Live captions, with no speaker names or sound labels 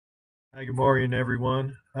Hi, good morning,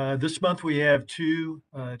 everyone. This month we have two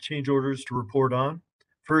change orders to report on.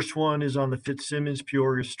 First one is on the Fitzsimmons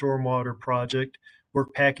Peoria Stormwater Project,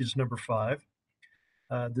 work package number 5.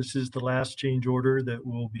 This is the last change order that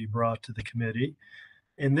will be brought to the committee.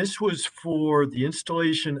 And this was for the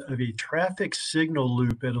installation of a traffic signal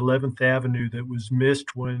loop at 11th Avenue that was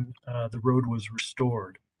missed when the road was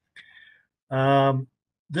restored.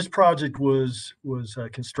 This project was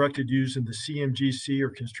constructed using the CMGC, or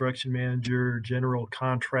Construction Manager General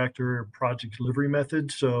Contractor Project Delivery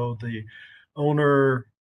method. So the owner,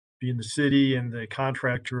 being the city, and the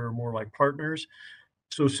contractor are more like partners.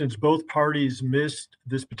 So since both parties missed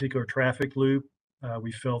this particular traffic loop,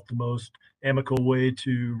 we felt the most amicable way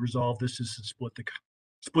to resolve this is to split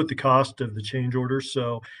the cost of the change order.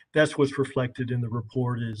 So that's what's reflected in the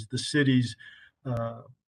report, is the city's uh,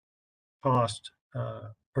 cost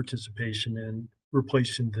participation in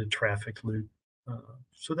replacing the traffic loop.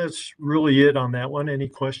 So that's really it on that one. Any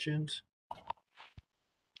questions?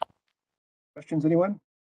 Questions, anyone?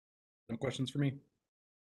 No questions for me.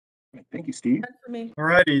 Thank you, Steve. None for me. All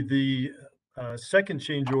righty, the second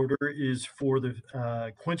change order is for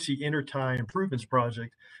the Quincy Intertie Improvements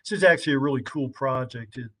Project. This is actually a really cool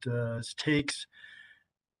project. It takes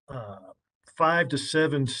 5 to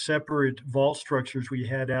 7 separate vault structures we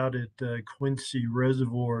had out at Quincy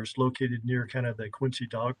Reservoirs, located near kind of the Quincy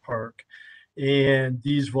Dog Park. And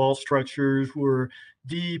these vault structures were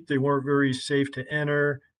deep, they weren't very safe to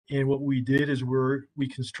enter. And what we did is we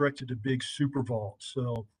constructed a big super vault.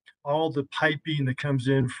 So all the piping that comes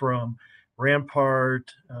in from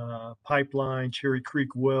Rampart, Pipeline, Cherry Creek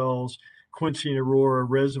Wells, Quincy and Aurora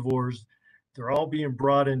reservoirs, they're all being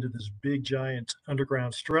brought into this big giant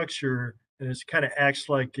underground structure, and it kind of acts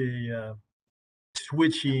like a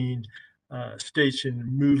switching station,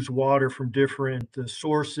 moves water from different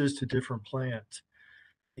sources to different plants.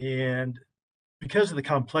 And because of the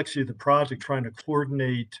complexity of the project, trying to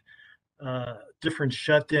coordinate different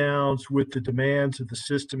shutdowns with the demands of the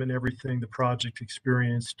system and everything, the project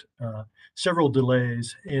experienced several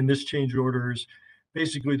delays. And this change order is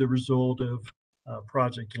basically the result of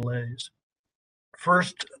project delays.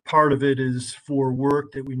 First part of it is for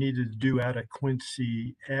work that we needed to do out at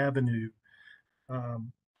Quincy Avenue.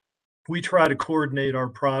 Um, we try to coordinate our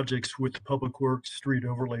projects with the Public Works Street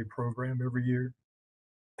Overlay Program every year.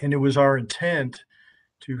 And it was our intent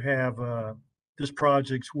to have this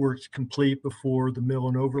project's works complete before the Mill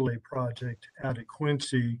and Overlay project out at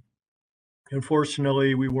Quincy.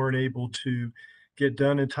 Unfortunately, we weren't able to get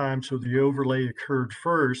done in time, so the overlay occurred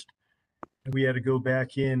first, and we had to go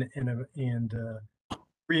back in and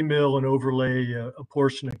re-mill and overlay a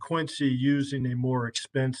portion of Quincy using a more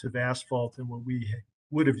expensive asphalt than what we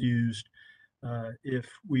would have used if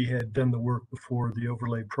we had done the work before the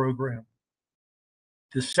overlay program.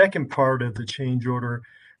 The second part of the change order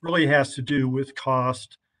really has to do with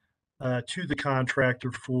cost to the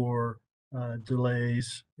contractor for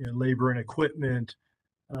delays, labor and equipment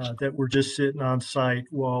that were just sitting on site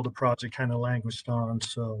while the project kind of languished on.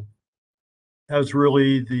 So that was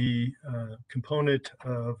really the components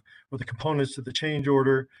of the change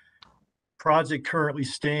order. Project currently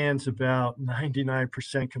stands about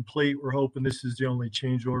 99% complete. We're hoping this is the only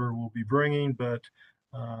change order we'll be bringing, but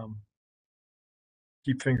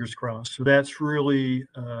keep fingers crossed. So that's really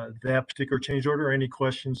that particular change order. Any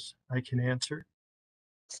questions I can answer?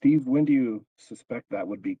 Steve, when do you suspect that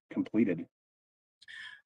would be completed?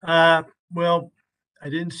 Well, I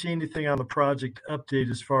didn't see anything on the project update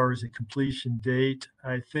as far as a completion date.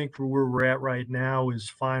 I think where we're at right now is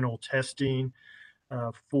final testing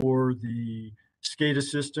for the SCADA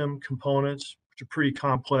system components, which are pretty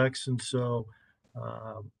complex. And so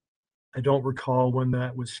I don't recall when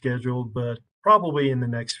that was scheduled, but probably in the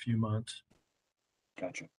next few months.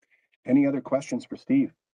 Gotcha. Any other questions for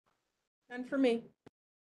Steve? None for me.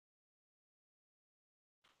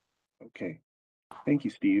 Okay. Thank you,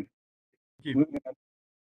 Steve. Thank you. Moving on.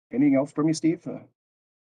 Anything else from you, Steve?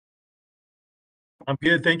 I'm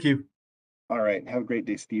good. Thank you. All right. Have a great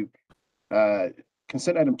day, Steve.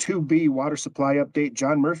 Consent item 2B, water supply update.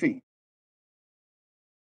 John Murphy.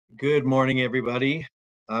 Good morning, everybody.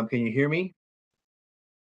 Can you hear me?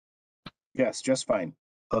 Yes, just fine.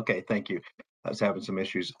 Okay, thank you. I was having some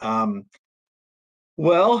issues.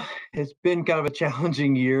 Well, it's been kind of a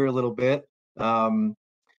challenging year a little bit.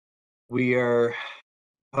 We are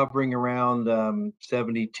hovering around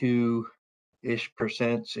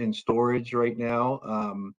 72-ish% in storage right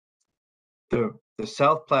now. The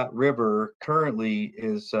South Platte River currently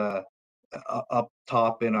is up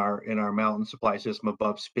top in our mountain supply system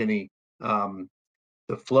above Spinney.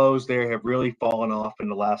 the flows there have really fallen off in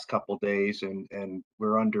the last couple of days, and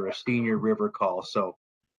we're under a senior river call. So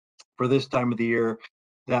for this time of the year,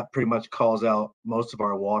 that pretty much calls out most of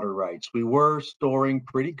our water rights. We were storing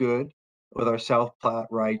pretty good with our South Platte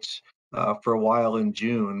rights for a while in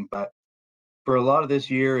June, but for a lot of this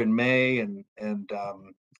year in May and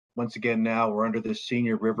once again now we're under this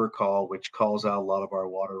senior river call, which calls out a lot of our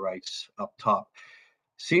water rights up top.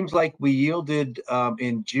 Seems like we yielded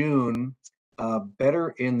in June better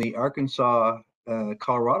in the Arkansas,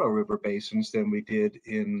 Colorado River basins than we did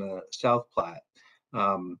in South Platte.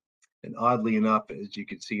 And oddly enough, as you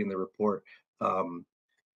can see in the report,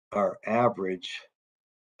 our average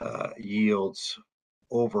yields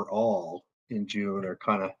overall in June are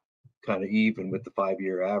kind of even with the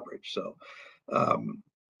 5-year average. So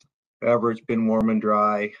average been warm and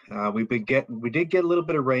dry. We did get a little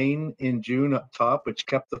bit of rain in June up top, which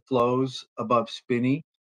kept the flows above Spinney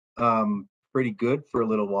pretty good for a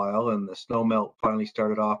little while, and the snow melt finally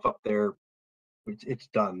started off up there. It's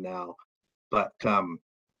done now, but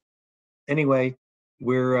anyway,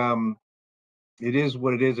 we're it is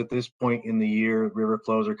what it is at this point in the year. River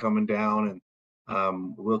flows are coming down,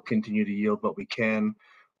 and we'll continue to yield what we can.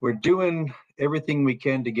 We're doing everything we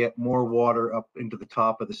can to get more water up into the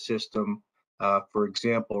top of the system. For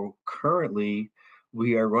example, currently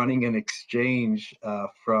we are running an exchange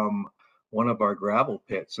from one of our gravel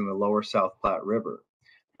pits in the lower South Platte River,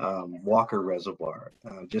 Walker Reservoir.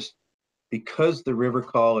 Just because the river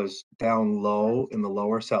call is down low in the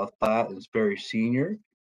lower South Platte, it's very senior,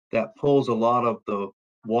 that pulls a lot of the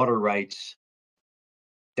water rights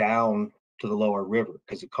down to the lower river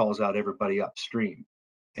because it calls out everybody upstream.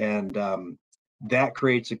 And that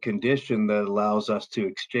creates a condition that allows us to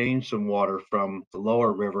exchange some water from the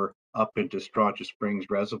lower river up into Strontia Springs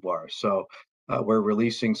Reservoir. So we're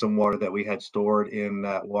releasing some water that we had stored in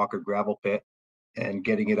that Walker gravel pit and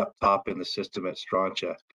getting it up top in the system at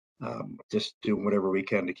Strontia. Just doing whatever we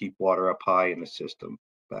can to keep water up high in the system.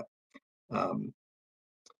 But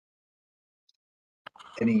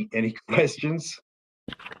any questions?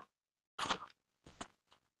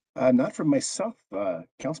 Not from myself,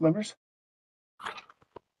 council members.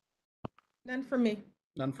 None for me.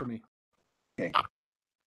 None for me. Okay.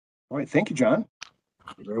 All right. Thank you, John.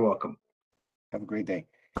 You're very welcome. Have a great day.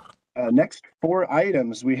 Next 4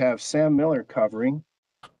 items we have Sam Miller covering.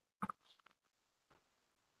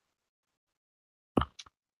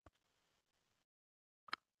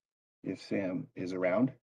 If Sam is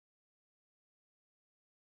around.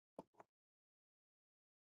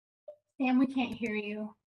 Sam, we can't hear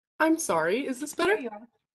you. I'm sorry, is this better? There you are.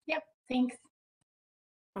 Yep, thanks.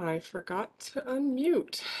 I forgot to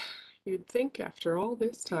unmute. You'd think after all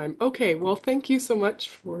this time. Okay, well, thank you so much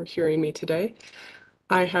for hearing me today.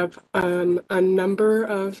 I have a number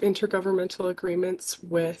of intergovernmental agreements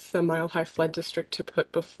with the Mile High Flood District to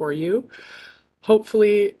put before you.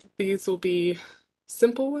 Hopefully, these will be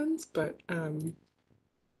simple ones, but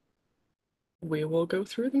we will go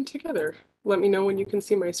through them together. Let me know when you can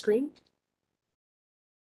see my screen.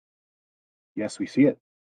 Yes, we see it.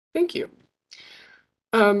 Thank you.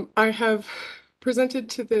 I have presented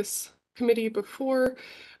to this committee before,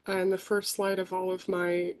 and the first slide of all of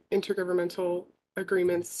my intergovernmental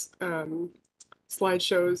agreements slide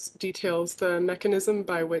shows details the mechanism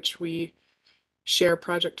by which we share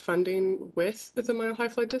project funding with the Mile High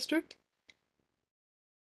Flood District,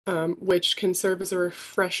 which can serve as a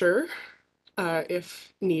refresher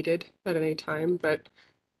if needed at any time. But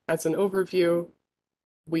as an overview,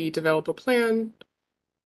 we develop a plan,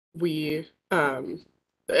 and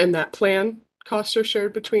that plan costs are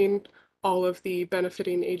shared between all of the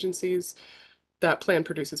benefiting agencies. That plan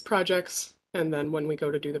produces projects, and then when we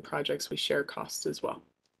go to do the projects, we share costs as well.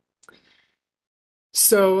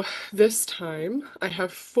 So this time I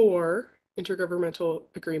have 4 intergovernmental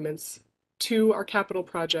agreements. 2 are capital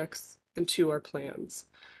projects and 2 are plans.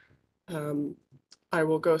 I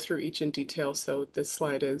will go through each in detail, so this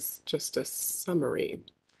slide is just a summary.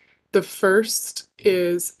 The first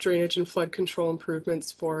is drainage and flood control improvements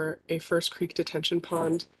for a First Creek detention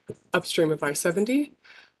pond upstream of I-70.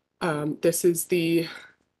 This is the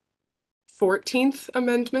 14th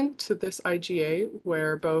amendment to this IGA,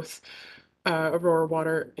 where both Aurora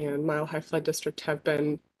Water and Mile High Flood District have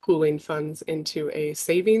been pooling funds into a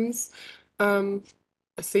savings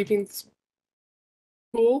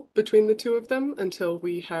pool between the 2 of them until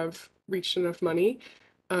we have reached enough money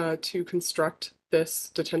to construct this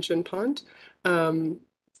detention pond.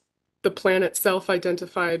 The plan itself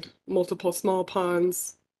identified multiple small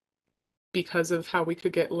ponds. Because of how we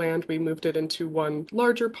could get land, we moved it into one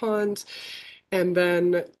larger pond, and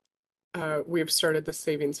then we have started the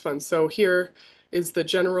savings fund. So here is the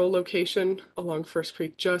general location along First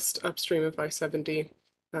Creek, just upstream of I-70,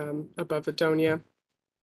 above Adonia.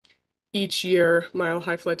 Each year, Mile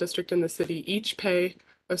High Flood District and the city each pay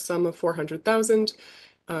a sum of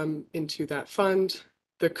 $400,000 into that fund.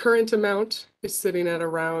 The current amount is sitting at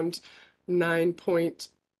around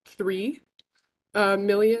 9.3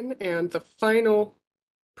 million, and the final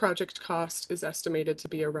project cost is estimated to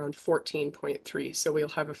be around 14.3. So we'll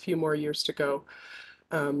have a few more years to go.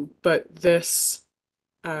 But this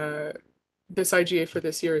IGA for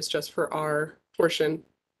this year is just for our portion,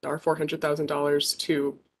 our $400,000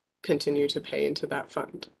 to continue to pay into that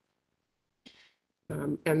fund.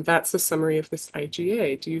 And that's the summary of this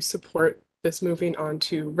IGA. Do you support this moving on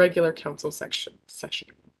to regular council session?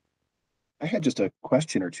 I had just a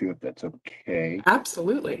question or two, if that's okay.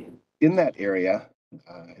 Absolutely. In that area,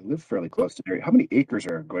 I live fairly close to the area. How many acres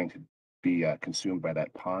are going to be consumed by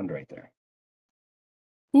that pond right there?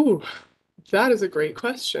 Ooh, that is a great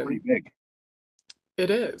question. Pretty big. It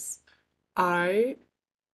is. I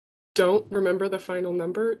don't remember the final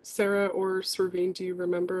number. Sarah or Servine, do you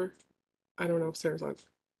remember? I don't know if Sarah's on.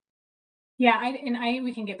 Yeah,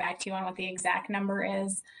 we can get back to you on what the exact number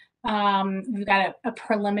is. We've got a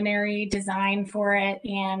preliminary design for it,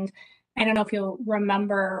 and I don't know if you'll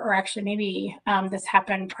remember, or actually maybe this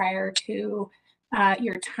happened prior to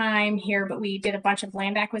your time here, but we did a bunch of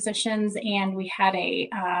land acquisitions, and we had a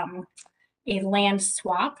land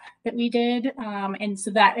swap that we did, and so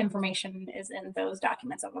that information is in those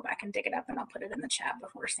documents. I'll go back and dig it up, and I'll put it in the chat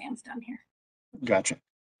before Sam's done here. Gotcha.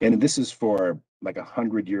 And this is for like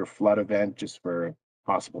 100-year flood event, just for a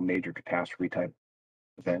possible major catastrophe type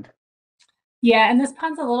event? Yeah, and this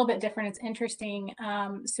pond's a little bit different. It's interesting.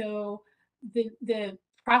 So the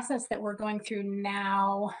process that we're going through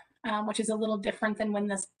now, which is a little different than when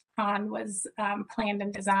this pond was planned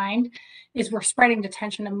and designed, is we're spreading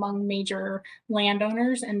detention among major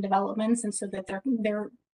landowners and developments, and so that they're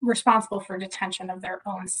responsible for detention of their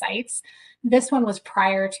own sites. This one was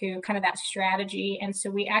prior to kind of that strategy, and so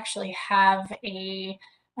we actually have a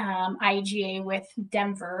IGA with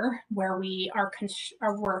Denver, where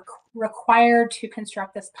we're required to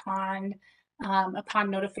construct this pond upon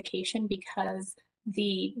notification, because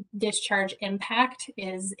the discharge impact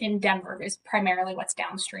is in Denver, is primarily what's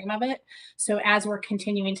downstream of it. So as we're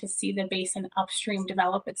continuing to see the basin upstream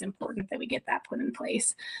develop, it's important that we get that put in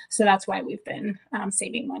place. So that's why we've been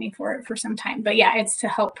saving money for it for some time. But yeah, it's to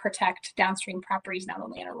help protect downstream properties, not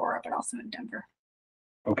only in Aurora, but also in Denver.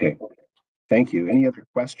 Okay, thank you. Any other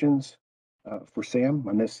questions for Sam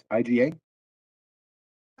on this IGA?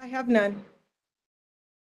 I have none.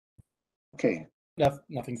 Okay,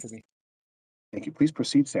 Nothing for me. thank you. Please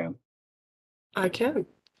proceed, Sam. I can.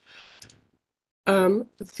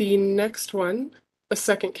 The next one, a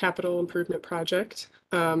second capital improvement project,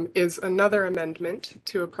 is another amendment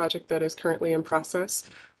to a project that is currently in process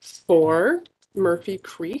for Murphy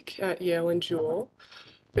Creek at Yale and Jewel.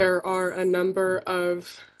 There are a number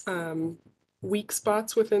of weak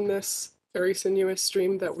spots within this very sinuous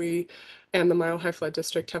stream that we and the Mile High Flood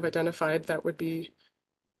District have identified that would be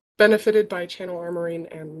benefited by channel armoring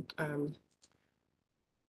and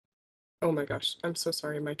oh my gosh, I'm so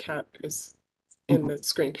sorry, my cat is in the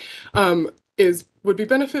screen. Would be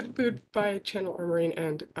benefited by channel armoring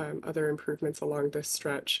and other improvements along this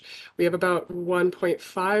stretch. We have about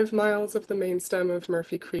 1.5 miles of the main stem of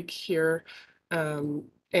Murphy Creek here,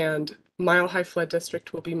 and Mile High Flood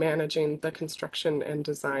District will be managing the construction and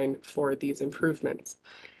design for these improvements.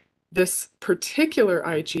 This particular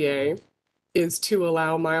IGA is to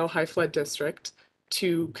allow Mile High Flood District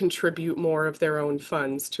to contribute more of their own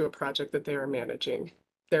funds to a project that they are managing.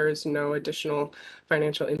 There is no additional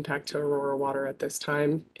financial impact to Aurora Water at this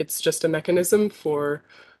time. It's just a mechanism for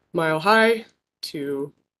Mile High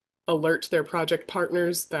to alert their project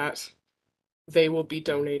partners that they will be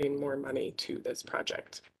donating more money to this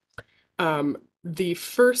project. The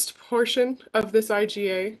first portion of this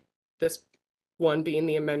IGA, this one being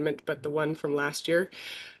the amendment, but the one from last year,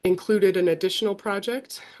 included an additional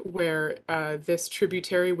project where this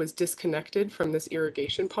tributary was disconnected from this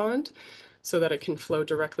irrigation pond so that it can flow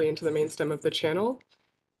directly into the main stem of the channel.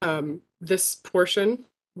 This portion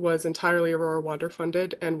was entirely Aurora Water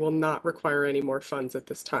funded and will not require any more funds at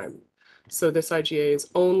this time. So this IGA is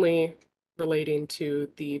only relating to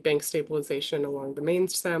the bank stabilization along the main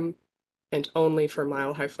stem and only for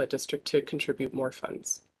Mile High Flood District to contribute more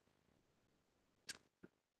funds.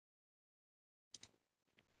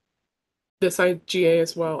 This IGA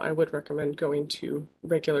as well, I would recommend going to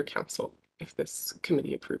regular council if this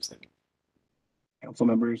committee approves it. Council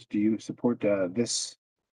members, do you support this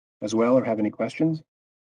as well, or have any questions?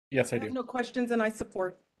 Yes, I I have do. no questions and I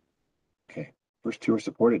support. Okay, First two are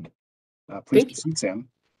supported. Please Thank you. proceed, Sam.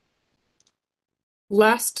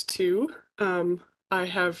 Last two, I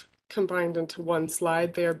have combined into one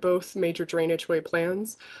slide. They are both major drainage way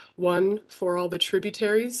plans. One for all the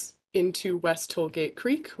tributaries into West Tollgate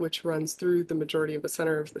Creek, which runs through the majority of the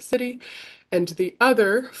center of the city, and the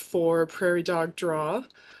other for Prairie Dog Draw,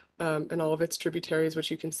 and all of its tributaries, which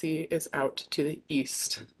you can see is out to the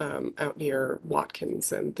east, out near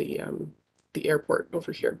Watkins and the airport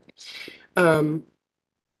over here.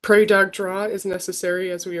 Prairie Dog Draw is necessary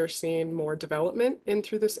as we are seeing more development in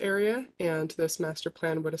through this area, and this master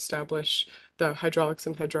plan would establish the hydraulics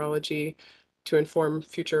and hydrology to inform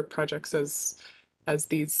future projects as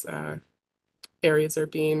these areas are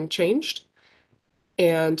being changed.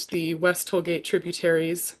 And the West Tollgate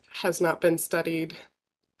tributaries has not been studied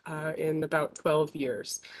in about 12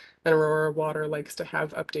 years. And Aurora Water likes to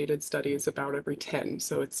have updated studies about every 10,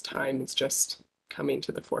 so its time is just coming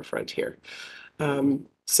to the forefront here.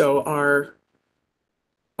 So our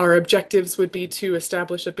objectives would be to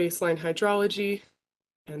establish a baseline hydrology,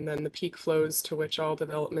 and then the peak flows to which all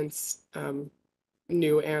developments,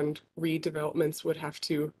 new and redevelopments, would have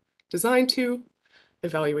to design to,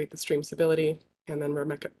 evaluate the stream stability, and then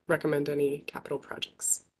recommend any capital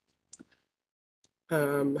projects.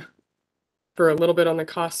 For a little bit on the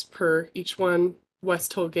cost per each one,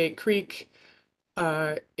 West Tollgate Creek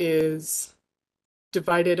is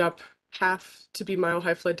divided up half to be Mile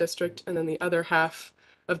High Flood District, and then the other half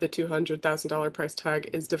of the $200,000 price tag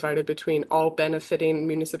is divided between all benefiting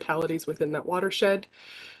municipalities within that watershed.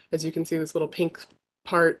 As you can see, this little pink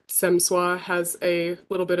part, Semswa has a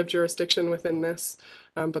little bit of jurisdiction within this,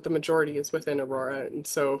 but the majority is within Aurora. And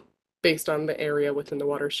so based on the area within the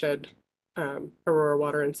watershed, Aurora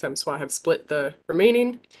Water and Semswa have split the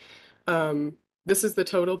remaining. This is the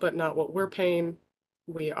total, but not what we're paying.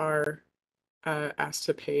 We are asked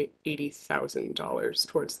to pay $80,000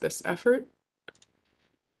 towards this effort.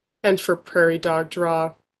 And for Prairie Dog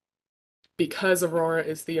Draw, because Aurora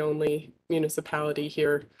is the only municipality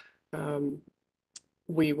here,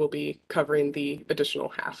 we will be covering the additional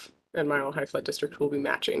half, and Mile High Flood District will be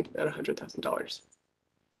matching at $100,000.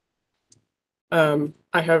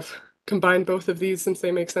 I have combined both of these since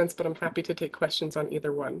they make sense, but I'm happy to take questions on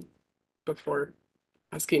either one before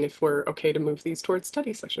asking if we're okay to move these towards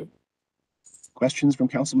study session. Questions from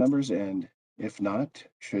council members, and if not,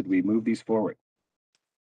 should we move these forward?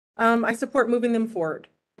 I support moving them forward.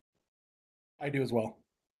 I do as well.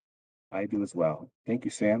 I do as well. Thank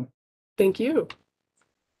you, Sam. Thank you.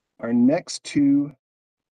 Our next two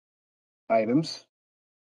items,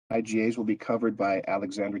 IGAs, will be covered by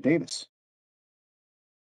Alexandra Davis.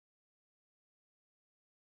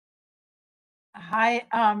 Hi,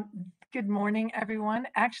 good morning, everyone.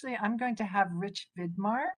 Actually, I'm going to have Rich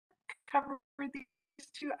Vidmar cover these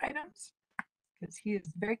two items because he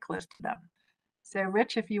is very close to them. So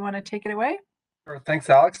Rich, if you want to take it away. Sure. Thanks,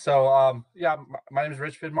 Alex. So yeah, my name is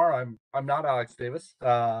Rich Vidmar. I'm not Alex Davis,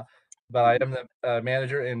 but I am the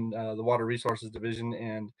manager in the Water Resources Division,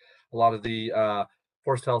 and a lot of the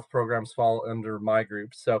forest health programs fall under my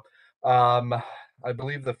group. So I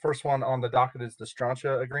believe the first one on the docket is the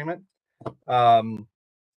Strontia agreement.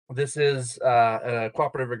 This is a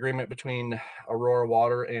cooperative agreement between Aurora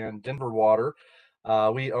Water and Denver Water.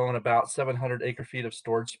 We own about 700 acre-feet of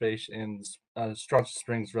storage space in Strontia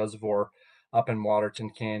Springs Reservoir up in Waterton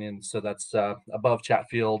Canyon. So that's above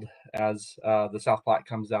Chatfield as the South Platte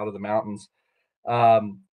comes out of the mountains.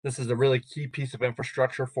 This is a really key piece of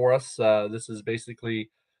infrastructure for us. This is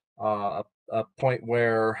basically a point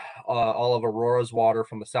where all of Aurora's water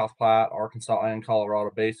from the South Platte, Arkansas, and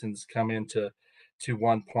Colorado basins come into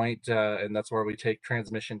one point, and that's where we take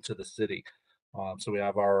transmission to the city. So we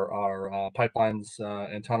have our pipelines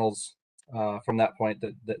and tunnels from that point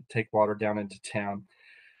that take water down into town.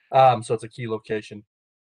 So it's a key location.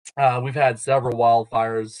 We've had several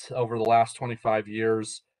wildfires over the last 25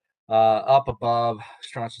 years up above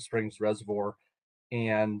Strontia Springs Reservoir.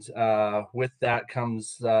 And with that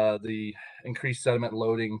comes the increased sediment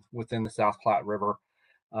loading within the South Platte River,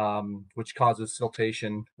 which causes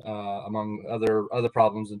siltation, among other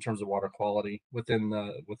problems in terms of water quality within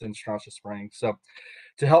Strontia Springs. So,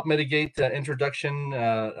 to help mitigate the introduction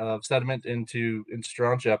of sediment into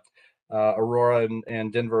Strontia, Aurora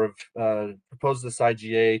and Denver have proposed this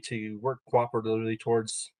IGA to work cooperatively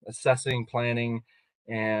towards assessing, planning,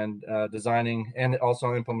 and designing, and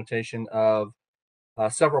also implementation of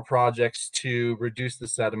several projects to reduce the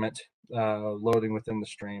sediment loading within the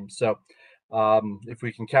stream. So if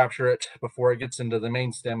we can capture it before it gets into the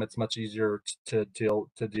main stem, it's much easier to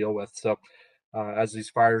deal with. So as these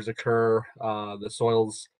fires occur, the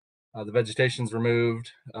soils the vegetation's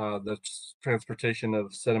removed, the transportation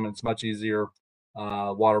of sediment's much easier,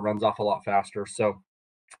 water runs off a lot faster. So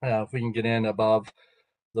if we can get in above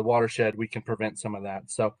the watershed, we can prevent some of that.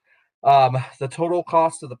 So the total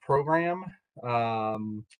cost of the program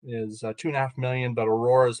is $2.5 million, but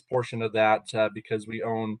Aurora's portion of that, because we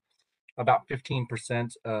own about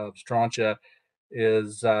 15% of Strontia,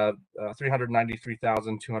 is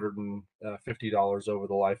 $393,250 over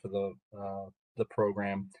the life of the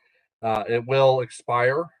program. It will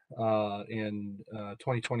expire in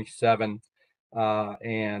 2027,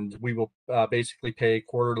 and we will basically pay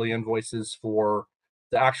quarterly invoices for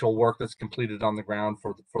the actual work that's completed on the ground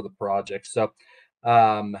for the project. So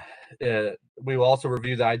we will also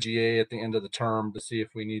review the IGA at the end of the term to see if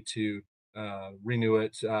we need to renew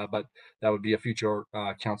it, but that would be a future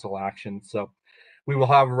council action. So we will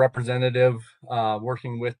have a representative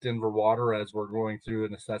working with Denver Water as we're going through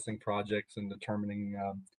and assessing projects and determining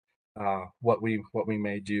what we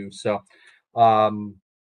may do. So so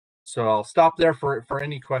I'll stop there for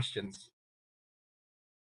any questions.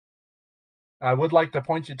 I would like to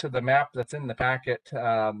point you to the map that's in the packet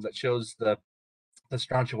that shows the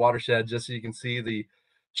Strontia watershed, just so you can see the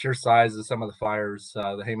sheer size of some of the fires,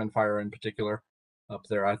 the Hayman fire in particular up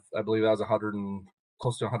there. I believe that was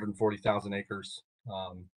close to 140,000 acres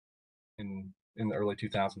in the early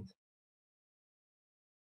 2000s.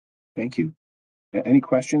 Thank you. Any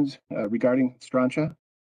questions regarding Strontia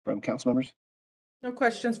from council members? No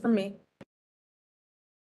questions from me.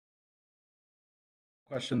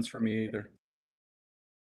 Questions for me either.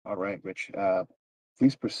 All right, Rich,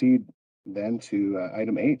 please proceed then to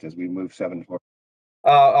item 8 as we move 7 forward.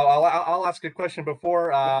 I'll ask a question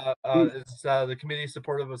before. Is the committee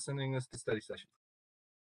supportive of sending this to study session?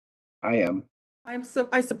 I am. I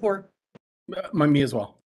support. Me as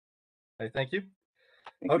well. Okay, thank you.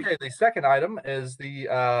 Thank you. Okay, the second item is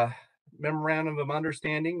the memorandum of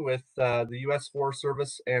understanding with the U.S. Forest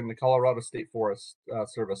Service and the Colorado State Forest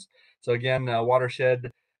Service. So again,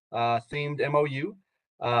 watershed themed MOU.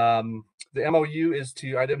 The MOU is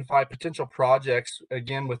to identify potential projects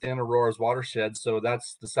again within Aurora's watershed. So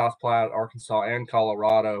that's the South Platte, Arkansas, and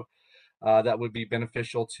Colorado that would be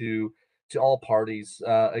beneficial to all parties.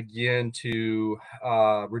 Again, to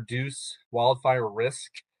reduce wildfire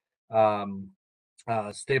risk,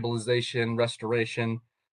 stabilization, restoration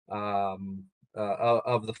of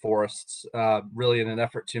the forests, really in an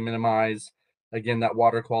effort to minimize, again, that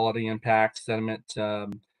water quality impact, sediment,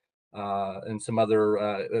 and some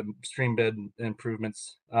other stream bed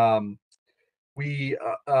improvements. We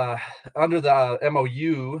under the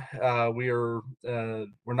MOU, we're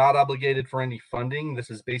not obligated for any funding. This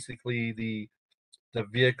is basically the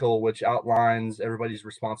vehicle which outlines everybody's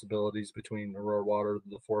responsibilities between Aurora Water,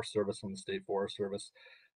 the Forest Service, and the State Forest Service.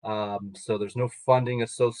 So there's no funding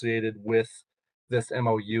associated with this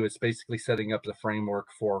MOU. It's basically setting up the framework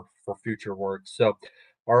for future work. So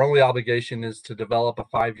our only obligation is to develop a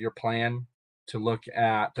 5-year plan to look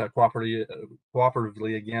at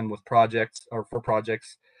cooperatively again with projects or for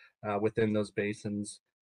projects within those basins,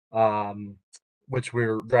 which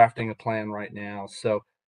we're drafting a plan right now. So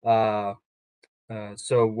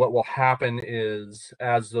so what will happen is,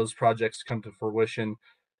 as those projects come to fruition,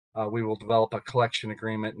 we will develop a collection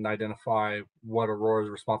agreement and identify what Aurora's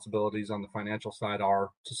responsibilities on the financial side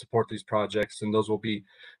are to support these projects, and those will be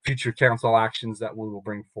future council actions that we will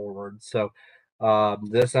bring forward. So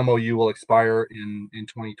this MOU will expire in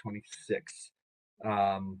 2026.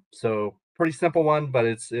 So pretty simple one, but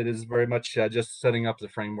it is very much just setting up the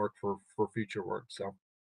framework for future work. So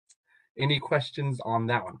any questions on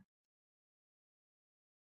that one?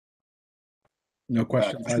 No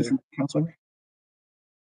questions either. Councilor?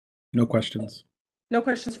 No questions. No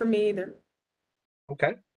questions from me either.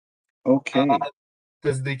 Okay. Okay.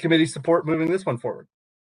 Does the committee support moving this one forward?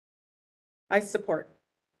 I support.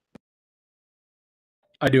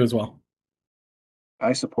 I do as well.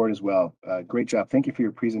 I support as well. Great job. Thank you for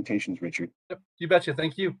your presentations, Richard. Yep, you betcha.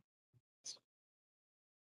 Thank you.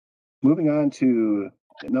 Moving on to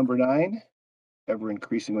number 9, ever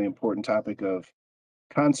increasingly important topic of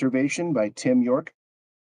conservation by Tim York.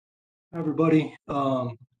 Hi, everybody.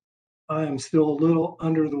 I am still a little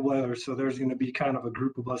under the weather, so there's going to be kind of a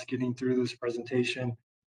group of us getting through this presentation.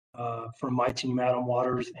 From my team, Adam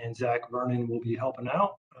Waters and Zach Vernon will be helping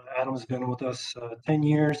out. Adam's been with us 10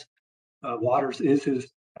 years. Waters is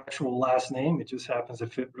his actual last name. It just happens to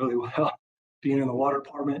fit really well being in the water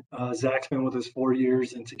department. Zach's been with us 4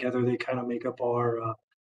 years, and together they kind of make up our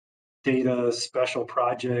data, special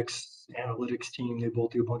projects, analytics team. They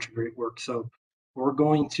both do a bunch of great work. So we're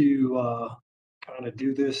going to kind of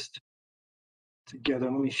do this together.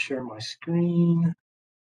 Let me share my screen.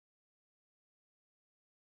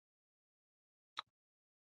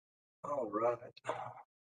 All right.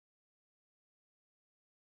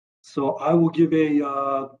 So I will give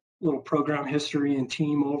a little program history and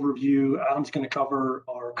team overview. Adam's going to cover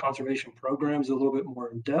our conservation programs a little bit more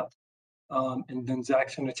in depth. And then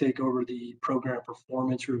Zach's going to take over the program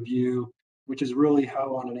performance review, which is really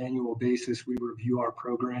how on an annual basis we review our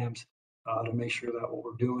programs to make sure that what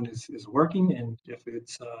we're doing is working. And if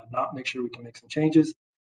it's not, make sure we can make some changes.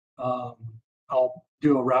 I'll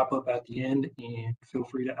do a wrap up at the end, and feel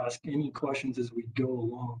free to ask any questions as we go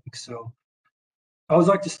along. So I always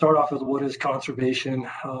like to start off with what is conservation.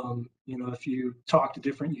 If you talk to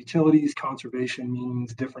different utilities, conservation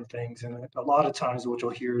means different things. And a lot of times what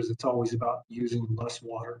you'll hear is it's always about using less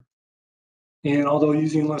water. And although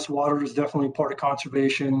using less water is definitely part of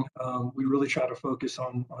conservation, we really try to focus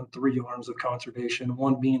on three arms of conservation,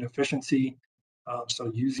 one being efficiency.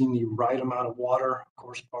 So using the right amount of water. Of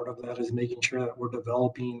course, part of that is making sure that we're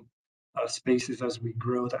developing spaces as we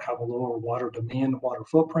grow that have a lower water demand, water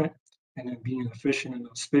footprint, and then being efficient in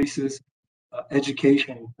those spaces.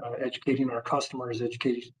 Education, educating our customers,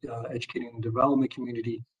 educating the development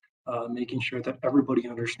community, making sure that everybody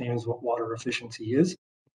understands what water efficiency is.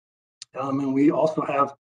 And we also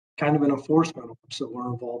have kind of an enforcement. So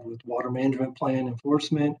we're involved with water management plan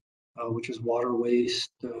enforcement, which is water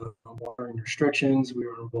waste, watering restrictions. We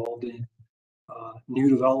are involved in new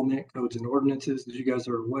development codes and ordinances, as you guys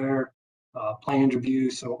are aware, plan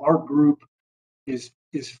review. So our group is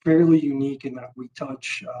fairly unique in that we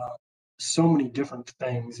touch so many different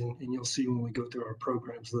things, and you'll see when we go through our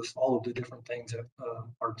programs list all of the different things that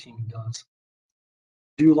our team does.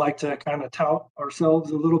 Do like to kind of tout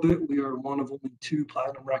ourselves a little bit. We are one of only 2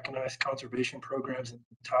 platinum recognized conservation programs in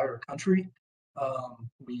the entire country.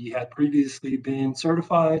 We had previously been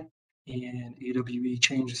certified, and AWE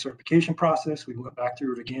changed the certification process. We went back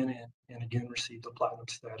through it again and again received the platinum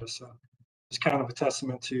status. So it's kind of a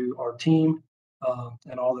testament to our team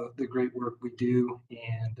and all the great work we do,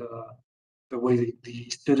 and the way the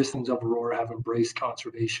citizens of Aurora have embraced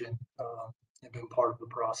conservation and been part of the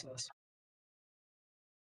process.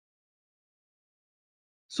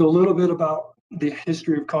 So a little bit about the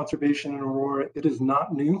history of conservation in Aurora. It is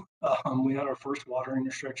not new. We had our first watering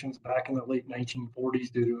restrictions back in the late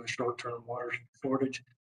 1940s due to a short-term water shortage.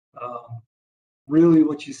 Really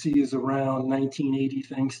what you see is around 1980,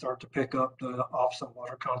 things start to pick up. The Office of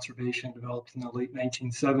Water Conservation developed in the late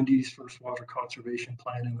 1970s, first water conservation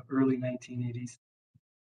plan in the early 1980s.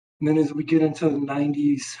 And then as we get into the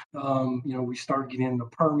 90s, we start getting into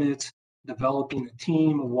permits, developing a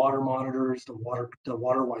team of water monitors. The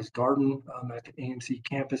WaterWise Garden at the AMC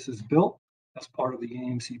campus is built as part of the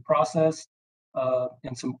AMC process,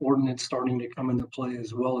 and some ordinance starting to come into play,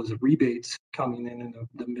 as well as rebates coming in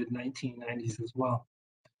the mid-1990s as well.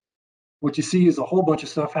 What you see is a whole bunch of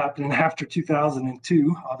stuff happening after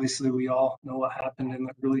 2002. Obviously, we all know what happened in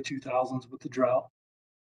the early 2000s with the drought.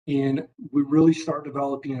 And we really start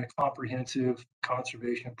developing a comprehensive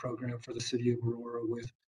conservation program for the city of Aurora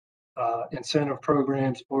with incentive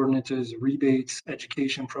programs, ordinances, rebates,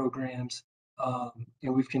 education programs,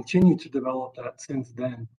 and we've continued to develop that since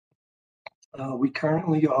then. We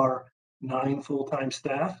currently are 9 full-time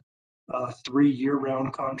staff, 3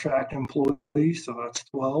 year-round contract employees, so that's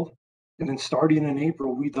 12. And then starting in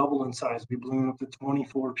April, we double in size. We blew up to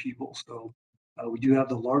 24 people. So we do have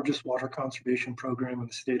the largest water conservation program in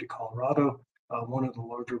the state of Colorado, one of the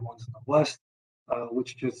larger ones in the West.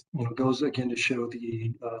 Which just goes again to show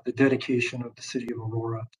the dedication of the city of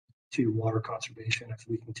Aurora to water conservation as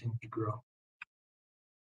we continue to grow.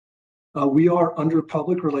 We are under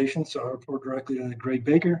public relations, so I report directly to Greg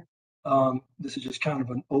Baker. This is just kind of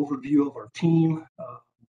an overview of our team.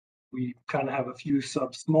 We kind of have a few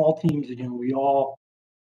small teams. Again, we all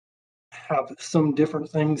have some different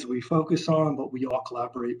things we focus on, but we all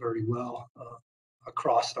collaborate very well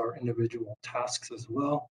across our individual tasks as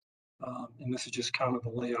well. And this is just kind of a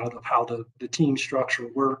layout of how the team structure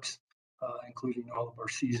works, including all of our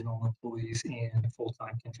seasonal employees and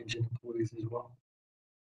full-time contingent employees as well.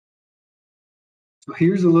 So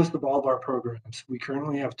here's a list of all of our programs. We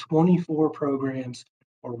currently have 24 programs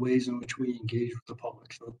or ways in which we engage with the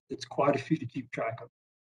public. So it's quite a few to keep track of.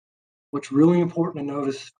 What's really important to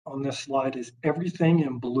notice on this slide is everything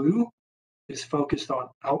in blue is focused on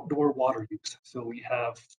outdoor water use. So we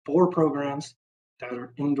have 4 programs that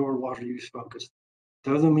are indoor water use focused.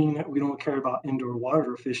 Doesn't mean that we don't care about indoor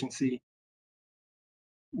water efficiency.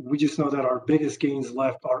 We just know that our biggest gains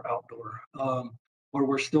left are outdoor. Where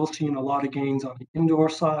we're still seeing a lot of gains on the indoor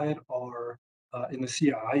side are in the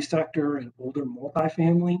CII sector and older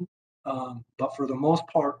multifamily. But for the most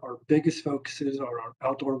part, our biggest focuses are on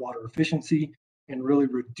outdoor water efficiency. and really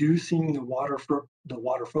reducing the water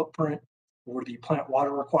footprint or the plant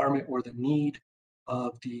water requirement or the need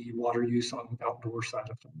of the water use on the outdoor side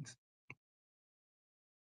of things.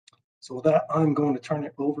 So with that, I'm going to turn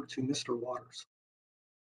it over to Mr. Waters.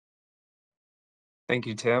 Thank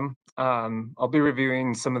you, Tim. I'll be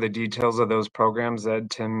reviewing some of the details of those programs that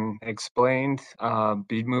Tim explained.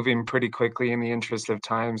 Be moving pretty quickly in the interest of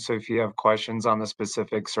time. So if you have questions on the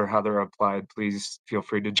specifics or how they're applied, please feel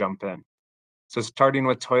free to jump in. So starting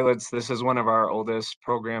with toilets, this is one of our oldest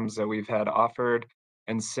programs that we've had offered.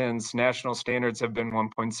 And since national standards have been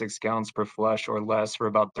 1.6 gallons per flush or less for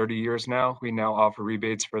about 30 years now, we now offer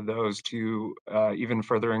rebates for those to even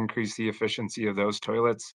further increase the efficiency of those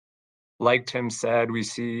toilets. Like Tim said, we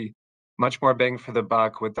see much more bang for the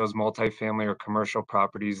buck with those multifamily or commercial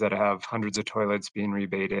properties that have hundreds of toilets being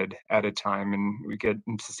rebated at a time, and we get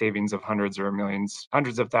into savings of hundreds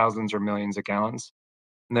of thousands or millions of gallons.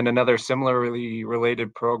 And then another similarly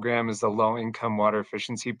related program is the Low Income Water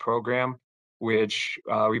Efficiency Program, which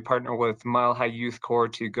we partner with Mile High Youth Corps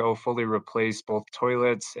to go fully replace both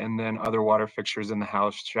toilets and then other water fixtures in the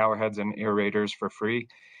house, shower heads and aerators for free.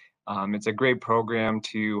 It's a great program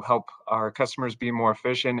to help our customers be more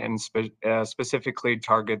efficient and specifically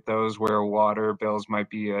target those where water bills might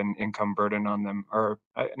be an income burden on them or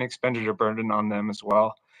an expenditure burden on them as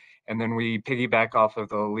well. And then we piggyback off of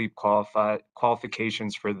the LEAP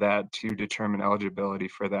qualifications for that to determine eligibility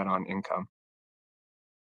for that on income.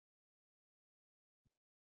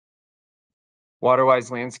 Waterwise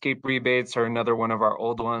landscape rebates are another one of our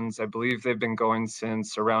old ones. I believe they've been going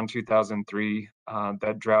since around 2003,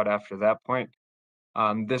 that drought after that point.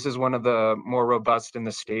 This is one of the more robust in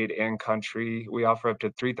the state and country. We offer up to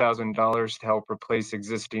 $3,000 to help replace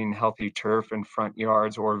existing healthy turf in front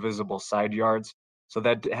yards or visible side yards. So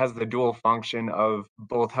that has the dual function of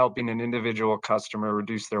both helping an individual customer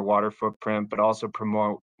reduce their water footprint, but also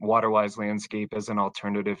promote waterwise landscape as an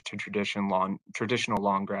alternative to traditional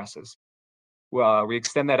lawn grasses. We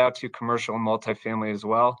extend that out to commercial and multifamily as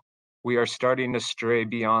well. We are starting to stray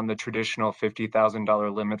beyond the traditional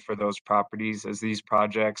 $50,000 limit for those properties as these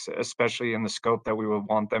projects, especially in the scope that we would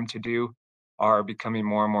want them to do, are becoming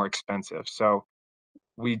more and more expensive. So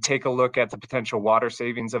we take a look at the potential water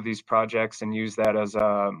savings of these projects and use that as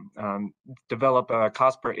develop a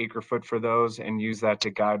cost per acre foot for those and use that to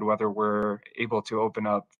guide whether we're able to open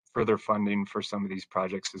up further funding for some of these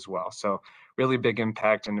projects as well. So really big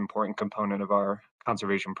impact and important component of our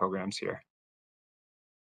conservation programs here.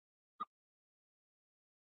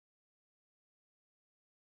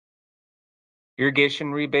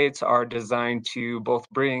 Irrigation rebates are designed to both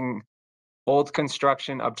bring old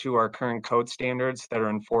construction up to our current code standards that are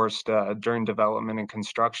enforced during development and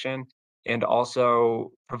construction, and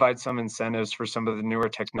also provide some incentives for some of the newer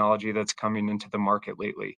technology that's coming into the market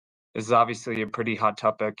lately. This is obviously a pretty hot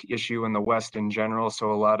topic issue in the West in general,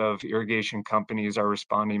 so a lot of irrigation companies are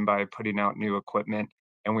responding by putting out new equipment,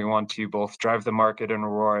 and we want to both drive the market in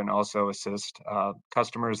Aurora and also assist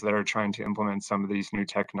customers that are trying to implement some of these new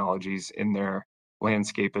technologies in their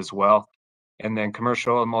landscape as well. And then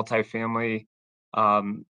commercial and multifamily,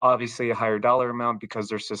 obviously a higher dollar amount because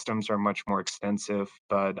their systems are much more extensive,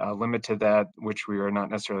 but a limit to that, which we are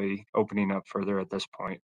not necessarily opening up further at this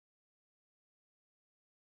point.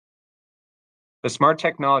 The smart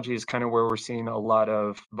technology is kind of where we're seeing a lot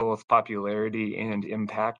of both popularity and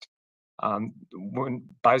impact.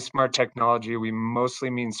 By smart technology, we mostly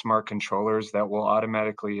mean smart controllers that will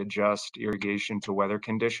automatically adjust irrigation to weather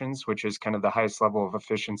conditions, which is kind of the highest level of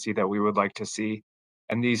efficiency that we would like to see.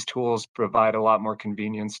 And these tools provide a lot more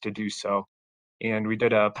convenience to do so. And we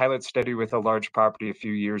did a pilot study with a large property a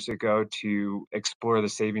few years ago to explore the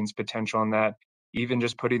savings potential on that. Even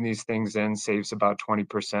just putting these things in saves about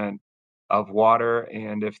 20% of water.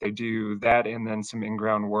 And if they do that and then some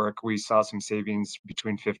in-ground work, we saw some savings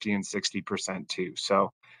between 50 and 60% too.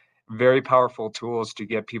 So very powerful tools to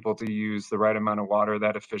get people to use the right amount of water,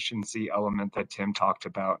 that efficiency element that Tim talked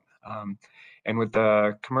about. And with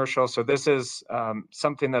the commercial, so this is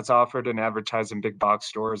something that's offered and advertised in big box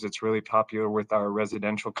stores. It's really popular with our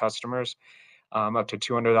residential customers. Up to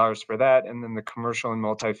 $200 for that. And then the commercial and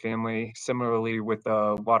multifamily, similarly with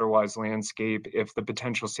the waterwise landscape, if the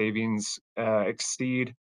potential savings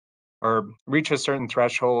exceed or reach a certain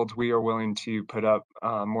threshold, we are willing to put up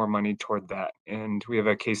more money toward that. And we have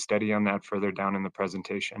a case study on that further down in the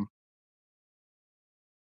presentation.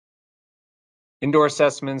 Indoor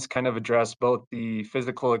assessments kind of address both the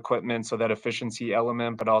physical equipment, so that efficiency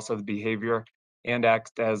element, but also the behavior, and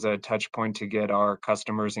act as a touch point to get our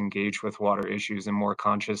customers engaged with water issues and more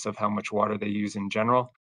conscious of how much water they use in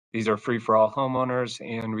general. These are free for all homeowners,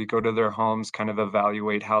 and we go to their homes, kind of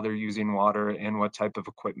evaluate how they're using water and what type of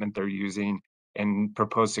equipment they're using, and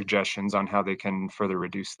propose suggestions on how they can further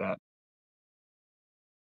reduce that.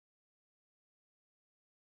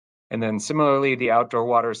 And then similarly, the outdoor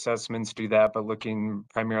water assessments do that, but looking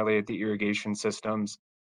primarily at the irrigation systems.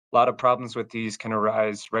 A lot of problems with these can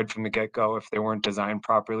arise right from the get-go if they weren't designed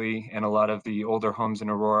properly, and a lot of the older homes in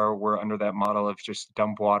Aurora were under that model of just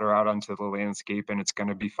dump water out onto the landscape and it's going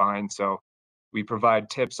to be fine. So we provide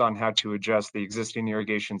tips on how to adjust the existing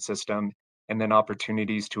irrigation system and then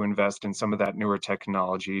opportunities to invest in some of that newer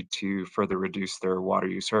technology to further reduce their water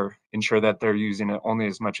use or ensure that they're using it only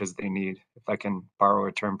as much as they need, if I can borrow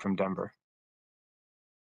a term from Denver.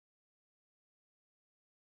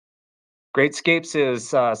 Greatscapes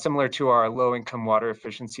is similar to our low-income water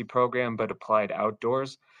efficiency program, but applied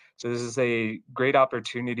outdoors. So this is a great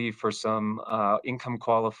opportunity for some income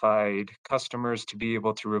qualified customers to be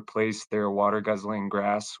able to replace their water guzzling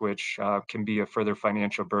grass, which can be a further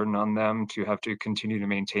financial burden on them to have to continue to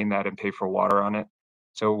maintain that and pay for water on it.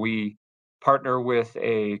 So we partner with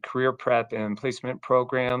a career prep and placement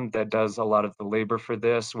program that does a lot of the labor for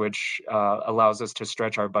this, which allows us to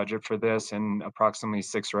stretch our budget for this in approximately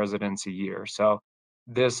 6 residents a year. So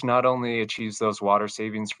this not only achieves those water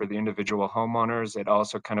savings for the individual homeowners, it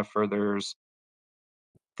also kind of furthers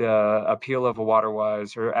the appeal of a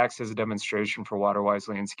WaterWise or acts as a demonstration for WaterWise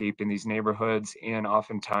landscape in these neighborhoods, and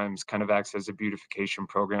oftentimes kind of acts as a beautification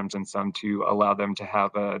programs in some to allow them to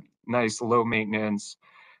have a nice low maintenance,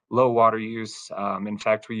 low water use. In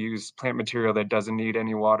fact, we use plant material that doesn't need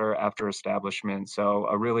any water after establishment. So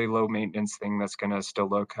a really low maintenance thing that's going to still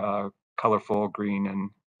look colorful, green,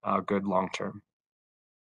 and good long term.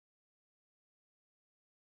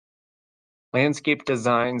 Landscape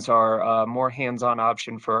designs are a more hands-on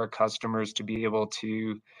option for our customers to be able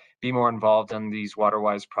to be more involved in these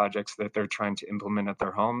WaterWise projects that they're trying to implement at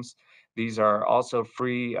their homes. These are also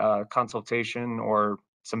free consultation or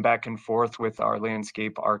some back and forth with our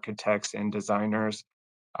landscape architects and designers.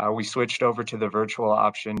 We switched over to the virtual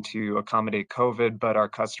option to accommodate COVID, but our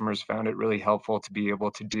customers found it really helpful to be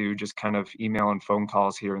able to do just kind of email and phone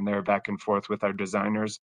calls here and there back and forth with our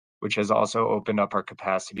designers, which has also opened up our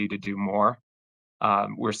capacity to do more.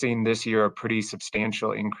 We're seeing this year a pretty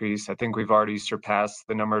substantial increase. I think we've already surpassed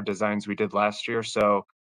the number of designs we did last year. So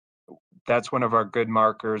that's one of our good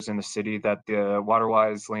markers in the city that the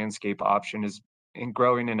WaterWise landscape option is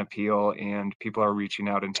growing in appeal, and people are reaching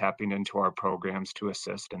out and tapping into our programs to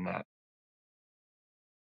assist in that.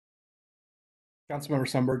 Councilmember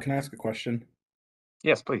Sundberg, can I ask a question?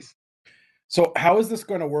 Yes, please. So how is this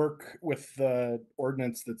going to work with the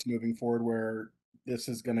ordinance that's moving forward where this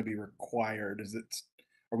is going to be required?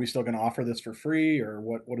 Are we still going to offer this for free, or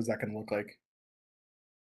what is that going to look like?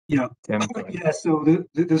 Yeah, Tim, yeah. So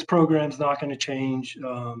this program's not going to change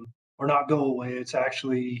or not go away. It's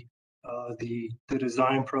actually the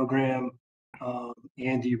design program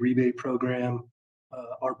and the rebate program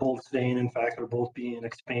are both staying. In fact, they're both being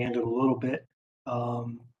expanded a little bit.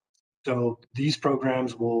 So these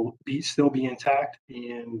programs will still be intact,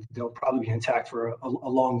 and they'll probably be intact for a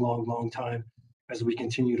long time as we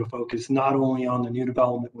continue to focus not only on the new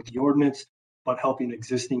development with the ordinance, but helping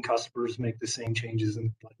existing customers make the same changes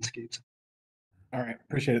in the landscapes. All right,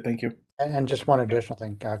 appreciate it. Thank you. And just one additional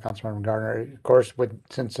thing, Councilmember Gardner, of course,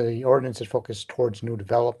 since the ordinance is focused towards new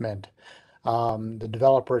development, the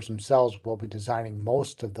developers themselves will be designing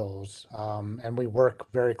most of those. And we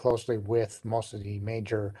work very closely with most of the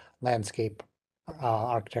major landscape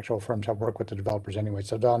architectural firms that work with the developers anyway,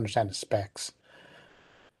 so they'll understand the specs.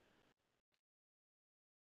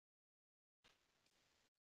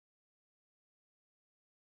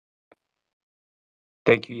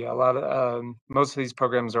 thank you. Yeah, a lot of most of these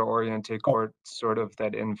programs are oriented toward sort of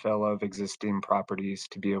that infill of existing properties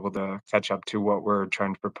to be able to catch up to what we're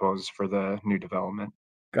trying to propose for the new development.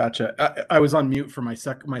 Gotcha. I was on mute for my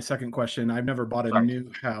second question. I've never bought a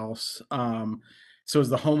new house. So is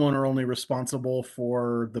the homeowner only responsible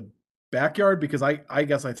for the backyard? Because I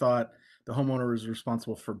guess I thought the homeowner was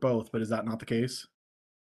responsible for both, but is that not the case?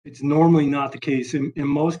 It's normally not the case. In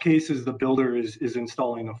most cases, the builder is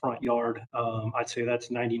installing the front yard. I'd say that's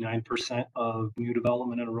 99% of new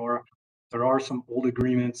development in Aurora. There are some old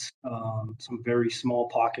agreements, some very small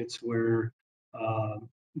pockets where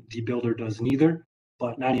the builder does neither,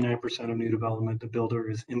 but 99% of new development, the builder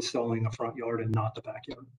is installing the front yard and not the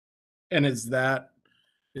backyard. And is that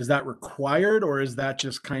required, or is that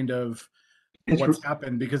just kind of what's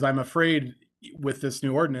happened? Because I'm afraid with this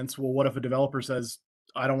new ordinance, well, what if a developer says,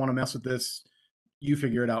 I don't want to mess with this, you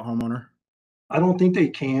figure it out, homeowner? I don't think they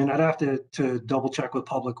can. I'd have to double check with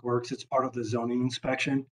Public Works. It's part of the zoning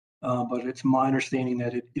inspection. but it's my understanding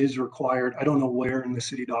that it is required. I don't know where in the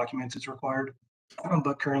city documents it's required,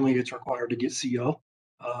 but currently it's required to get CO,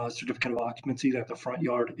 certificate of occupancy, that the front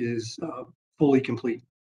yard is fully complete.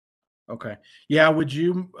 Okay. Yeah. Would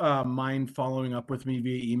you mind following up with me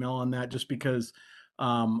via email on that? Just because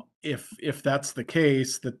if that's the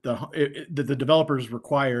case that that the developer is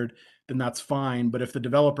required, then that's fine. But if the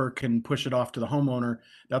developer can push it off to the homeowner,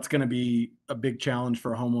 that's going to be a big challenge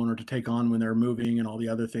for a homeowner to take on when they're moving and all the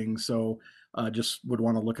other things. So just would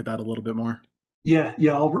want to look at that a little bit more. Yeah,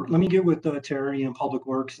 let me get with Terry and Public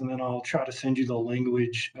Works, and then I'll try to send you the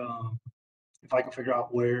language. If I can figure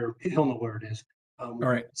out where, he'll know where it is. All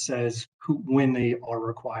right. It says when they are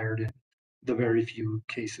required, and the very few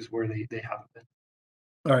cases where they haven't been.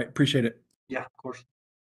 All right. Appreciate it. Yeah, of course.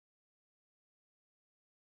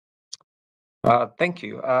 Thank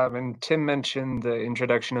you. And Tim mentioned the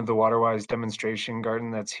introduction of the WaterWise demonstration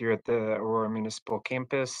garden that's here at the Aurora Municipal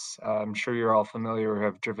Campus. I'm sure you're all familiar or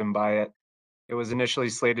have driven by it. It was initially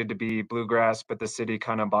slated to be bluegrass, but the city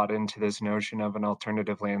kind of bought into this notion of an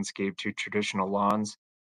alternative landscape to traditional lawns.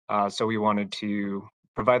 So we wanted to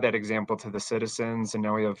provide that example to the citizens. And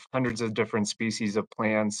now we have hundreds of different species of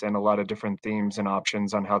plants and a lot of different themes and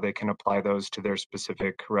options on how they can apply those to their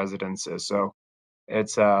specific residences. So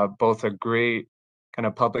it's both a great kind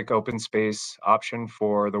of public open space option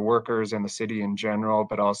for the workers and the city in general,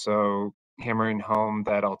 but also hammering home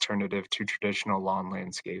that alternative to traditional lawn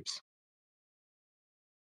landscapes.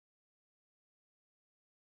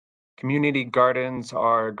 Community gardens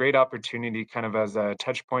are a great opportunity kind of as a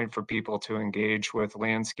touch point for people to engage with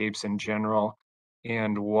landscapes in general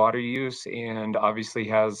and water use, and obviously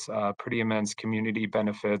has pretty immense community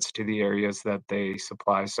benefits to the areas that they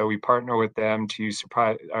supply. So we partner with them to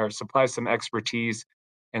supply some expertise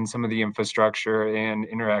and some of the infrastructure and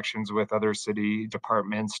interactions with other city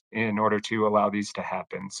departments in order to allow these to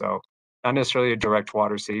happen. So not necessarily a direct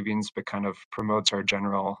water savings, but kind of promotes our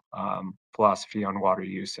general philosophy on water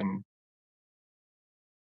use. And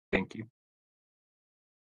thank you.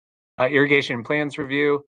 Irrigation plans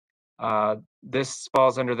review. This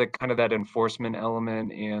falls under the kind of that enforcement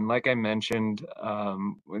element. And like I mentioned,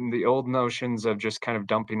 when the old notions of just kind of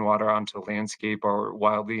dumping water onto the landscape are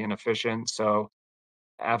wildly inefficient. So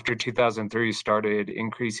after 2003 started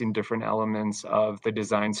increasing different elements of the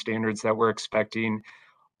design standards that we're expecting,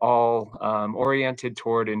 all oriented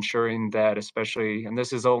toward ensuring that, especially, and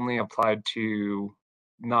this is only applied to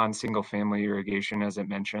non-single family irrigation as it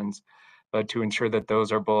mentions, but to ensure that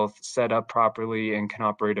those are both set up properly and can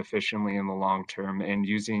operate efficiently in the long term, and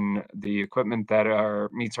using the equipment that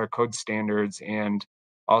meets our code standards, and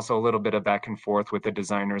also a little bit of back and forth with the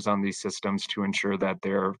designers on these systems to ensure that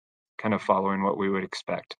they're kind of following what we would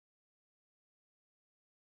expect.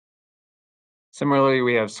 Similarly,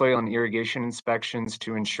 we have soil and irrigation inspections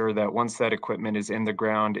to ensure that once that equipment is in the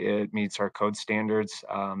ground, it meets our code standards,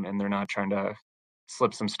 and they're not trying to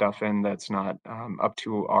slip some stuff in that's not up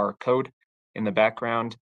to our code in the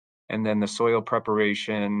background. And then the soil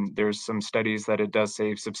preparation, there's some studies that it does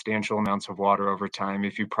save substantial amounts of water over time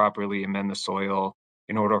if you properly amend the soil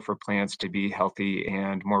in order for plants to be healthy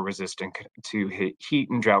and more resistant to heat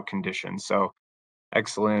and drought conditions. So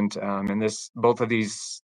excellent. And both of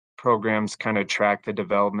these programs kind of track the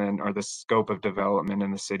development or the scope of development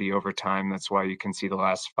in the city over time. That's why you can see the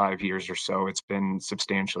last 5 years or so, it's been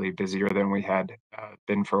substantially busier than we had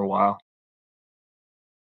been for a while.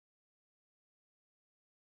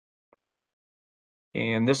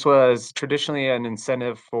 And this was traditionally an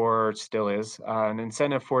incentive still is, an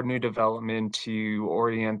incentive for new development to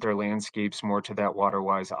orient their landscapes more to that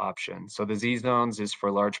water-wise option. So the Z zones is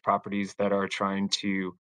for large properties that are trying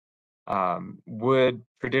to would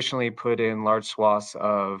traditionally put in large swaths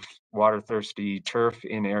of water-thirsty turf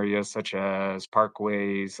in areas such as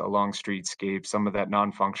parkways, along streetscapes, some of that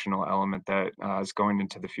non-functional element that is going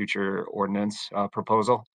into the future ordinance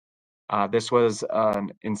proposal. This was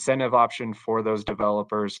an incentive option for those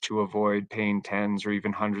developers to avoid paying tens or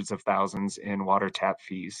even hundreds of thousands in water tap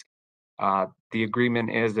fees. The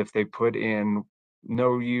agreement is if they put in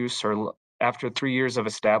no use or after 3 years of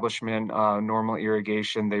establishment, normal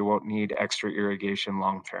irrigation, they won't need extra irrigation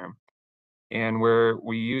long term. And where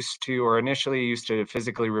we used to, or initially used to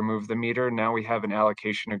physically remove the meter, now we have an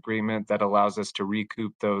allocation agreement that allows us to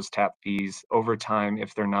recoup those tap fees over time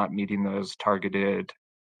if they're not meeting those targeted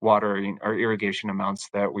watering or irrigation amounts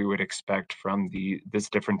that we would expect from this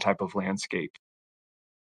different type of landscape.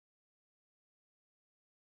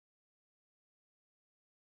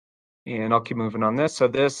 And I'll keep moving on this. So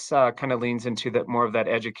this kind of leans into more of that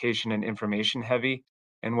education and information heavy.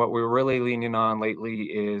 And what we're really leaning on lately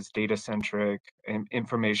is data-centric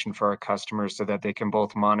information for our customers so that they can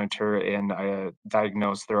both monitor and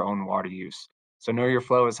diagnose their own water use. So Know Your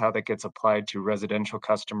Flow is how that gets applied to residential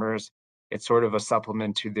customers. It's sort of a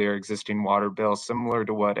supplement to their existing water bill, similar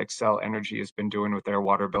to what Xcel Energy has been doing with their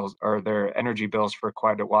water bills or their energy bills for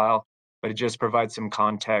quite a while. But it just provides some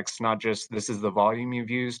context, not just this is the volume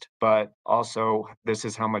you've used, but also this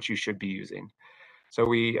is how much you should be using. So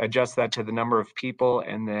we adjust that to the number of people,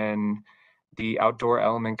 and then the outdoor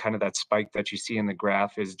element, kind of that spike that you see in the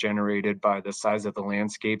graph, is generated by the size of the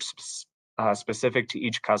landscapes specific to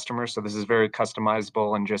each customer. So this is very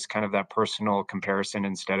customizable and just kind of that personal comparison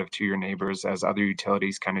instead of to your neighbors as other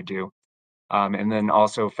utilities kind of do. And then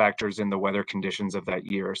also factors in the weather conditions of that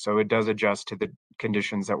year. So it does adjust to the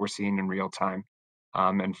conditions that we're seeing in real time,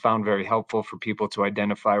 and found very helpful for people to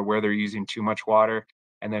identify where they're using too much water.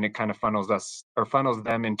 And then it kind of funnels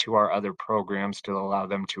them into our other programs to allow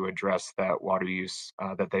them to address that water use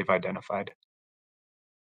that they've identified.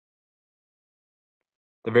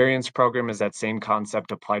 The variance program is that same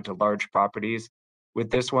concept applied to large properties.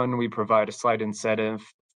 With this one, we provide a slight incentive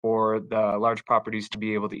for the large properties to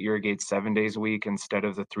be able to irrigate 7 days a week instead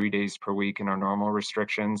of the 3 days per week in our normal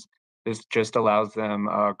restrictions. This just allows them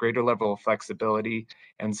a greater level of flexibility,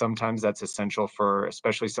 and sometimes that's essential for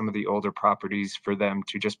especially some of the older properties for them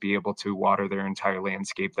to just be able to water their entire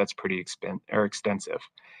landscape that's pretty extensive.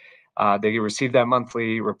 They receive that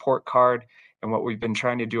monthly report card, and what we've been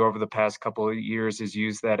trying to do over the past couple of years is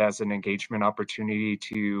use that as an engagement opportunity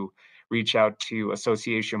to reach out to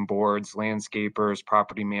association boards, landscapers,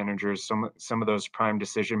 property managers, some of those prime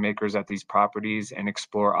decision makers at these properties, and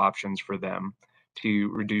explore options for them to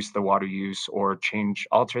reduce the water use or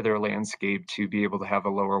alter their landscape to be able to have a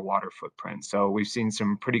lower water footprint. So we've seen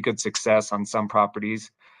some pretty good success on some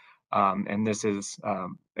properties. And this is,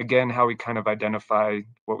 again, how we kind of identify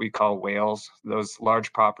what we call whales, those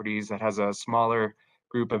large properties that has a smaller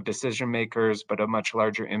group of decision makers, but a much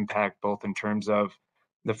larger impact, both in terms of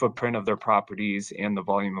the footprint of their properties and the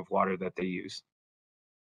volume of water that they use.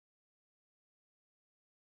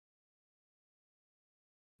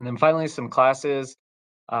 And then finally, some classes.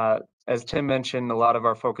 As Tim mentioned, a lot of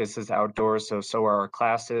our focus is outdoors, so are our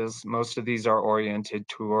classes. Most of these are oriented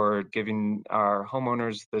toward giving our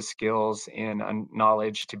homeowners the skills and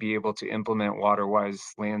knowledge to be able to implement water-wise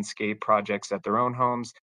landscape projects at their own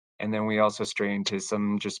homes. And then we also stray into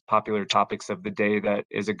some just popular topics of the day that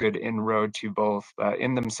is a good inroad to both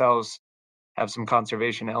in themselves have some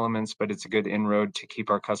conservation elements, but it's a good inroad to keep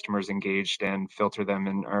our customers engaged and filter them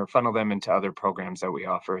and or funnel them into other programs that we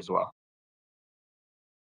offer as well.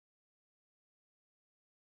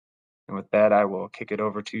 And with that, I will kick it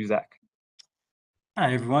over to Zach.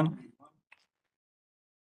 Hi, everyone.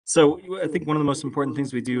 So I think one of the most important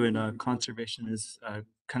things we do in conservation is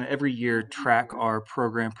kind of every year track our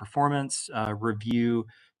program performance, review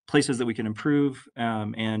places that we can improve,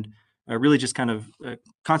 and really just kind of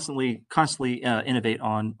constantly innovate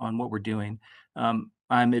on what we're doing.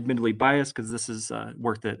 I'm admittedly biased because this is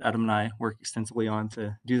work that Adam and I work extensively on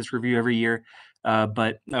to do this review every year.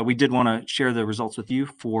 But we did want to share the results with you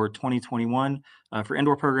for 2021 for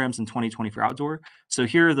indoor programs and 2020 for outdoor. So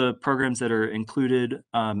here are the programs that are included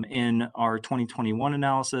in our 2021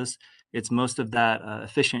 analysis. It's most of that the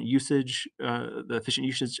efficient usage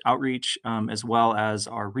outreach, as well as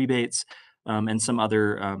our rebates and some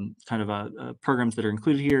other kind of programs that are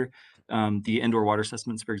included here. The indoor water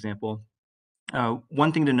assessments, for example.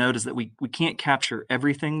 One thing to note is that we can't capture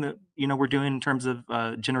everything that we're doing in terms of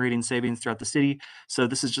generating savings throughout the city. So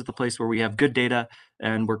this is just the place where we have good data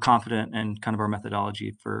and we're confident in kind of our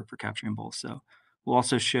methodology for capturing both. So we'll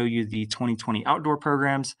also show you the 2020 outdoor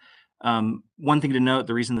programs. One thing to note,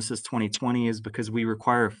 the reason this is 2020 is because we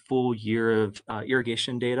require a full year of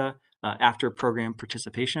irrigation data after program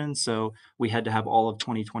participation. So we had to have all of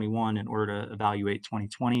 2021 in order to evaluate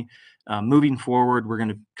 2020. Moving forward, we're going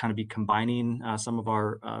to kind of be combining some of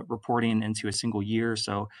our reporting into a single year.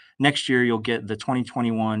 So next year, you'll get the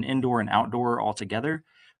 2021 indoor and outdoor all together.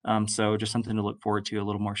 So just something to look forward to, a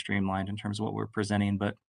little more streamlined in terms of what we're presenting.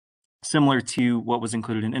 But similar to what was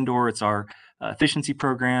included in indoor, it's our efficiency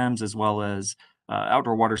programs as well as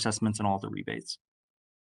outdoor water assessments and all the rebates.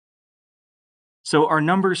 So our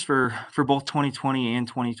numbers for both 2020 and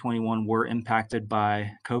 2021 were impacted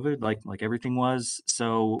by COVID, like everything was.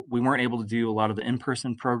 So we weren't able to do a lot of the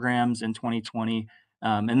in-person programs in 2020,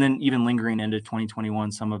 and then even lingering into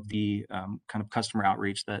 2021, some of the kind of customer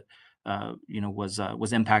outreach that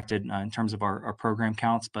was impacted in terms of our program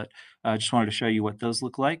counts. But I just wanted to show you what those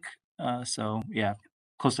look like. So yeah,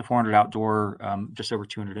 close to 400 outdoor, just over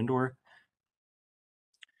 200 indoor.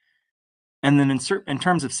 And then in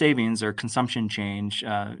terms of savings or consumption change,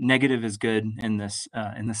 negative is good in this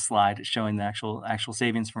slide. It's showing the actual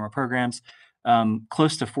savings from our programs.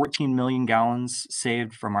 Close to 14 million gallons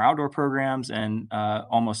saved from our outdoor programs, and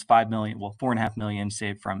almost 5 million, well, 4.5 million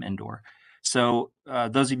saved from indoor. So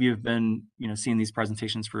those of you who've been seeing these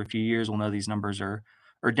presentations for a few years will know these numbers are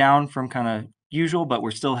down from kind of usual, but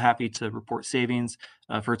we're still happy to report savings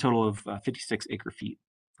for a total of 56 acre feet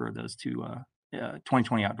for those two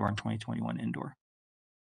 2020 outdoor and 2021 indoor.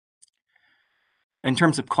 In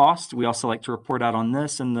terms of cost, we also like to report out on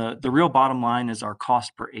this, and the real bottom line is our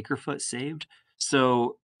cost per acre foot saved.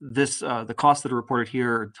 So this the costs that are reported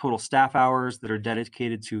here are total staff hours that are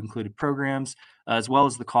dedicated to included programs, as well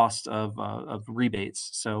as the cost of rebates,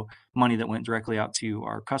 so money that went directly out to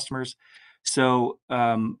our customers. So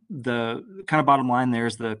the kind of bottom line there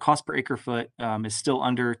is the cost per acre foot is still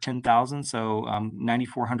under 10,000, so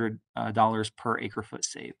 $9,400 per acre foot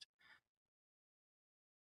saved.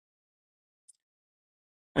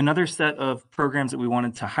 Another set of programs that we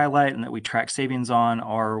wanted to highlight and that we track savings on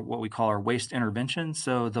are what we call our waste intervention.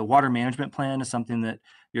 So the water management plan is something that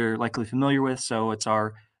you're likely familiar with. So it's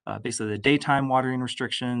our basically the daytime watering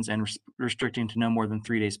restrictions and restricting to no more than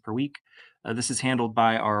 3 days per week. This is handled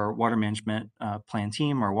by our water management plan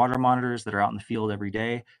team, our water monitors that are out in the field every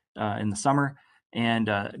day in the summer, and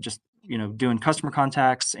just doing customer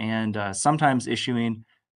contacts and sometimes issuing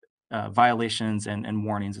violations and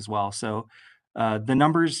warnings as well. So the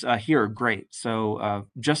numbers here are great. So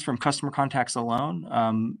just from customer contacts alone,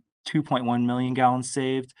 2.1 million gallons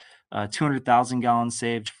saved, 200,000 gallons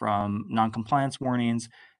saved from non-compliance warnings,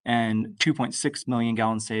 and 2.6 million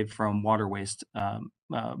gallons saved from water waste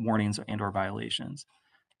warnings and/or violations.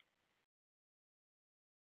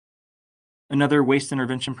 Another waste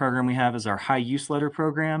intervention program we have is our high use letter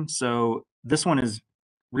program. So this one is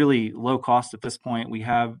really low cost at this point. We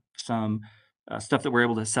have some stuff that we're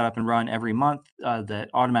able to set up and run every month that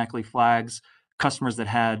automatically flags customers that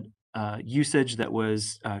had usage that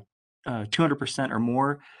was 200% or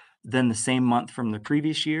more than the same month from the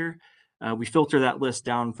previous year. We filter that list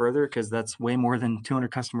down further because that's way more than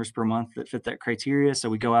 200 customers per month that fit that criteria. So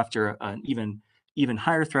we go after an even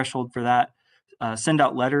higher threshold for that, send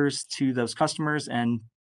out letters to those customers, and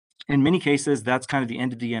in many cases, that's kind of the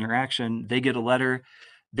end of the interaction. They get a letter,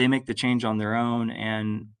 they make the change on their own,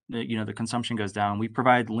 and the consumption goes down. We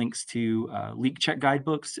provide links to leak check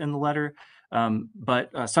guidebooks in the letter,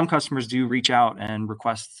 but some customers do reach out and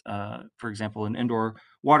request, for example, an indoor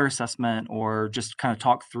water assessment, or just kind of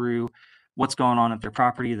talk through what's going on at their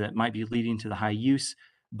property that might be leading to the high use.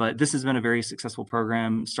 But this has been a very successful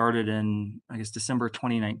program, started in, I guess, December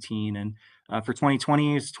 2019. And for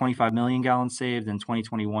 2020, it's 25 million gallons saved, and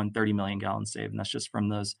 2021, 30 million gallons saved. And that's just from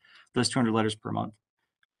those 200 letters per month.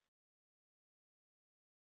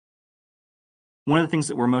 One of the things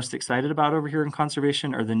that we're most excited about over here in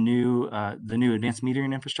conservation are the new advanced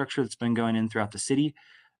metering infrastructure that's been going in throughout the city.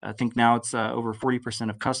 I think now it's over 40%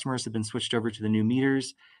 of customers have been switched over to the new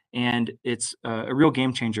meters, and it's a real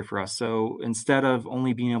game changer for us. So instead of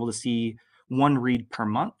only being able to see one read per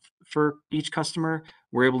month for each customer,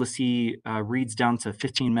 we're able to see reads down to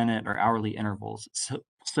 15-minute or hourly intervals.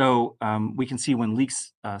 So we can see when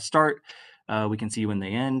leaks start, we can see when they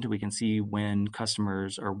end, we can see when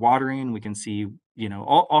customers are watering, we can see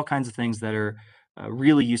all kinds of things that are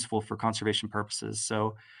really useful for conservation purposes.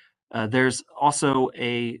 So there's also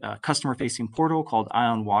a customer-facing portal called Eye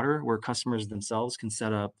on Water, where customers themselves can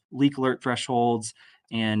set up leak alert thresholds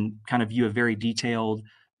and kind of view a very detailed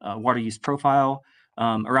water use profile.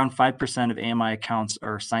 Around 5% of AMI accounts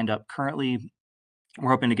are signed up currently. We're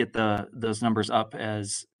hoping to get those numbers up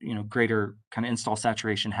as greater kind of install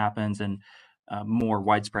saturation happens and more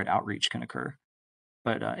widespread outreach can occur.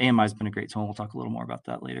 But AMI has been a great tool. We'll talk a little more about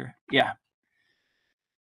that later. Yeah.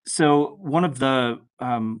 So one of the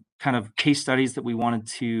kind of case studies that we wanted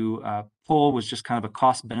to pull was just kind of a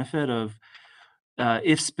cost benefit of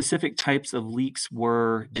if specific types of leaks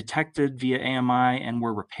were detected via AMI and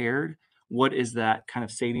were repaired, what is that kind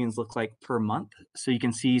of savings look like per month? So you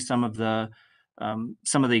can see some of the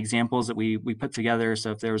examples that we put together.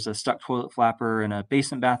 So if there was a stuck toilet flapper in a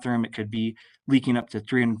basement bathroom, it could be leaking up to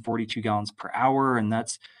 342 gallons per hour, and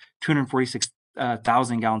that's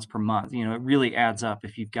 246,000 gallons per month. It really adds up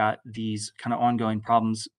if you've got these kind of ongoing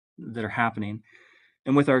problems that are happening.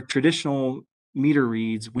 And with our traditional meter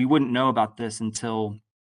reads, we wouldn't know about this until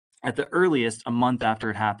at the earliest a month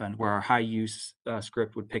after it happened, where our high use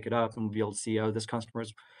script would pick it up and we'd be able to see, oh, this customer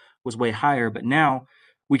was way higher. But now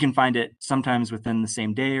we can find it sometimes within the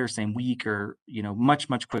same day or same week, or much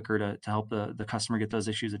quicker to help the customer get those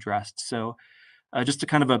issues addressed. So just a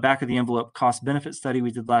kind of a back of the envelope cost benefit study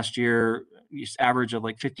we did last year, just average of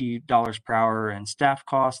like $50 per hour in staff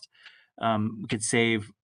cost. We could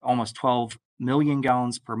save almost 12 million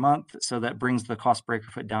gallons per month. So that brings the cost per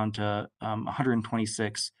acre foot down to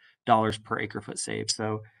 $126 per acre foot saved.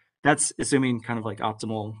 So that's assuming kind of like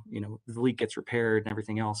optimal, the leak gets repaired and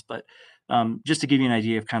everything else. But just to give you an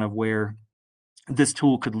idea of kind of where this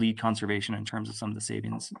tool could lead conservation in terms of some of the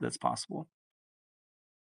savings that's possible.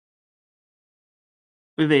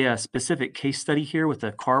 We have a specific case study here with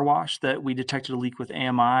a car wash that we detected a leak with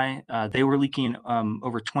AMI. They were leaking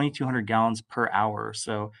over 2,200 gallons per hour.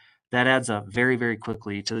 So that adds up very, very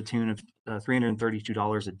quickly to the tune of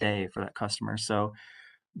 $332 a day for that customer. So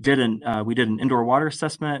we did an indoor water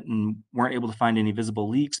assessment and weren't able to find any visible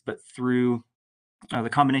leaks, but through the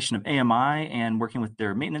combination of AMI and working with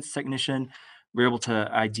their maintenance technician, we were able to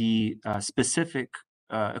ID specific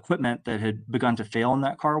equipment that had begun to fail in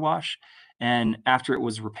that car wash. And after it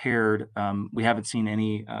was repaired, we haven't seen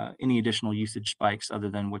any additional usage spikes other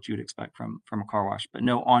than what you would expect from a car wash, but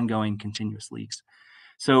no ongoing continuous leaks.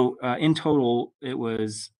 So in total, it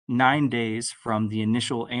was 9 days from the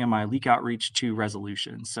initial AMI leak outreach to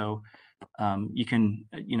resolution. So you can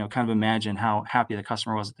kind of imagine how happy the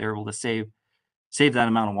customer was that they were able to save that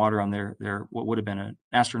amount of water on their what would have been an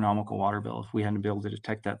astronomical water bill if we hadn't been able to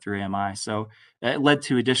detect that through AMI. So it led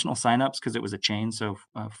to additional signups because it was a chain. So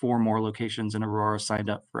 4 more locations in Aurora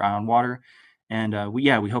signed up for Eye on Water, and we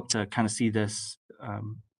hope to kind of see this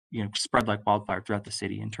spread like wildfire throughout the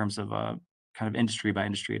city in terms of kind of industry by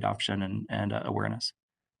industry adoption and awareness.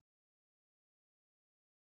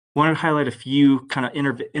 Wanted to highlight a few kind of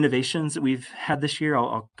innovations that we've had this year.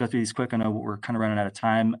 I'll go through these quick. I know we're kind of running out of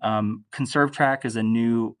time. ConserveTrack is a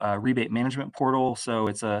new rebate management portal. So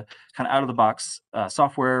it's a kind of out-of-the-box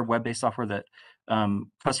software, web-based software that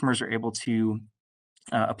customers are able to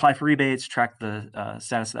apply for rebates, track the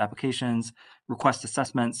status of applications, request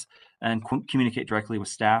assessments, and communicate directly with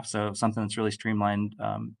staff. So something that's really streamlined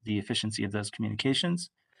the efficiency of those communications.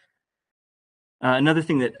 Another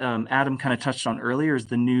thing that Adam kind of touched on earlier is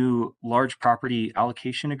the new large property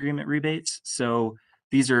allocation agreement rebates. So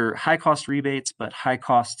these are high cost rebates, but high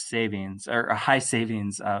cost savings or high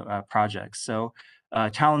savings projects. So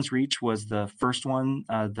Talon's Reach was the first one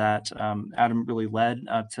that Adam really led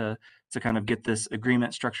to kind of get this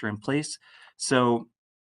agreement structure in place. So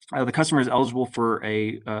the customer is eligible for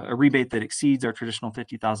a rebate that exceeds our traditional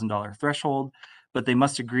 $50,000 threshold, but they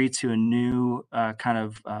must agree to a new kind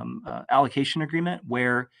of allocation agreement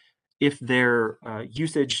where if their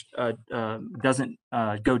usage doesn't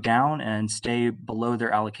go down and stay below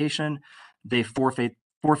their allocation, they forfeit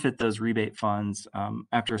those rebate funds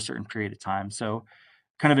after a certain period of time. So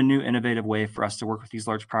kind of a new innovative way for us to work with these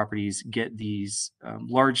large properties, get these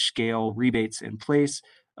large scale rebates in place,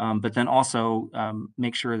 but then also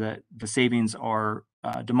make sure that the savings are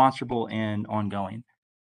demonstrable and ongoing.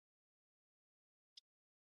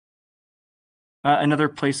 Another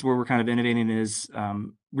place where we're kind of innovating is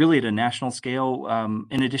really at a national scale.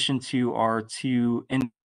 In addition to our 2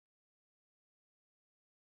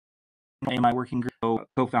 AMI working group,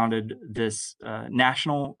 co-founded this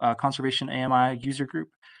national conservation AMI user group.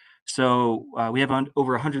 So we have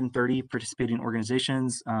over 130 participating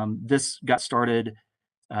organizations. This got started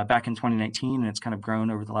back in 2019, and it's kind of grown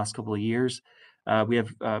over the last couple of years. We have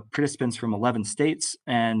participants from 11 states,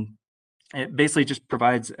 and it basically just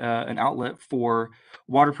provides an outlet for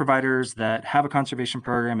water providers that have a conservation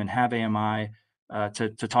program and have AMI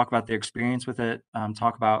to talk about their experience with it,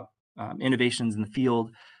 talk about innovations in the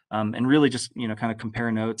field, and really just kind of compare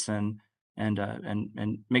notes and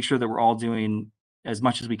make sure that we're all doing as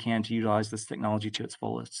much as we can to utilize this technology to its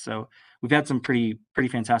fullest. So we've had some pretty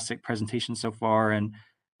fantastic presentations so far, and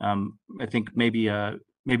I think maybe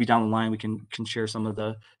down the line we can share some of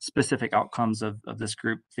the specific outcomes of this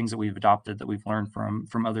group, things that we've adopted that we've learned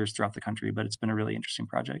from others throughout the country. But it's been a really interesting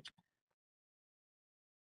project.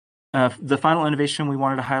 The final innovation we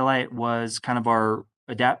wanted to highlight was kind of our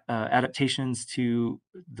adaptations to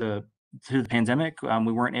the pandemic.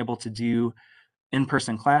 We weren't able to do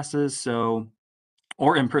in-person classes,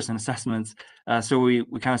 or in-person assessments. So we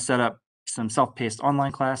kind of set up some self-paced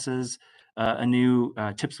online classes, a new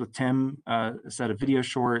Tips with Tim set of video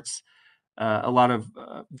shorts, a lot of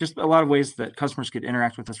ways that customers could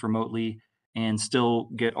interact with us remotely and still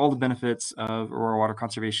get all the benefits of Aurora water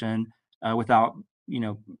conservation without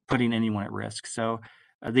putting anyone at risk. So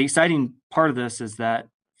the exciting part of this is that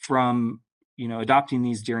from adopting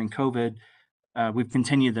these during COVID, we've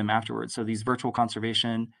continued them afterwards. So these virtual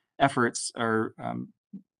conservation efforts are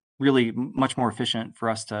really much more efficient for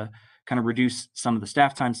us to kind of reduce some of the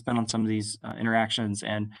staff time spent on some of these interactions,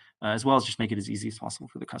 and as well as just make it as easy as possible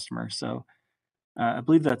for the customer. So I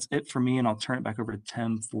believe that's it for me, and I'll turn it back over to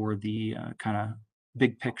Tim for the kind of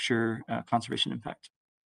big picture conservation impact.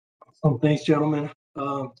 Thanks, gentlemen.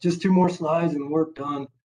 Just 2 more slides and we're done.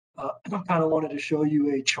 I kind of wanted to show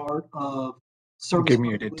you a chart of service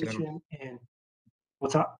muted, Tim. population and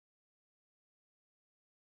what's up?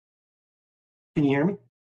 Can you hear me?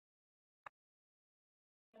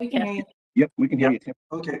 We can hear you. Yep, we can hear you, Tim.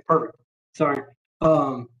 Okay, perfect. Sorry.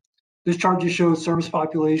 This chart just shows service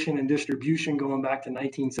population and distribution going back to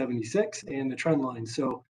 1976 and the trend line.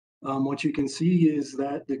 So what you can see is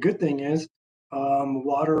that the good thing is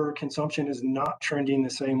water consumption is not trending the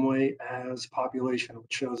same way as population,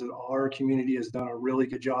 which shows that our community has done a really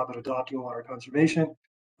good job at adopting water conservation.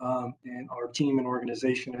 And our team and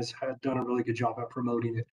organization has done a really good job at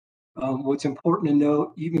promoting it. What's important to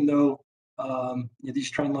note, even though these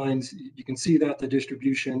trend lines, you can see that the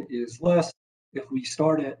distribution is less. If we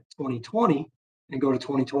start at 2020 and go to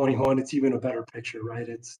 2021, it's even a better picture, right?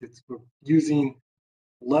 We're using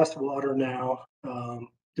less water now,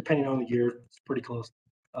 depending on the year. It's pretty close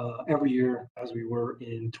every year as we were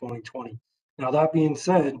in 2020. Now, that being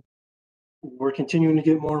said, we're continuing to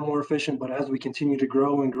get more and more efficient, but as we continue to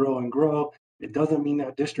grow and grow and grow, it doesn't mean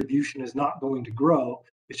that distribution is not going to grow.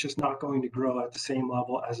 It's just not going to grow at the same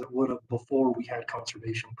level as it would have before we had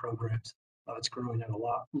conservation programs. It's growing at a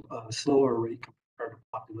lot slower rate compared to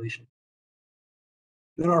population.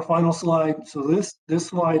 Then our final slide. So this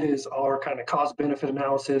slide is our kind of cost benefit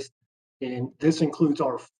analysis, and this includes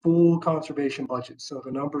our full conservation budget. So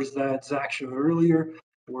the numbers that Zach showed earlier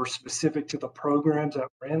were specific to the programs that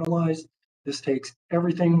were analyzed. This takes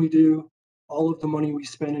everything we do, all of the money we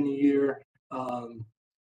spend in a year, all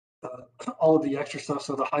of the extra stuff.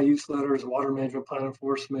 So the high use letters, water management plan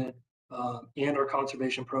enforcement, and our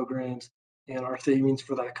conservation programs. And our savings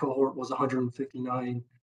for that cohort was 159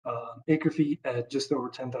 acre feet at just over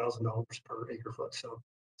 $10,000 per acre foot. So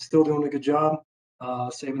still doing a good job,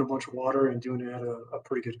 saving a bunch of water and doing it at a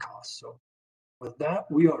pretty good cost. So with that,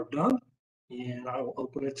 we are done, and I will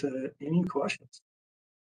open it to any questions.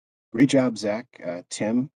 Great job, Zach,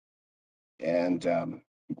 Tim, and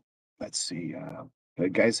let's see. You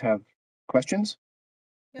guys have questions?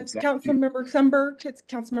 Yes, Councilmember Sundberg, it's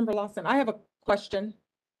Councilmember Lawson. I have a question.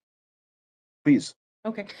 Please.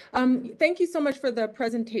 Okay. Thank you so much for the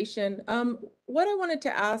presentation. What I wanted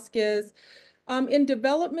to ask is, in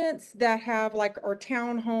developments that have like our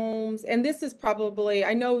townhomes, and this is probably,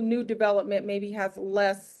 I know new development maybe has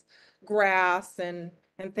less grass and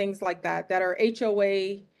things like that are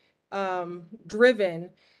HOA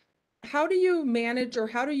driven. How do you manage or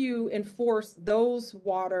how do you enforce those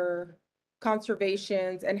water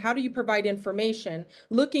conservations, and how do you provide information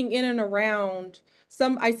looking in and around?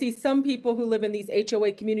 I see some people who live in these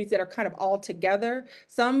HOA communities that are kind of all together.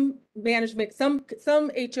 Some management, some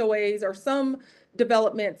HOAs or some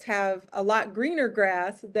developments have a lot greener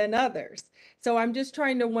grass than others. So I'm just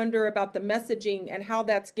trying to wonder about the messaging and how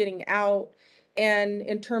that's getting out, and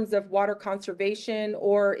in terms of water conservation,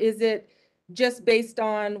 or is it just based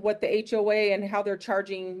on what the HOA and how they're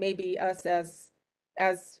charging maybe us as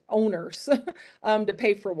owners to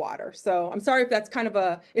pay for water. So I'm sorry if that's kind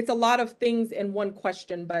of it's a lot of things in one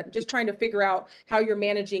question, but just trying to figure out how you're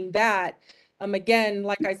managing that. Again,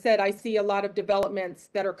 like I said, I see a lot of developments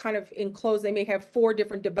that are kind of enclosed. They may have 4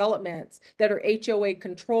 different developments that are HOA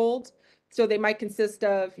controlled. So they might consist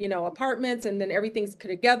of, apartments, and then everything's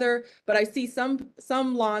together. But I see some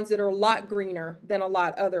lawns that are a lot greener than a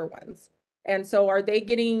lot other ones. And so are they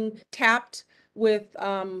getting tapped with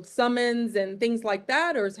summons and things like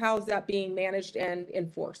that, or how is that being managed and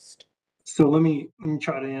enforced? So let me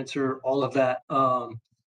try to answer all of that.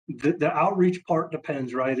 The outreach part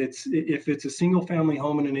depends, right? If it's a single family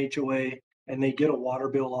home in an HOA and they get a water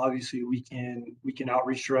bill, obviously we can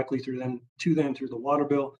outreach directly to them through the water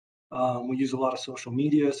bill. We use a lot of social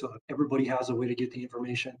media so that everybody has a way to get the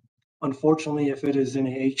information. Unfortunately, if it is in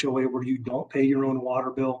a HOA where you don't pay your own water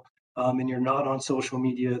bill, and you're not on social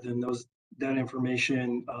media, then that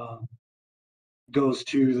information goes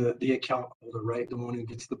to the account holder, right? The one who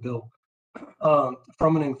gets the bill.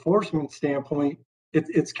 From an enforcement standpoint,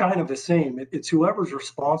 it's kind of the same. It's whoever's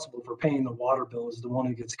responsible for paying the water bill is the one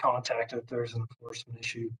who gets contacted if there's an enforcement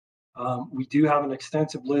issue. We do have an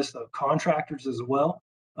extensive list of contractors as well.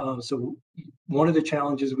 So one of the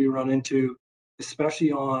challenges we run into,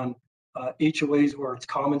 especially on HOAs where it's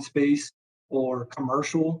common space, or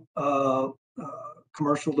commercial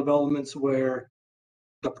developments where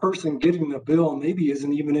the person getting the bill maybe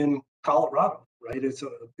isn't even in Colorado, right? It's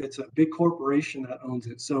a big corporation that owns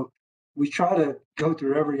it. So we try to go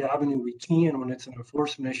through every avenue we can when it's an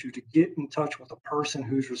enforcement issue to get in touch with the person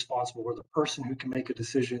who's responsible or the person who can make a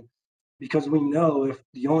decision. Because we know if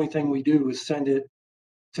the only thing we do is send it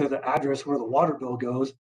to the address where the water bill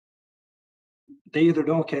goes, they either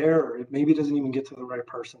don't care or maybe it doesn't even get to the right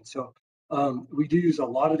person. So we do use a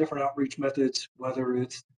lot of different outreach methods, whether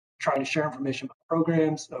it's trying to share information about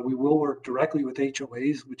programs. We will work directly with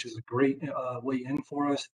HOAs, which is a great way in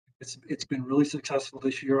for us. It's been really successful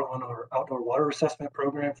this year on our outdoor water assessment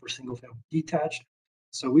program for single family detached.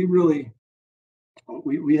 So we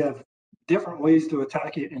have different ways to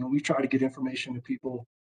attack it, and we try to get information to people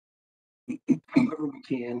however we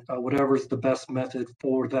can, whatever is the best method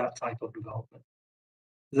for that type of development.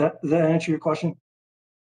 Does that answer your question?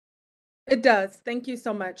 It does. Thank you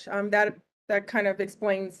so much. That kind of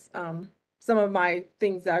explains some of my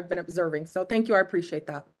things that I've been observing. So thank you. I appreciate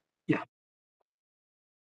that. Yeah.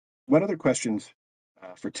 What other questions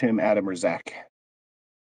for Tim, Adam, or Zach?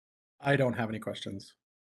 I don't have any questions.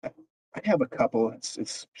 I have a couple.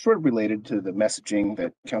 It's sort of related to the messaging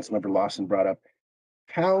that Councilmember Lawson brought up.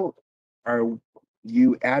 How are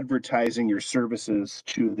you advertising your services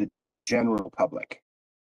to the general public?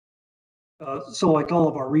 So like all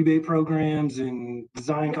of our rebate programs and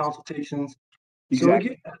design consultations.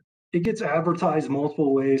 Exactly. So it gets advertised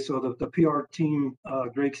multiple ways. So the PR team,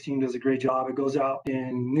 Greg's team does a great job. It goes out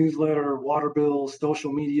in newsletter, water bills,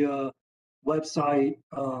 social media, website,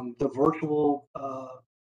 the virtual,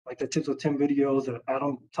 like the Tips with Tim videos that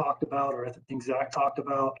Adam talked about, or I think Zach talked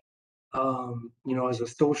about, as a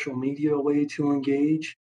social media way to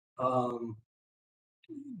engage.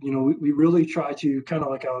 We really try to kind of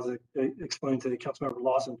like I was explaining to Councilmember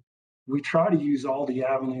Lawson, we try to use all the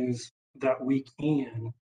avenues that we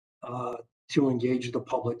can to engage the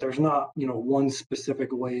public. There's not, one specific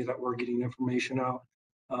way that we're getting information out.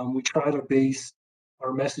 We try to base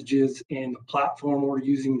our messages and the platform we're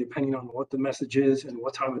using depending on what the message is and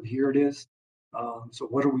what time of year it is. So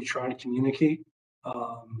what are we trying to communicate?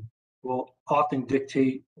 Will often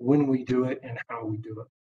dictate when we do it and how we do it.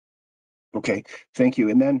 Okay, thank you.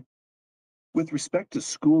 And then with respect to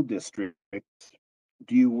school districts,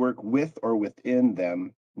 do you work with or within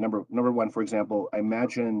them? Number one, for example, I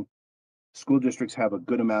imagine school districts have a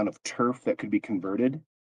good amount of turf that could be converted.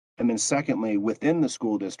 And then secondly, within the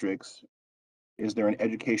school districts, is there an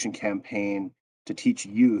education campaign to teach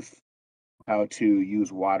youth how to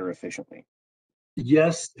use water efficiently?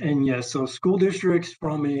 Yes and yes. So school districts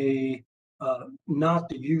from a not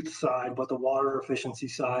the youth side, but the water efficiency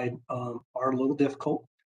side are a little difficult.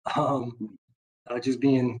 Just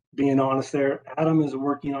being honest there. Adam is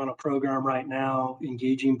working on a program right now,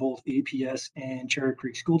 engaging both APS and Cherry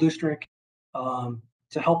Creek School District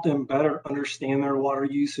to help them better understand their water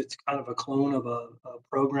use. It's kind of a clone of a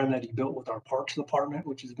program that he built with our Parks Department,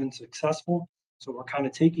 which has been successful. So we're kind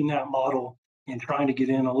of taking that model and trying to get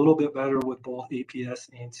in a little bit better with both APS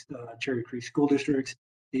and Cherry Creek School Districts.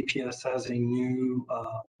 APS has a new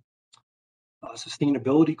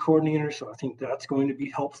sustainability coordinator, so I think that's going to be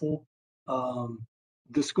helpful.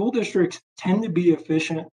 The school districts tend to be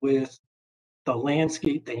efficient with the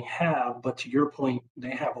landscape they have, but to your point,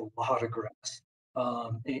 they have a lot of grass.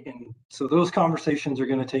 And so those conversations are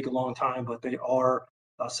going to take a long time, but they are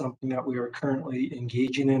something that we are currently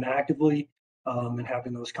engaging in actively and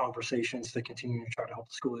having those conversations to continue to try to help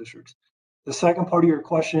the school districts. The second part of your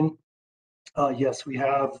question, yes, we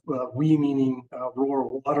have, we meaning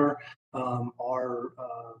rural water, our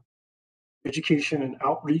education and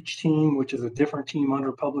outreach team, which is a different team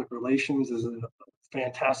under public relations, is a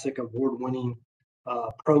fantastic award-winning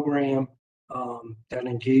program that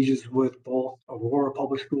engages with both Aurora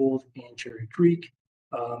Public Schools and Cherry Creek.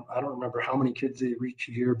 I don't remember how many kids they reach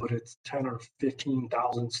a year, but it's 10 or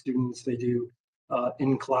 15,000 students. They do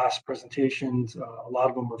in-class presentations. A lot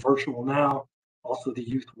of them are virtual now. Also, the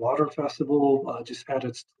Youth Water Festival just had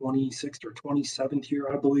its 26th or 27th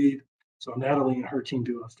year, I believe. So Natalie and her team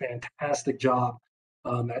do a fantastic job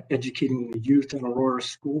at educating the youth in Aurora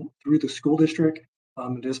school through the school district.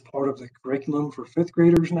 It is part of the curriculum for fifth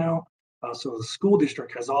graders now. So the school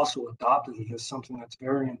district has also adopted it as something that's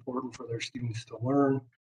very important for their students to learn.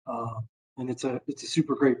 And it's a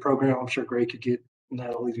super great program. I'm sure Greg could get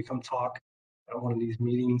Natalie to come talk at one of these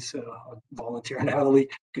meetings. I'll volunteer Natalie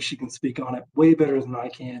because she can speak on it way better than I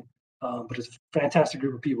can. But it's a fantastic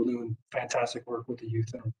group of people doing fantastic work with the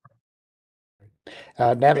youth.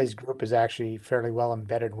 Natalie's group is actually fairly well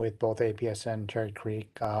embedded with both APS and Cherry Creek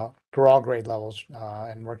through all grade levels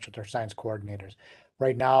and works with their science coordinators.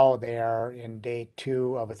 Right now, they are in day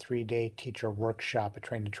 2 of a 3-day teacher workshop, a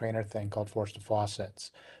train-the-trainer thing called Force to Faucets.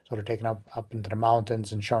 So they're taking up into the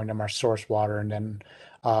mountains and showing them our source water, and then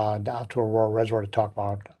down to Aurora Reservoir to talk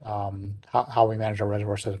about how we manage our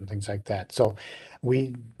reservoir system, things like that. So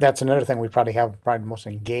that's another thing. We probably have the most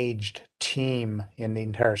engaged team in the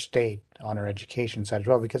entire state on our education side as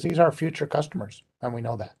well, because these are our future customers, and we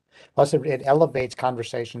know that. Plus, it elevates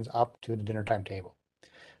conversations up to the dinner time table.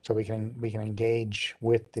 So we can engage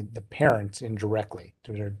with the parents indirectly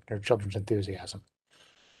through their children's enthusiasm.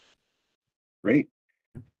 Great.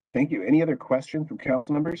 Thank you. Any other questions from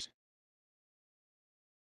council members?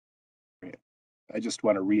 I just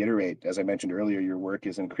want to reiterate, as I mentioned earlier, your work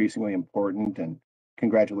is increasingly important, and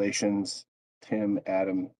congratulations, Tim,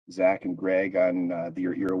 Adam, Zach, and Greg on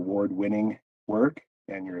your award-winning work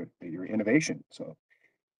and your innovation. So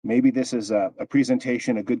maybe this is a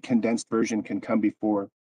presentation, a good condensed version can come before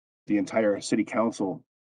the entire city council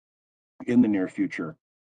in the near future,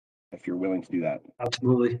 if you're willing to do that.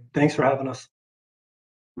 Absolutely. Thanks for having us.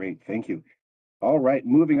 Great, thank you. All right,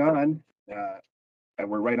 moving on. And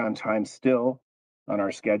we're right on time still on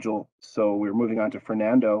our schedule. So we're moving on to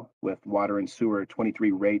Fernando with water and sewer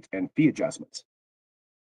 23 rate and fee adjustments.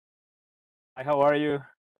 Hi, how are you?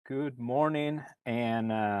 Good morning.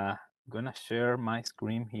 And I'm gonna share my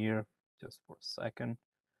screen here just for a second.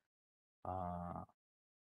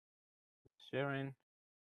 Sharing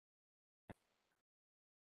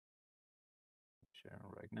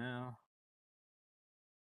right now.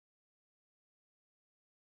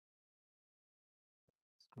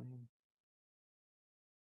 Screen.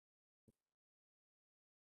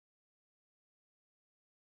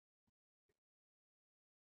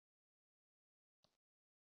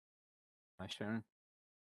 Am I sharing?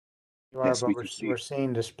 You are, Yes, but we we're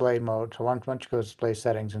seeing display mode. So why don't you go to display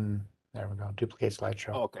settings, and there we go, duplicate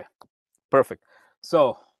slideshow. Okay, perfect.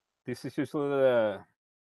 So this is usually the.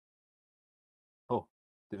 Oh,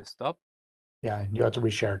 did it stop? Yeah, you have to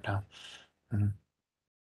reshare it now. Mm-hmm.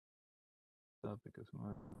 Stop because my.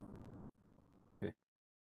 Okay.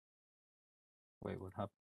 Wait, what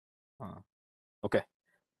happened? Okay.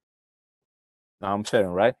 Now I'm sharing,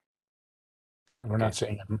 right? We're not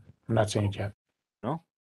seeing it. I'm not seeing it yet. No.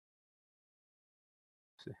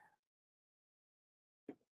 Let's see.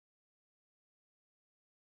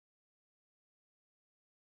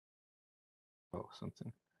 Oh,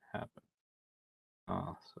 something happened.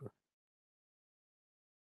 Sorry.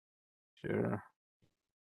 Share.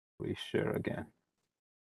 Reshare again.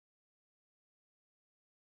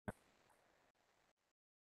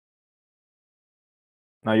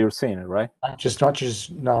 Now you're seeing it, right?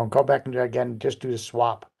 No, go back and do it again. Just do the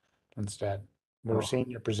swap instead. We're Oh.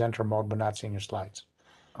 seeing your presenter mode, but not seeing your slides.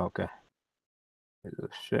 Okay.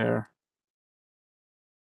 Share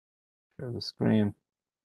the screen.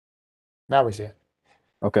 Now we see it.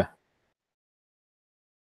 Okay.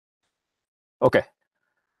 Okay.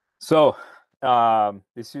 So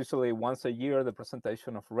it's usually once a year. The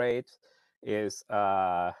presentation of rates is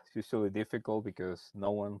usually difficult because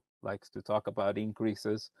no one likes to talk about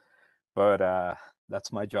increases, but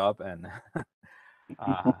that's my job, and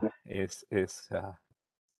it's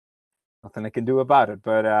nothing I can do about it.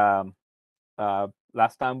 But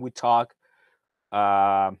last time we talked,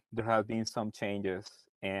 there have been some changes,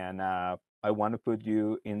 and I want to put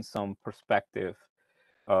you in some perspective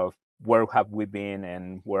of where have we been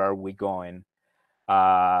and where are we going.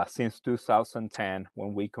 Since 2010,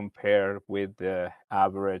 when we compare with the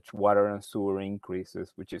average water and sewer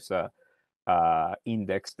increases, which is a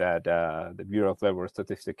index that the Bureau of Labor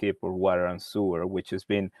Statistics keep for water and sewer, which has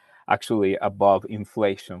been actually above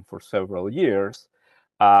inflation for several years.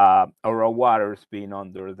 Our water has been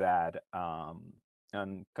under that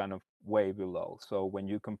and kind of way below. So when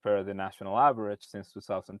you compare the national average since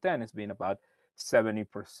 2010, it's been about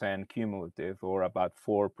 70% cumulative, or about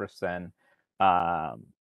 4%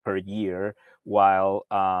 per year, while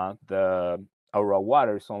our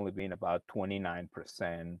water has only been about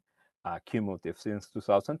 29% cumulative since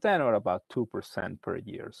 2010, or about 2% per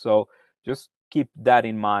year. So just keep that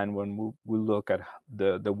in mind when we look at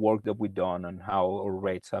the work that we've done and how our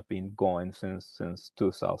rates have been going since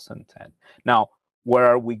 2010. Now, where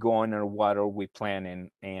are we going, or what are we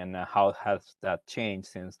planning, and how has that changed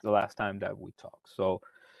since the last time that we talked? So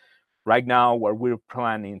right now, what we're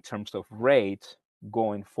planning in terms of rates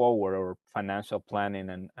going forward, or financial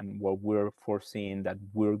planning, and what we're foreseeing that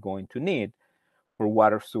we're going to need for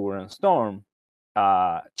water, sewer, and storm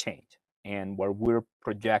change. And what we're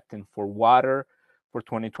projecting for water for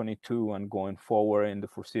 2022 and going forward in the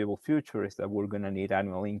foreseeable future is that we're going to need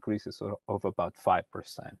annual increases of about 5%.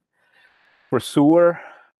 For sewer,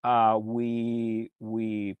 we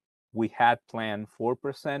had planned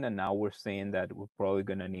 4%, and now we're saying that we're probably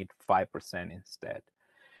going to need 5% instead.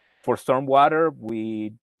 For stormwater,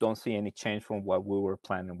 we don't see any change from what we were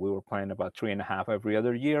planning. We were planning about 3.5 every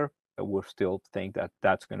other year, but we still think that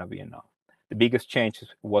that's going to be enough. The biggest change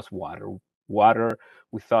was water. Water,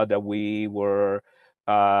 we thought that we were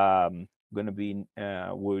going to be,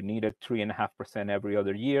 we needed 3.5% every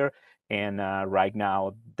other year. And right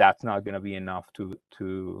now, that's not going to be enough to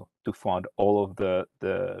fund all of the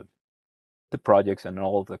projects and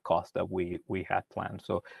all of the costs that we had planned.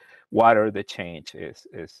 So water, the change is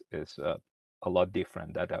a lot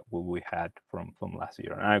different than what we had from last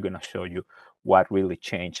year. And I'm going to show you what really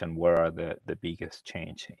changed and where are the biggest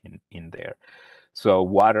change in there. So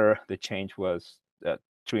water, the change was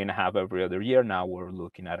 3.5 every other year. Now we're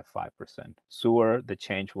looking at a 5%. Sewer, the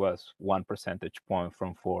change was 1 percentage point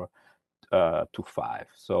from 4 to 5.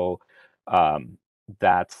 So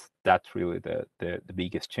that's really the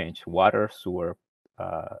biggest change. Water, sewer,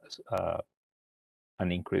 an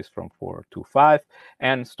increase from 4 to 5,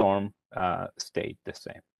 and storm stayed the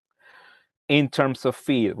same. In terms of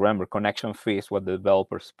fee, remember, connection fees, what the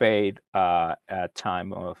developers paid at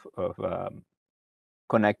time of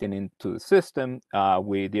connecting into the system.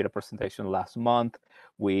 We did a presentation last month.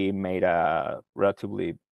 We made a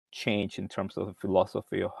relatively change in terms of the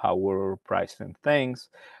philosophy of how we're pricing things.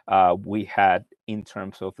 We had, in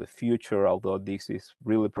terms of the future, although this is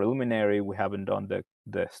really preliminary, we haven't done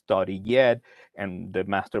the study yet, and the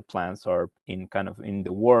master plans are in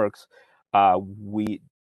the works.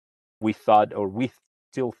 We thought, or we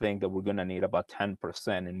still think, that we're going to need about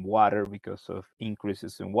 10% in water because of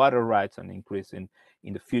increases in water rights and increase in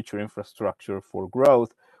the future infrastructure for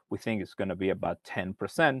growth. We think it's going to be about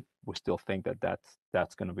 10%. We still think that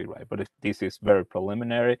that's going to be right. But this is very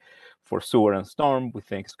preliminary. For sewer and storm, we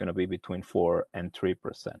think it's going to be between 4 and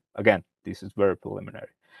 3%. Again, this is very preliminary.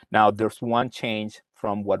 Now, there's one change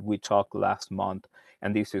from what we talked last month,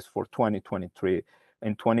 and this is for 2023.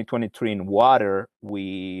 In 2023 in water,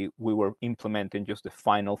 we were implementing just the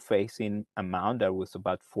final phasing amount that was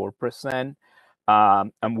about 4%,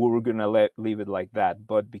 and we were going to leave it like that.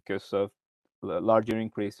 But because of the larger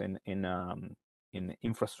increase in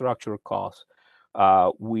infrastructure costs,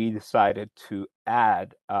 we decided to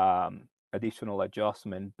add additional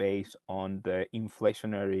adjustment based on the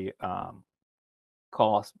inflationary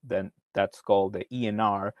cost. Then that's called the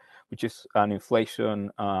ENR, which is an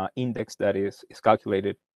inflation index that is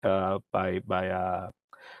calculated by a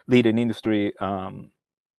leading industry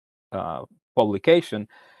publication,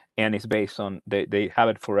 and it's based on, they have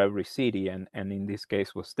it for every city, and in this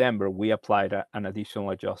case was Denver. We applied an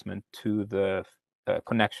additional adjustment to the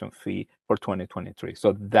connection fee for 2023.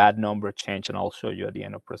 So that number changed, and I'll show you at the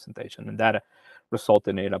end of presentation, and that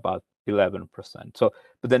resulted in about 11%. So,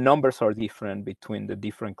 but the numbers are different between the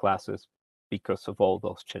different classes because of all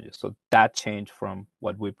those changes. So that changed from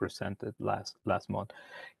what we presented last month,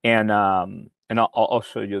 and I'll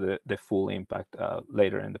show you the full impact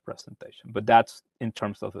later in the presentation. But that's in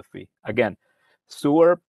terms of the fee. Again,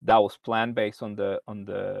 sewer, that was planned based on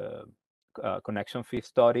the connection fee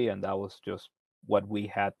study, and that was just what we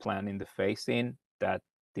had planned in the phase-in. That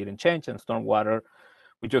didn't change. And stormwater,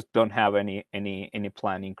 we just don't have any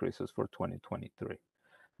plan increases for 2023.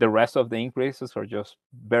 The rest of the increases are just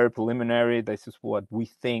very preliminary. This is what we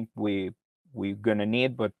think we're gonna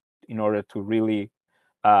need, but in order to really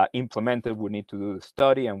implement it, we need to do the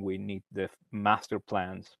study, and we need the master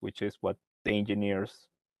plans, which is what the engineers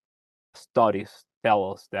studies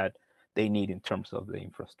tell us that they need in terms of the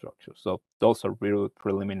infrastructure. So those are really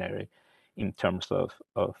preliminary in terms of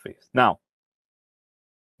fees. Now,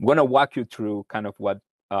 I'm going to walk you through kind of what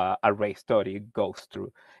a rate study goes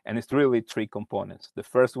through. And it's really 3 components. The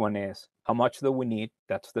first one is how much do we need?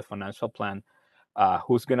 That's the financial plan.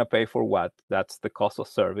 Who's going to pay for what? That's the cost of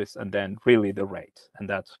service. And then really the rates. And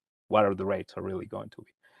that's what are the rates are really going to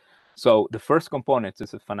be. So the first component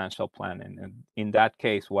is a financial plan. And in that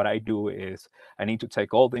case, what I do is I need to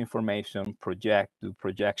take all the information, do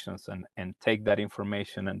projections, and take that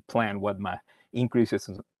information and plan what my increases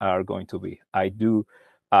are going to be. I do,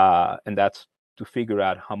 and that's to figure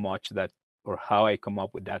out how much that, or how I come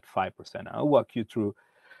up with that 5%. I'll walk you through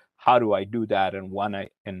how do I do that,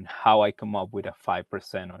 and how I come up with a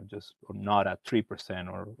 5% or not a 3%,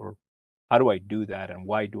 or how do I do that, and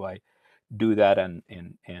why do I do that, and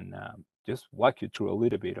just walk you through a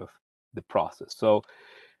little bit of the process. So,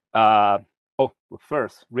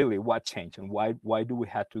 first, really, what changed, and why do we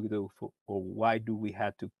have to do, or why do we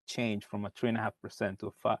have to change from a 3.5%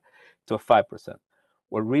 to a 5%?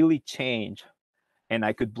 What really changed, and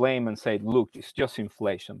I could blame and say, look, it's just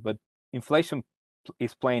inflation, but inflation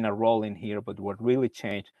is playing a role in here, but what really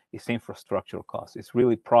changed is infrastructure costs. It's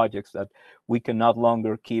really projects that we can not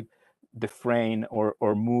longer keep deferring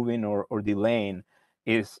or moving or delaying.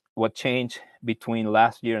 Is what changed between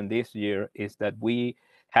last year and this year is that we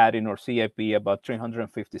had in our CIP about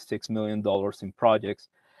 $356 million in projects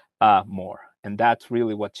more. And that's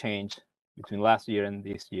really what changed between last year and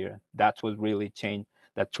this year. That's what really changed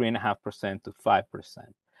that 3.5% to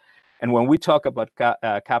 5%. And when we talk about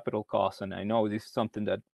capital costs, and I know this is something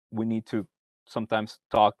that we need to sometimes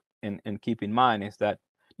talk and keep in mind, is that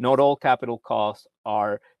not all capital costs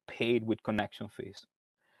are paid with connection fees.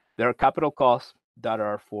 There are capital costs that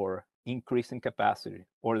are for increasing capacity,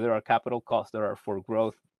 or there are capital costs that are for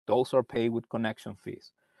growth. Those are paid with connection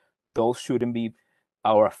fees. Those shouldn't be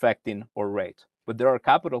our affecting our rate. But there are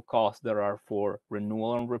capital costs that are for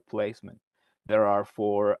renewal and replacement. There are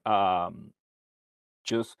for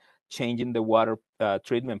just changing the water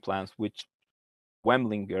treatment plants, which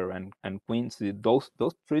Wemblinger and Quincy, those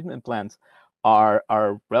treatment plants are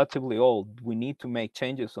relatively old. We need to make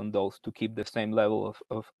changes on those to keep the same level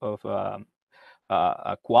of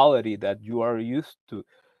quality that you are used to.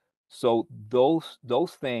 So those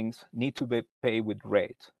things need to be paid with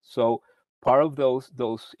rates. So part of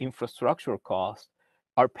those infrastructure costs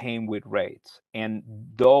are paying with rates, and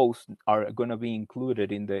those are going to be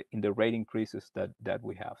included in the rate increases that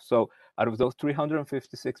we have. So out of those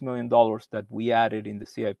 $356 million that we added in the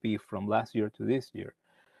CIP from last year to this year,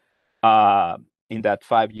 in that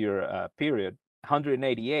 5-year period,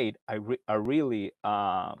 188 are really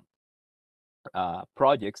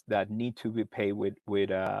projects that need to be paid with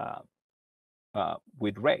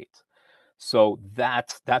rates. So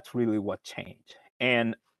that's really what changed.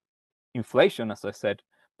 And inflation, as I said,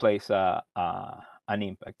 plays an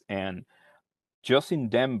impact. And just in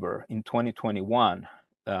Denver in 2021,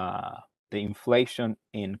 the inflation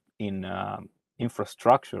in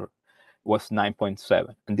infrastructure was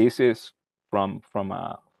 9.7, and this is from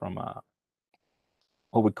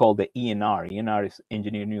what we call the ENR. ENR is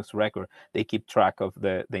Engineer News Record. They keep track of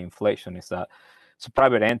the inflation. It's a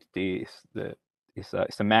private entity. It's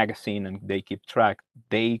a magazine, and they keep track.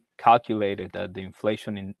 They calculated that the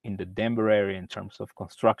inflation in the Denver area in terms of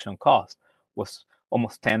construction cost was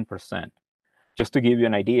almost 10%. Just to give you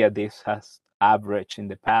an idea, this has averaged in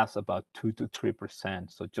the past about 2 to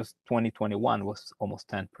 3%. So just 2021 was almost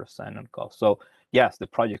 10% on cost. So yes, the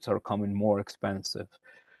projects are coming more expensive,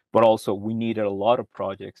 but also we needed a lot of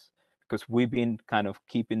projects because we've been kind of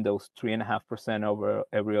keeping those 3.5% over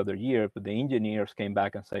every other year. But the engineers came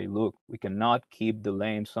back and say, look, we cannot keep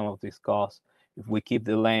delaying some of these costs. If we keep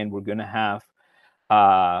delaying, we're going to have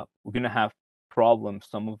problems.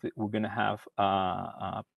 Some of it, we're going to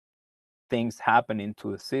have things happening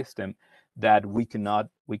to the system that we cannot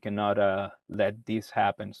let this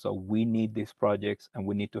happen. So we need these projects, and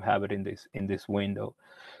we need to have it in this window.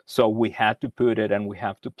 So we had to put it, and we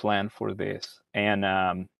have to plan for this.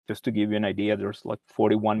 And just to give you an idea, there's like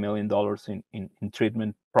 $41 million in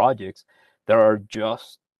treatment projects that are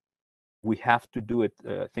just, we have to do it.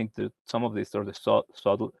 I think that some of these are the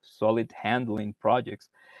solid handling projects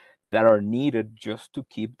that are needed just to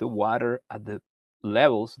keep the water at the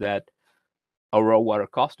levels that our raw water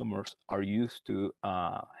customers are used to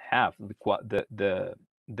have, the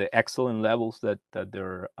excellent levels that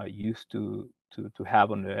they're used to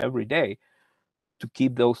have on the everyday. To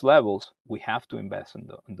keep those levels, we have to invest in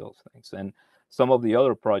those things. And some of the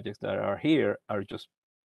other projects that are here are just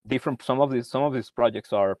different. Some of these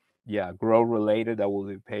projects are grow related, that will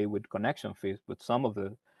be paid with connection fees, but some of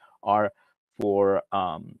them are going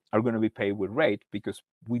to be paid with rate, because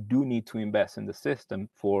we do need to invest in the system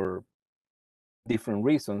for different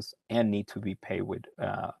reasons and need to be paid with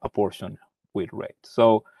a portion with rate.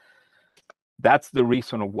 So that's the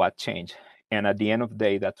reason of what changed. And at the end of the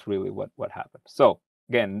day, that's really what happened. So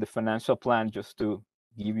again, the financial plan, just to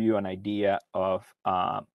give you an idea of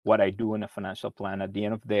what I do in a financial plan. At the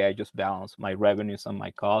end of the day, I just balance my revenues and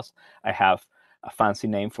my costs. I have a fancy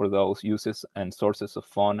name for those, uses and sources of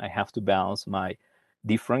fund. I have to balance my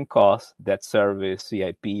different costs, debt service,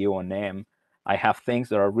 CIP, O&M. I have things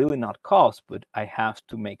that are really not costs, but I have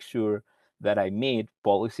to make sure that I meet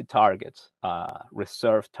policy targets,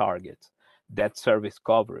 reserve targets, debt service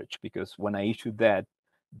coverage, because when I issue debt,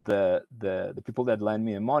 the people that lend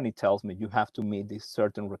me the money tells me you have to meet these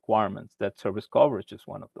certain requirements. Debt service coverage is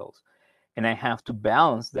one of those. And I have to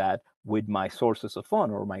balance that with my sources of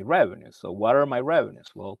fund or my revenues. So what are my revenues?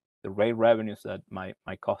 Well, the rate revenues that my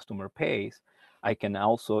customer pays. I can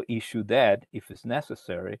also issue debt if it's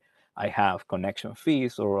necessary. I have connection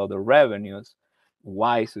fees or other revenues.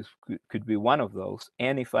 WISE could be one of those.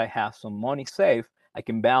 And if I have some money saved, I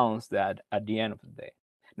can balance that at the end of the day.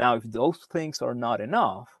 Now, if those things are not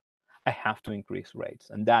enough, I have to increase rates,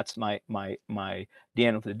 and that's the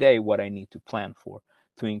end of the day what I need to plan for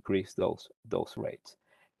to increase those rates.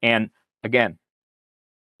 And again,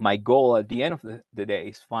 my goal at the end of the day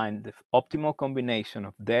is find the optimal combination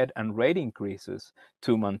of debt and rate increases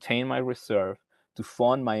to maintain my reserve, to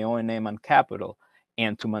fund my O&M and capital,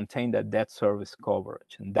 and to maintain that debt service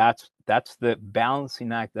coverage. And that's the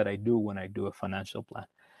balancing act that I do when I do a financial plan.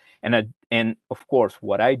 And of course,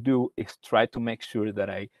 what I do is try to make sure that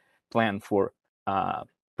I plan for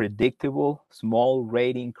predictable small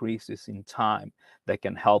rate increases in time that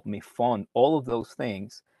can help me fund all of those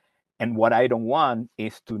things. And what I don't want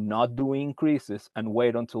is to not do increases and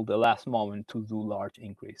wait until the last moment to do large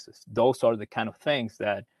increases. Those are the kind of things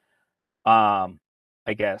that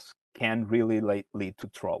I guess can really lead to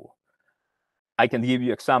trouble. I can give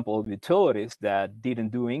you example of utilities that didn't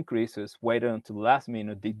do increases, waited until the last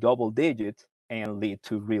minute, did double digits, and lead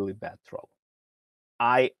to really bad trouble.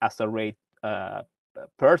 I, as a rate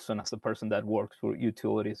person, as a person that works for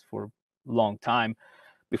utilities for a long time,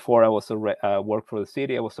 before I was worked for the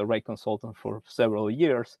city, I was a rate consultant for several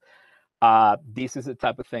years. This is the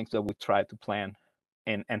type of things that we try to plan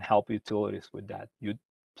and help utilities with that. You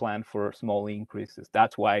plan for small increases.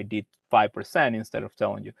 That's why I did 5% instead of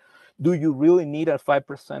telling you, do you really need a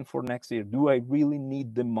 5% for next year? Do I really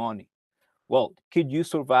need the money? Well, could you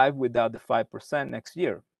survive without the 5% next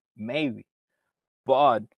year? Maybe,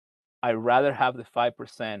 but I'd rather have the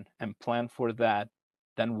 5% and plan for that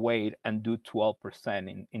than wait and do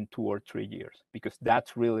 12% in 2 or 3 years, because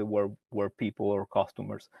that's really where people or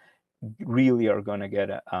customers really are going to get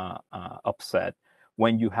upset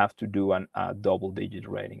when you have to do a double-digit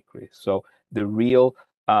rate increase. So the real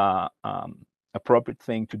appropriate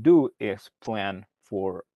thing to do is plan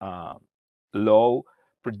for low,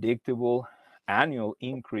 predictable annual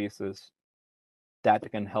increases that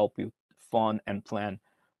can help you fund and plan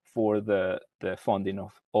for the funding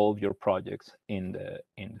of all of your projects in the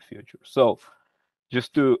future. So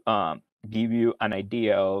just to give you an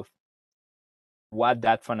idea of what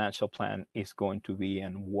that financial plan is going to be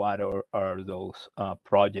and what are those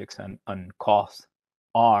projects and costs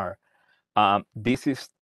are. This is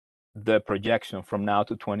the projection from now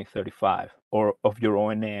to 2035 or of your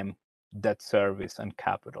O&M, debt service, and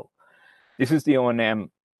capital. This is the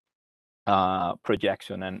O&M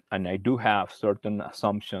projection, and I do have certain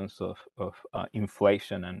assumptions of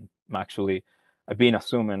inflation, and actually I've been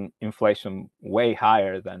assuming inflation way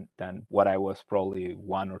higher than what I was probably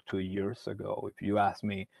 1 or 2 years ago. If you asked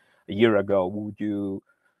me a year ago, would you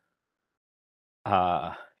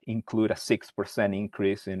include a 6%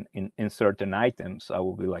 increase in certain items, I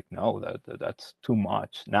will be like, no, that's too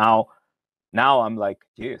much. Now I'm like,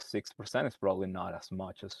 geez, 6% is probably not as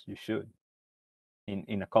much as you should.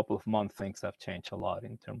 In a couple of months, things have changed a lot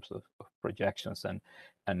in terms of projections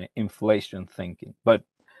and inflation thinking. But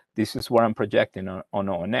this is where I'm projecting on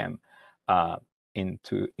O&M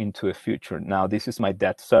into a future. Now, this is my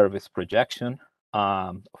debt service projection.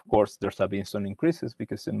 Of course, there's been some increases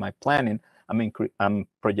because in my planning, I'm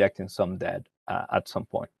projecting some debt at some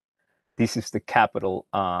point. This is the capital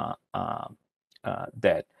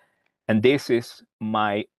debt, and this is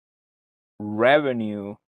my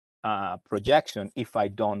revenue projection if I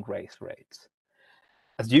don't raise rates.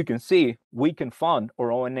 As you can see, we can fund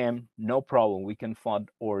our O&M, no problem. We can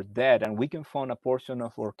fund our debt, and we can fund a portion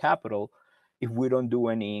of our capital if we don't do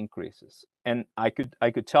any increases. And I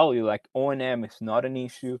could tell you, like, O&M is not an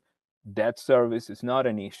issue, debt service is not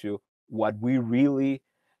an issue. What we really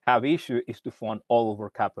have issue is to fund all of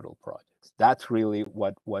our capital projects. That's really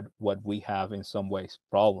what we have in some ways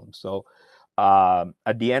problems. So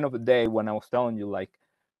at the end of the day, when I was telling you, like,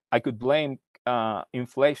 I could blame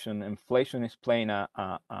inflation. Inflation is playing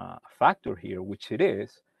a factor here, which it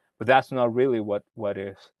is, but that's not really what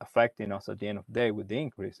is affecting us at the end of the day with the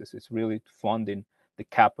increases. It's really funding the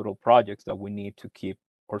capital projects that we need to keep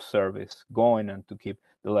our service going and to keep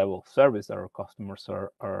the level of service that our customers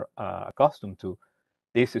are accustomed to.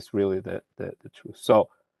 This is really the truth. So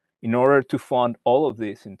in order to fund all of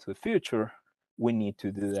this into the future, we need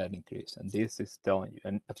to do that increase. And this is telling you.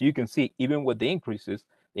 And as you can see, even with the increases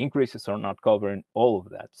are not covering all of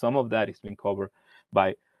that. Some of that is being covered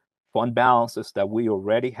by fund balances that we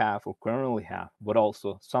already have or currently have, but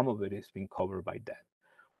also some of it is being covered by debt.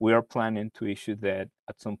 We are planning to issue debt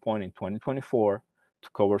at some point in 2024 to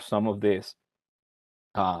cover some of these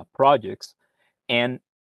projects. And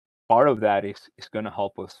part of that is going to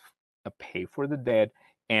help us pay for the debt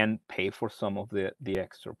and pay for some of the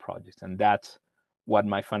extra projects. And that's what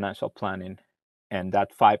my financial planning and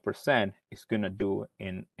that 5% is going to do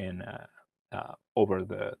in over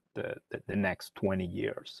for the next 20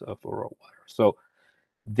 years of rural water. So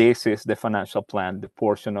this is the financial plan, the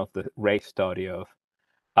portion of the rate study of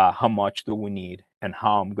how much do we need and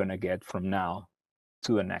how I'm going to get from now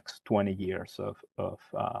to the next 20 years of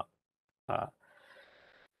our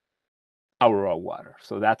raw water.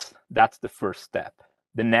 So that's the first step.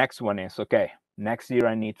 The next one is, okay, next year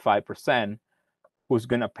I need 5%. Who's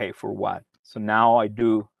going to pay for what? So now I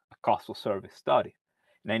do a cost of service study,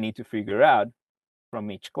 and I need to figure out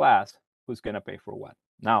from each class who's going to pay for what.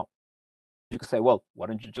 Now, you could say, well, why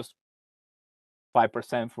don't you just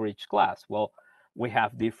 5% for each class? Well, we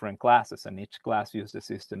have different classes, and each class uses the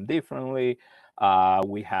system differently.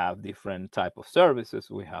 We have different type of services.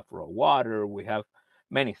 We have raw water. We have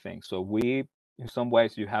many things. So we, in some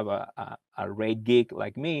ways, you have a rate geek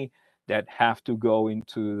like me that have to go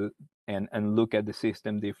into and look at the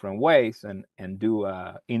system different ways and do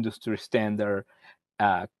a industry standard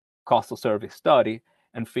cost of service study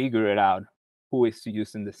and figure it out who is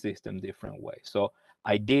using the system different ways. So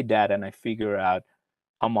I did that, and I figured out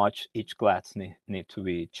how much each class need to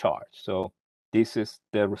be charged. So this is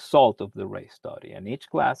the result of the rate study. And each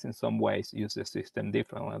class in some ways uses the system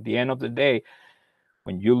differently. At the end of the day,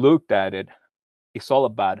 when you looked at it, it's all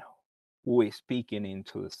about who is speaking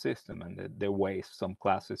into the system and the ways some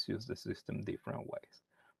classes use the system different ways.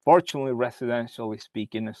 Fortunately, residentially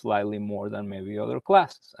speaking, is slightly more than maybe other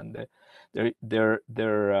classes. And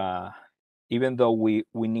even though we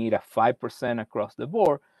need a 5% across the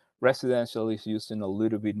board, residential is using a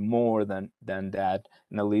little bit more than that,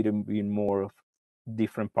 and a little bit more of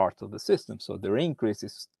different parts of the system. So their increase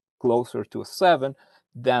is closer to a 7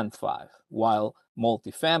 than 5, while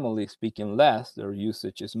multifamily speaking less, their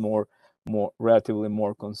usage is relatively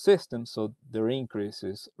more consistent, so their increase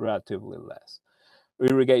is relatively less.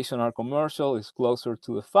 Irrigation or commercial is closer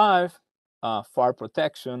to the 5. Fire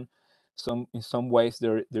protection, in some ways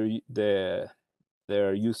they're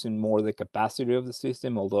using more the capacity of the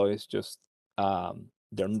system, although it's just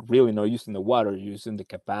they're really not using the water, using the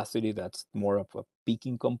capacity. That's more of a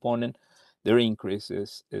peaking component. Their increase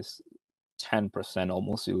is 10%,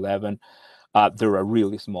 almost 11. They're a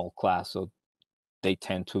really small class, so they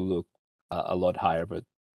tend to look a lot higher, but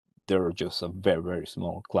they're just a very, very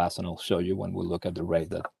small class. And I'll show you when we look at the rate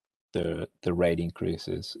that the rate increase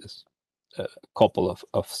is a couple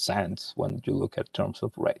of cents when you look at terms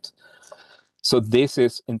of rates. So this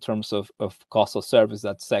is in terms of cost of service,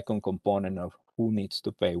 that second component of who needs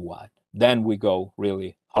to pay what. Then we go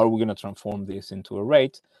really, how are we going to transform this into a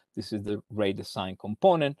rate? This is the rate design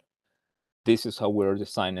component. This is how we're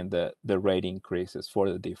designing the rate increases for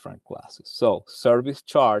the different classes. So service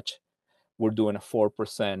charge, we're doing a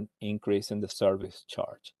 4% increase in the service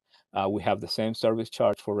charge. We have the same service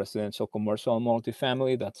charge for residential, commercial, and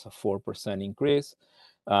multifamily. That's a 4% increase.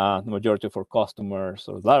 The majority of our customers,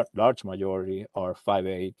 or large majority, are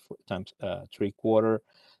 5/8 times 3/4.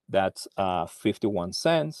 That's 51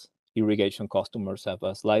 cents. Irrigation customers have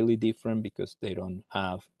a slightly different because they don't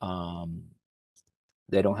have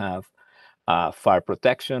fire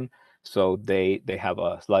protection, so they have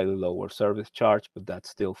a slightly lower service charge, but that's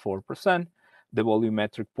still 4%. The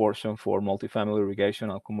volumetric portion for multifamily, irrigation,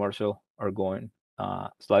 and commercial are going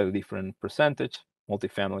slightly different percentage.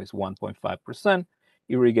 Multifamily is 1.5%,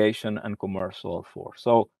 irrigation and commercial are 4%.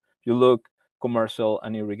 So if you look, commercial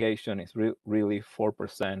and irrigation is really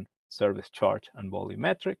 4% service charge and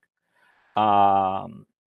volumetric.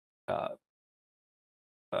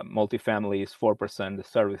 Multifamily is 4% the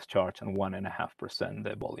service charge and 1.5%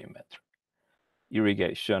 the volumetric.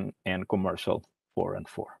 Irrigation and commercial 4 and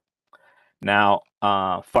 4. Now,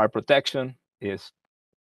 fire protection is,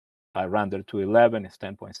 I rounded to 11, it's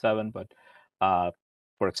 10.7, but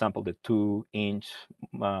for example, the 2-inch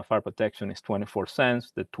fire protection is 24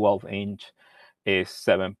 cents. The 12-inch is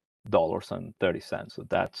 $7.30. So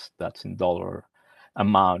that's in dollar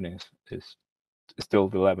amount is still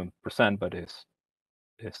 11%, but it's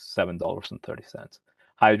 $7.30.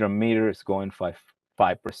 Hydrant meter is going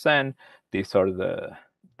 5%. These are the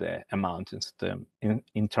amounts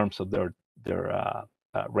in terms of their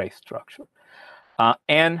rate structure.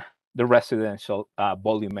 And the residential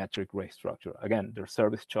volumetric rate structure. Again, their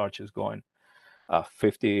service charge is going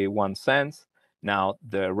 51 cents. Now,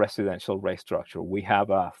 the residential rate structure. We have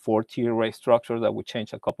a 4-tier rate structure that we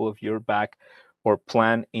changed a couple of years back. Our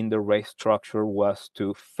plan in the rate structure was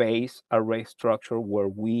to phase a rate structure where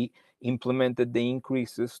we implemented the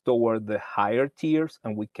increases toward the higher tiers,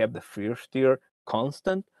 and we kept the first tier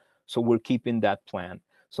constant. So we're keeping that plan.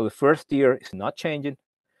 So the first tier is not changing.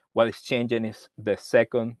 What is changing is the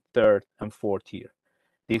second, third, and fourth tier.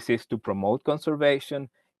 This is to promote conservation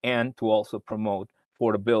and to also promote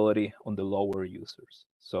affordability on the lower users.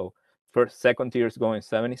 So second tier is going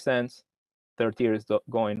 70 cents, third tier is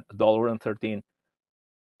going $1.13,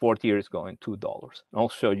 fourth tier is going $2. I'll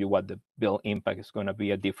show you what the bill impact is going to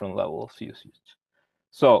be at different levels of usage.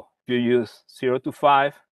 So if you use 0 to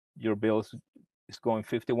 5, your bill is going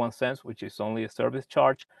 51 cents, which is only a service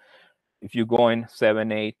charge. If you're going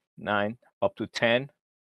 7, 8, 9, up to 10,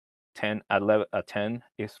 10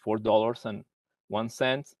 is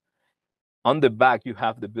 $4.01. On the back, you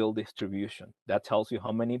have the bill distribution. That tells you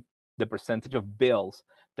the percentage of bills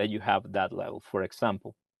that you have at that level. For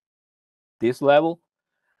example, this level,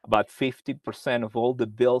 about 50% of all the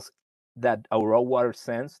bills that Aurora Water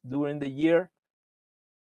sends during the year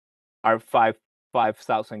are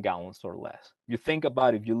 5,000 gallons or less. You think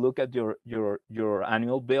about it, if you look at your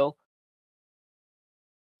annual bill,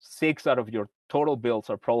 6 out of your total bills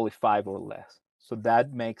are probably 5 or less. So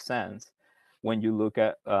that makes sense when you look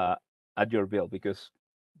at your bill, because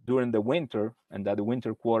during the winter, and that the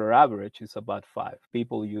winter quarter average is about 5.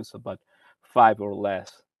 People use about 5 or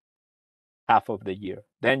less half of the year.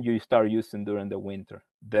 Then you start using during the winter.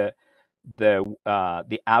 The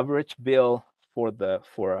average bill or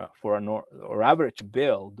average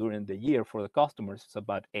bill during the year for the customers is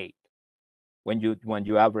about 8 when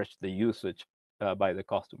you average the usage by the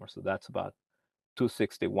customer. So that's about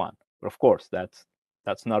 261. But of course, that's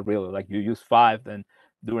not really like you use 5, then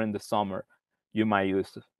during the summer you might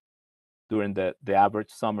use, during the average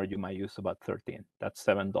summer you might use about 13. That's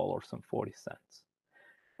 $7.40,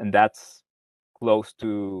 and that's close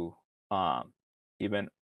to even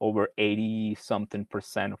over 80 something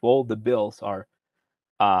percent of all the bills are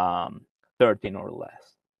 13 or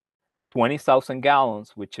less. 20,000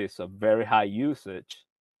 gallons, which is a very high usage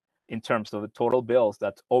in terms of the total bills,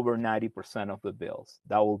 that's over 90% of the bills.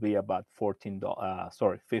 That will be about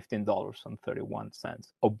 $15.31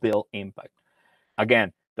 of bill impact.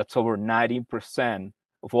 Again, that's over 90%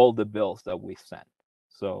 of all the bills that we send.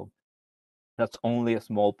 So that's only a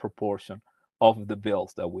small proportion of the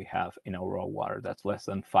bills that we have in Aurora Water. That's less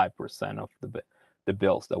than 5% of the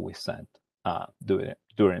bills that we send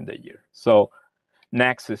during the year. So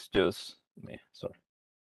next is just, it's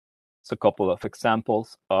a couple of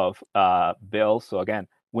examples of bills. So again,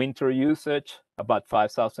 winter usage, about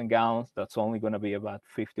 5,000 gallons. That's only going to be about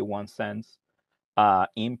 51 cents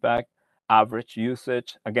impact. Average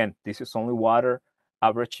usage, again, this is only water.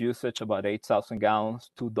 Average usage, about 8,000 gallons,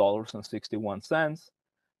 $2.61.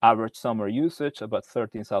 Average summer usage, about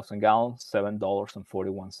 13,000 gallons,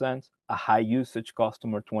 $7.41. A high usage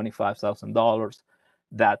customer, $25,000.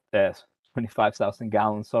 That is 25,000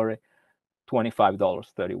 gallons, sorry,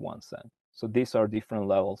 $25.31. So these are different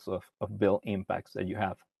levels of bill impacts that you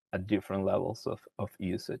have at different levels of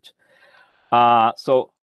usage.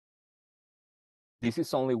 So this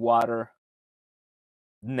is only water.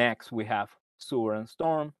 Next, we have sewer and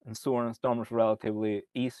storm. And sewer and storm is relatively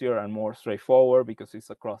easier and more straightforward because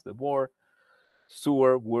it's across the board.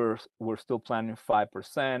 Sewer, we're still planning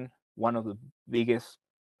 5%. One of the biggest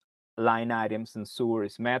line items in sewer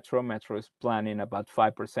is Metro. Metro is planning about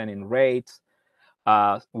 5% in rates.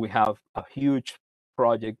 We have a huge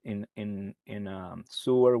project in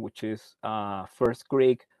sewer, which is First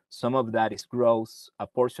Creek. Some of that is gross. A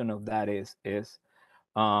portion of that is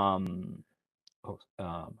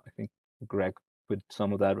I think Greg put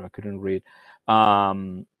some of that, I couldn't read.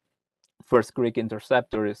 First Creek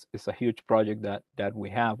Interceptor is a huge project that we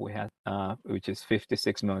have. We had which is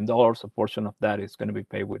 $56 million. A portion of that is going to be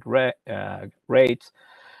paid with rates.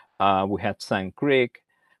 We had Sand Creek.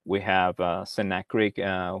 We have Senat Creek,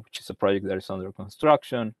 which is a project that is under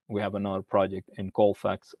construction. We have another project in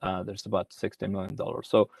Colfax. There's about $60 million.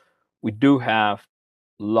 So we do have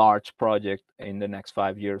large project in the next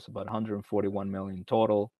 5 years, about 141 million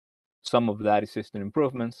total. Some of that is system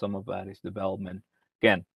improvement, some of that is development.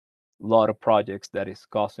 Again, a lot of projects that is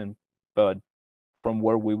costing, but from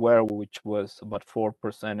where we were, which was about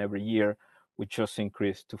 4% every year, we just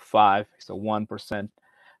increased to 5%. So 1%.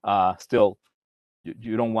 Still,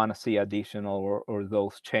 you don't want to see additional or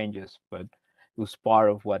those changes, but it was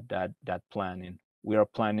part of what that planning. We are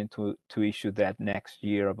planning to issue that next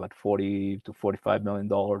year, about $40 to $45 million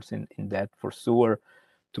in debt for sewer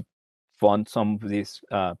to fund some of these,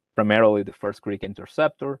 primarily the First Creek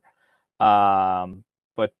Interceptor.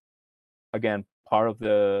 But again, part of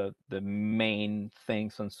the main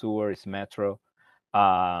things on sewer is Metro.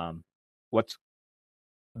 What's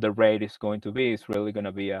the rate is going to be is really going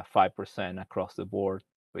to be a 5% across the board,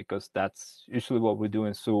 because that's usually what we do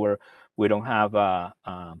in sewer. We don't have a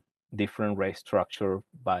different rate structure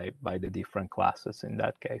by the different classes in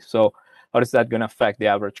that case. So how is that going to affect the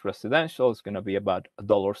average residential? It's going to be about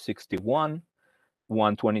 $1.61,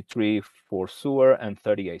 123 for sewer, and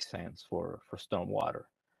 38 cents for stormwater.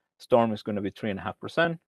 Storm is going to be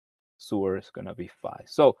 3.5%. Sewer is going to be 5%.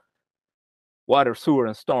 So water, sewer,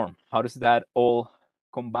 and storm, how does that all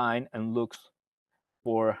combine and looks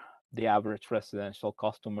for the average residential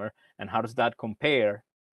customer, and how does that compare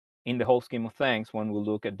in the whole scheme of things when we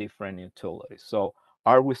look at different utilities? So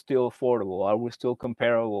are we still affordable? Are we still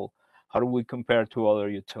comparable? How do we compare to other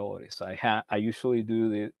utilities? I usually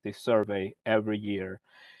do the survey every year,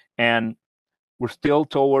 and we're still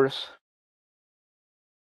towards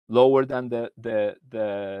lower than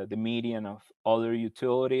the median of other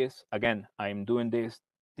utilities. Again, I'm doing this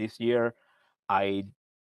year.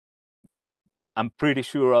 I'm pretty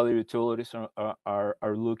sure other utilities are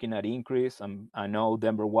looking at increase. I know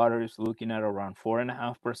Denver Water is looking at around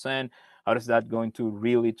 4.5%. How is that going to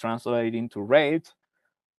really translate into rates?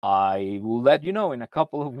 I will let you know in a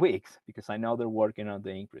couple of weeks, because I know they're working on the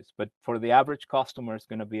increase. But for the average customer, it's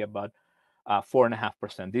going to be about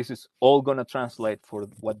 4.5%. This is all going to translate for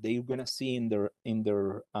what they're going to see in their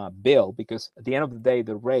bill, because at the end of the day,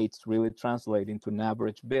 the rates really translate into an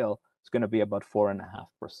average bill. It's going to be about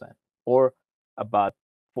 4.5%, or about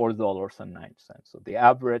 $4.09. So the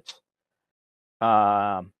average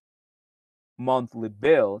monthly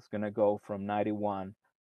bill is going to go from 91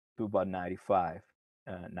 to about 95,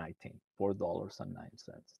 19,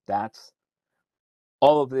 $4.09. That's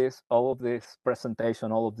all of this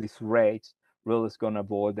presentation, all of these rates really is going to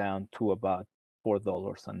boil down to about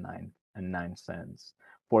 $4.09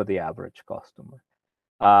 for the average customer.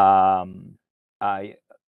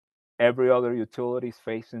 Every other utility is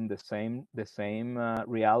facing the same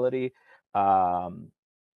reality.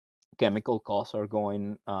 Chemical costs are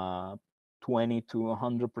going 20 to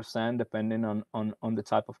 100%, depending on the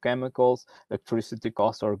type of chemicals. Electricity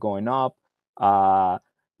costs are going up.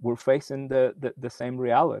 We're facing the same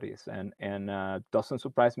realities, and doesn't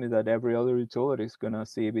surprise me that every other utility is going to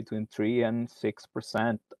see between 3 and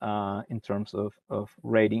 6% in terms of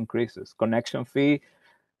rate increases. Connection fee,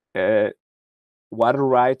 water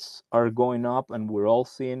rights are going up, and we're all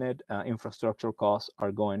seeing it. Infrastructure costs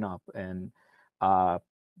are going up, and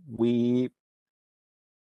we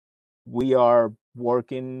are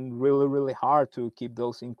working really, really hard to keep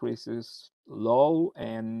those increases low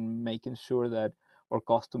and making sure that our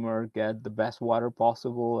customer get the best water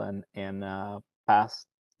possible, and pass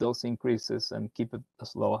those increases and keep it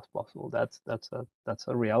as low as possible. That's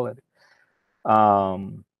a reality.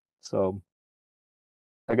 So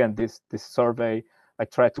again, this survey, I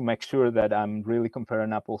try to make sure that I'm really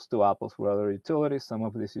comparing apples to apples with other utilities. Some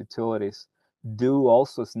of these utilities do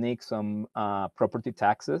also sneak some property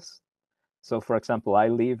taxes. So for example, I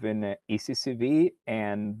live in ECCV,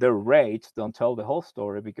 and the rates don't tell the whole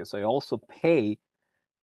story, because I also pay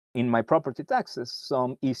in my property taxes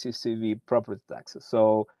some ECCV property taxes.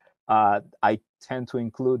 So I tend to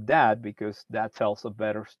include that, because that tells a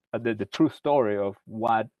better, the true story of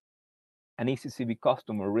what an ECCV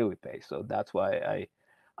customer really pays. So that's why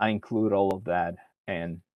I include all of that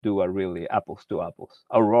and do a really apples to apples.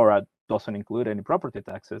 Aurora doesn't include any property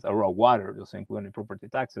taxes. Aurora Water doesn't include any property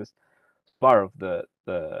taxes. Part of the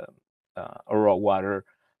Aurora Water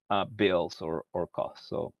bills or costs.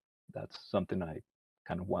 So that's something I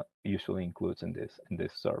kind of usually includes in this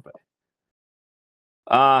survey.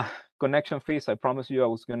 Connection fees, I promised you I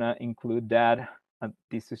was gonna include that.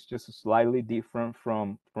 This is just slightly different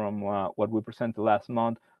from what we presented last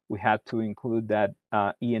month. We had to include that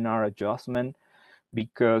ENR adjustment,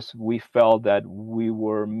 because we felt that we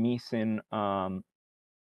were missing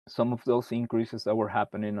some of those increases that were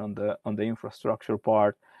happening on the infrastructure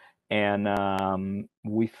part, and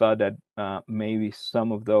we thought that maybe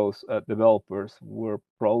some of those developers were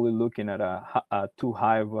probably looking at a too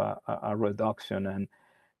high of a reduction,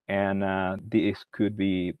 and this could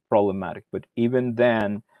be problematic. But even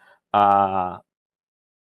then, the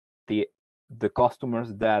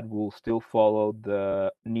customers that will still follow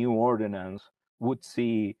the new ordinance would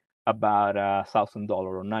see about $1,000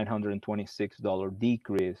 or $926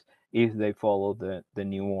 decrease if they follow the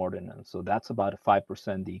new ordinance. So that's about a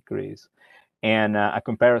 5% decrease, and a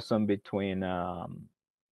comparison between the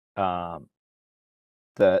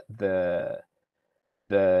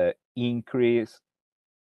increase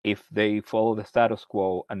if they follow the status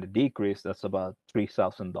quo, and the decrease, that's about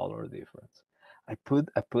 $3,000 difference. I put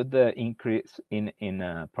the increase in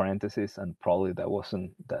parentheses, and probably that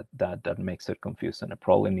wasn't that makes it confusing. I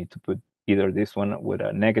probably need to put either this one with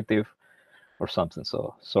a negative or something.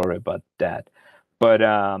 So sorry about that. But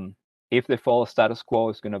if they follow status quo,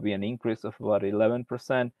 it's going to be an increase of about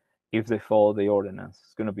 11%. If they follow the ordinance,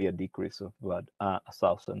 it's going to be a decrease of about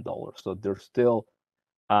 $1,000. So there's still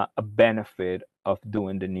a benefit of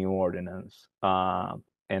doing the new ordinance,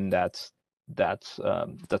 and that's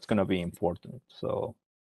going to be important. So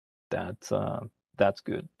that's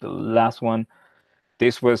good. The last one,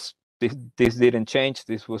 this didn't change.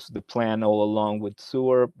 This was the plan all along with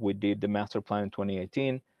sewer. We did the master plan in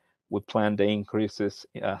 2018. We planned the increases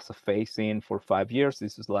as a phase in for 5 years.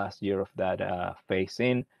 This is last year of that phase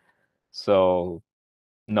in. So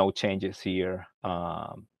no changes here.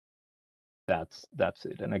 That's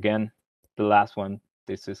it. And again, the last one,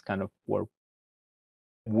 this is kind of where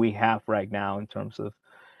we have right now in terms of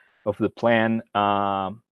the plan,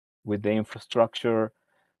 with the infrastructure,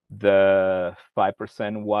 the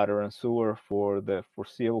 5% water and sewer for the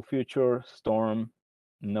foreseeable future. Storm,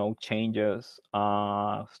 no changes.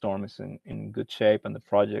 Storm is in good shape, and the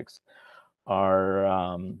projects are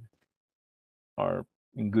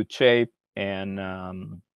in good shape. And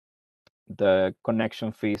the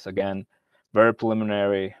connection fees, again, very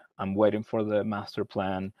preliminary. I'm waiting for the master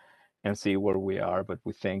plan and see where we are, but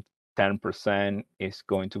we think 10% is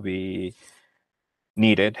going to be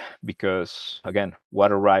needed because, again,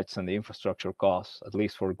 water rights and the infrastructure costs, at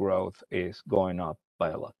least for growth, is going up by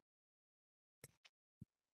a lot.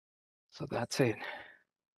 So that's it.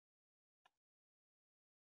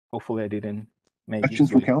 Hopefully I didn't make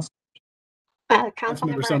Questions from council?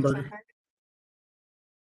 Councilmember Sundberg.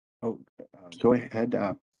 Oh, go ahead.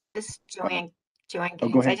 This is Joanne go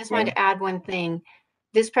Gaines. ahead, I just wanted Joanne. to add one thing.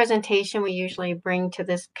 This presentation we usually bring to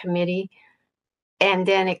this committee, and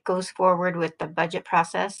then it goes forward with the budget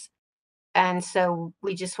process. And so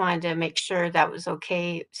we just wanted to make sure that was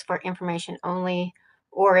okay. It's for information only,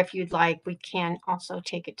 or if you'd like, we can also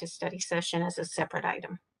take it to study session as a separate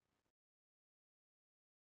item.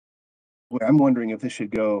 Well, I'm wondering if this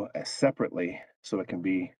should go separately so it can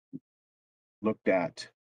be looked at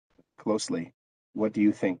closely. What do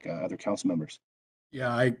you think, other council members?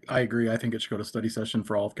 Yeah, I agree. I think it should go to study session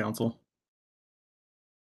for all of council.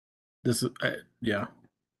 This is, yeah.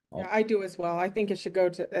 Yeah, I do as well. I think it should go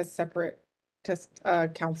to as separate to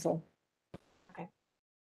council. Okay.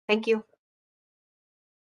 Thank you.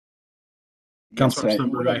 Councilmember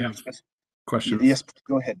Sundberg, I have questions. Yes,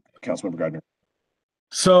 go ahead, Councilmember Gardner.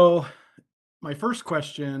 So my first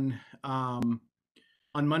question,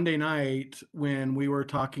 on Monday night, when we were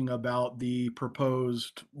talking about the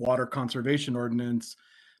proposed water conservation ordinance,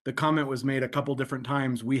 the comment was made a couple different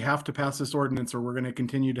times, we have to pass this ordinance or we're going to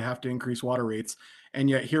continue to have to increase water rates. And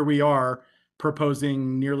yet here we are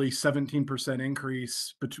proposing nearly 17%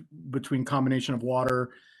 increase between combination of water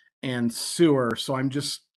and sewer. So I'm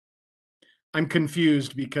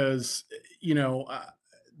confused because,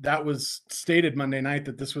 that was stated Monday night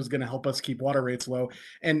that this was going to help us keep water rates low.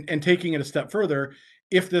 And taking it a step further,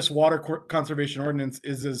 if this water conservation ordinance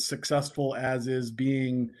is as successful as is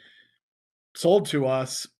being sold to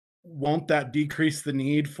us, won't that decrease the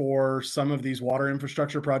need for some of these water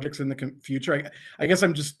infrastructure projects in the future? I guess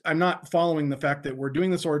I'm not following the fact that we're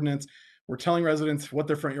doing this ordinance. We're telling residents what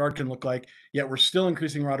their front yard can look like, yet we're still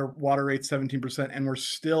increasing water rates 17%, and we're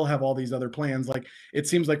still have all these other plans. Like, it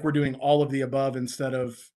seems like we're doing all of the above instead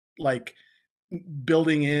of like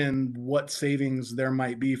building in what savings there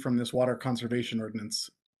might be from this water conservation ordinance.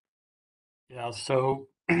 Yeah, so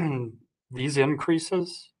these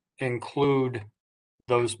increases include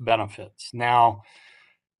those benefits. Now,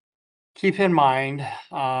 keep in mind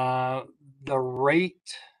the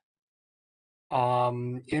rate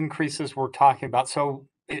increases we're talking about. So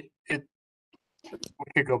we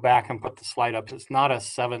could go back and put the slide up. It's not a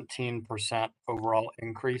 17% overall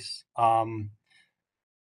increase.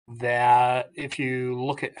 That if you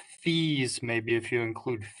look at fees, maybe if you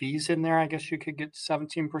include fees in there, I guess you could get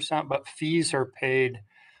 17%, but fees are paid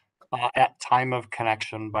at time of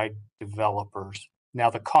connection by developers. Now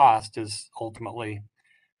the cost is ultimately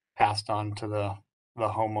passed on to the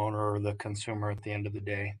homeowner or the consumer at the end of the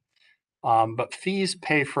day. But fees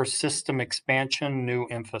pay for system expansion, new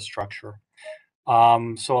infrastructure.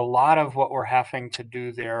 So a lot of what we're having to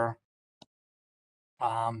do there,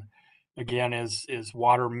 again, is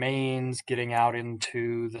water mains, getting out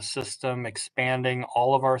into the system, expanding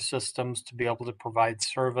all of our systems to be able to provide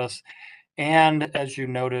service. And as you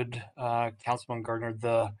noted, Councilman Gardner,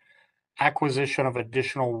 the acquisition of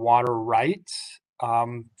additional water rights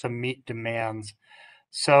to meet demands.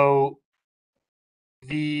 So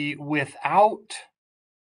without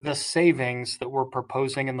the savings that we're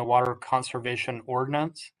proposing in the water conservation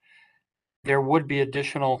ordinance, there would be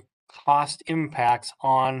additional cost impacts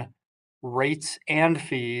on rates and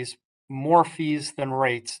fees, more fees than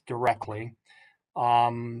rates directly.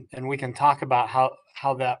 And we can talk about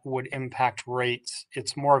how that would impact rates.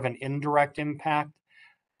 It's more of an indirect impact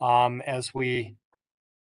as we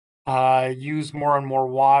use more and more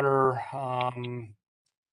water.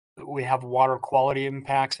 We have water quality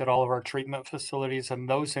impacts at all of our treatment facilities, and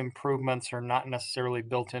those improvements are not necessarily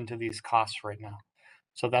built into these costs right now.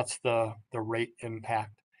 So that's the rate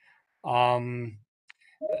impact. The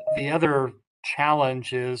other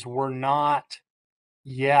challenge is we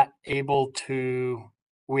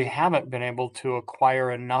haven't been able to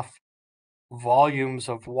acquire enough volumes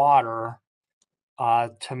of water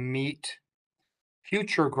to meet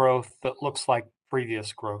future growth that looks like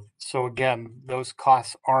previous growth. So again, those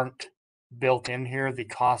costs aren't built in here. The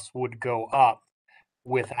costs would go up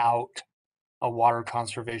without a water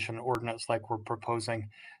conservation ordinance like we're proposing.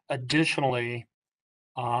 Additionally,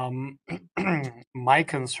 my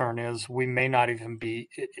concern is we may not even be,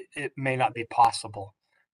 it may not be possible.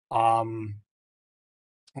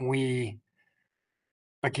 We,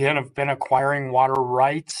 again, have been acquiring water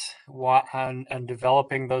rights and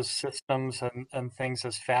developing those systems and things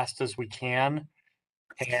as fast as we can.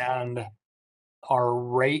 And our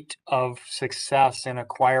rate of success in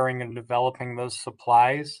acquiring and developing those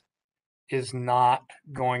supplies is not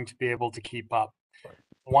going to be able to keep up.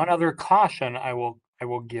 One other caution I will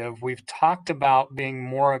give, we've talked about being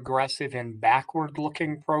more aggressive in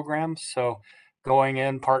backward-looking programs. So going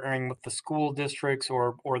in, partnering with the school districts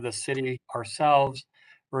or the city ourselves,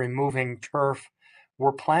 removing turf.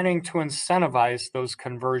 We're planning to incentivize those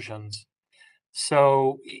conversions.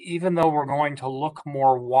 So even though we're going to look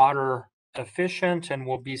more water efficient and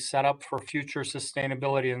will be set up for future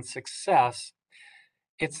sustainability and success,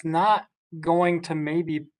 it's not going to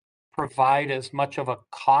maybe provide as much of a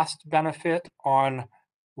cost benefit on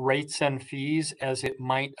rates and fees as it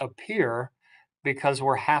might appear, because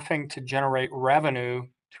we're having to generate revenue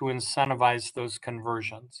to incentivize those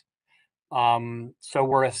conversions. So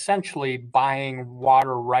we're essentially buying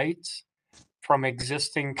water rights from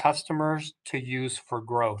existing customers to use for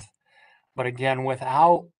growth. But again,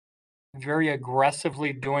 without very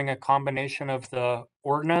aggressively doing a combination of the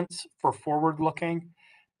ordinance for forward-looking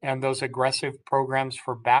and those aggressive programs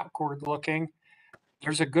for backward-looking,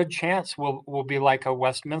 there's a good chance we'll be like a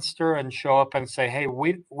Westminster and show up and say, hey,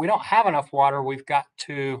 we don't have enough water. We've got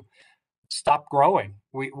to stop growing.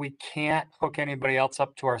 We can't hook anybody else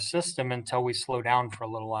up to our system until we slow down for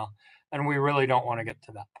a little while. And we really don't want to get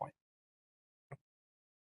to that point.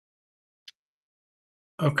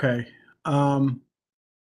 Okay.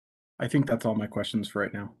 I think that's all my questions for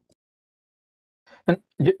right now. And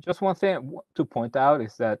just one thing to point out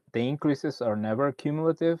is that the increases are never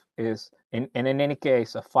cumulative. And in any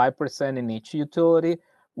case, a 5% in each utility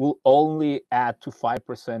will only add to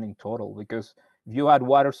 5% in total, because if you add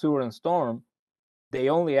water, sewer, and storm, they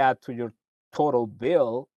only add to your total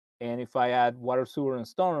bill. And if I add water, sewer, and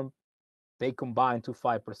storm, they combine to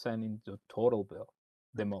 5% in the total bill,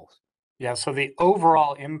 the most. Yeah, so the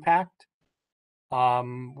overall impact,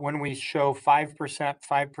 when we show 5%,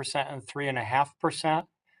 5%, and 3.5%,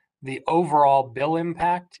 the overall bill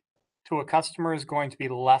impact to a customer is going to be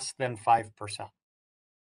less than 5%.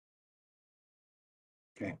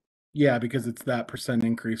 Okay. Yeah, because it's that percent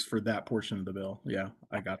increase for that portion of the bill. Yeah,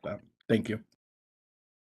 I got that. Thank you.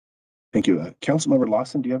 Thank you. Councilmember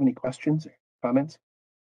Lawson, do you have any questions or comments?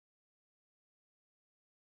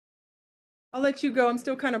 I'll let you go. I'm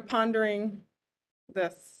still kind of pondering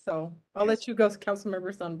this, so I'll let you go,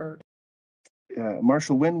 Councilmember Sundberg.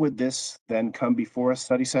 Marshall, when would this then come before a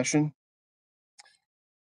study session?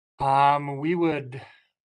 We would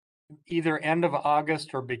either end of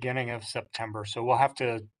August or beginning of September. So we'll have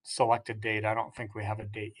to select a date. I don't think we have a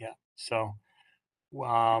date yet. So,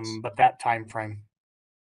 but that time frame.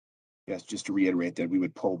 Yes, just to reiterate that we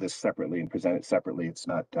would pull this separately and present it separately. It's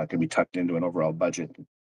not going to be tucked into an overall budget.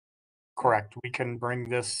 Correct. We can bring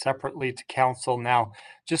this separately to council. Now,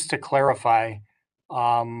 just to clarify,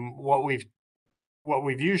 what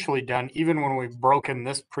we've usually done, even when we've broken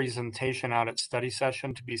this presentation out at study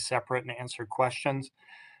session to be separate and answer questions,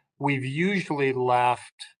 we've usually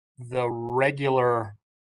left the regular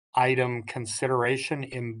item consideration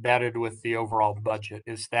embedded with the overall budget.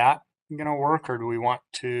 Is that going to work, or do we want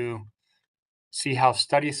to see how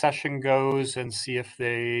study session goes and see if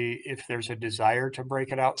there's a desire to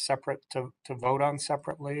break it out separate to vote on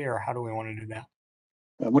separately, or how do we want to do that?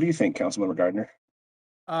 What do you think, Councilmember Gardner?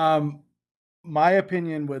 My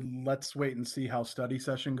opinion would, let's wait and see how study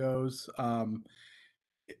session goes. I'll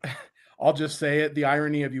just say it, the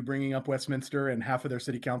irony of you bringing up Westminster and half of their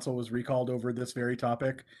city council was recalled over this very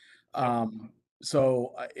topic.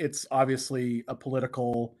 So it's obviously a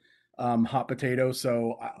political hot potato.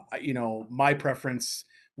 So, my preference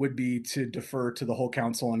would be to defer to the whole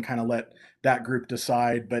council and kind of let that group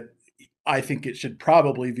decide. But I think it should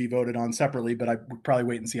probably be voted on separately, but I would probably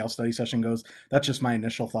wait and see how study session goes. That's just my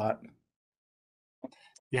initial thought.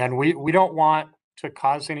 Yeah, and we don't want to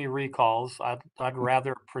cause any recalls. I'd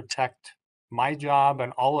rather protect my job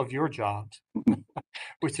and all of your jobs,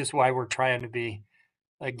 which is why we're trying to be,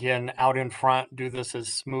 again, out in front, do this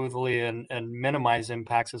as smoothly and minimize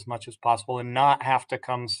impacts as much as possible, and not have to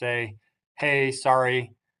come say, hey,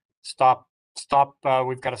 sorry, stop,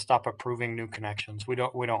 we've got to stop approving new connections. We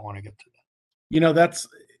don't want to get to that. That's,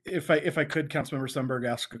 if I could, Councilmember Sundberg,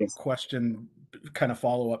 ask a question, kind of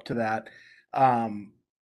follow up to that.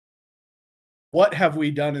 What have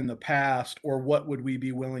we done in the past, or what would we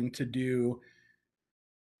be willing to do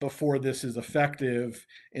before this is effective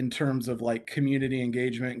in terms of like community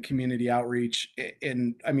engagement and community outreach?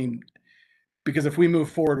 And I mean, because if we move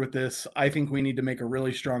forward with this, I think we need to make a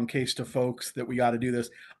really strong case to folks that we got to do this.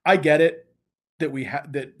 I get it that we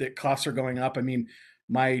have that costs are going up. I mean,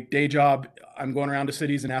 my day job, I'm going around to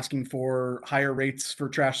cities and asking for higher rates for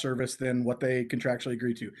trash service than what they contractually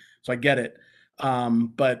agree to. So I get it.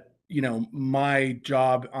 But my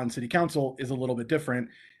job on city council is a little bit different,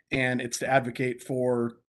 and it's to advocate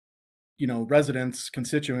for residents,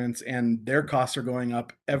 constituents, and their costs are going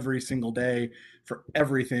up every single day for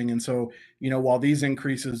everything. And so, while these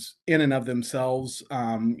increases in and of themselves,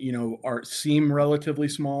 seem relatively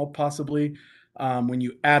small, possibly, when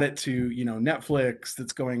you add it to, Netflix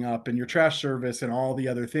that's going up and your trash service and all the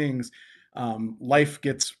other things, life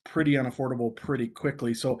gets pretty unaffordable pretty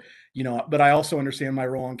quickly. So, but I also understand my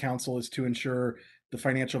role on council is to ensure the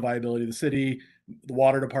financial viability of the city, the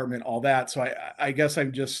water department, all that. So I guess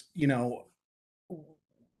I'm just,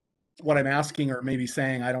 what I'm asking, or maybe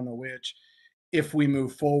saying, I don't know which, if we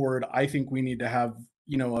move forward, I think we need to have,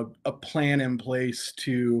 a plan in place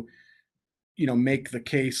to, make the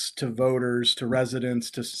case to voters, to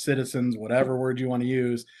residents, to citizens, whatever word you want to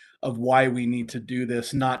use, of why we need to do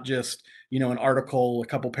this, not just, an article, a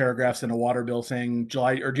couple paragraphs in a water bill saying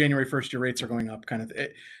July or January 1st, your rates are going up kind of.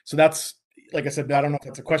 So that's, like I said, I don't know if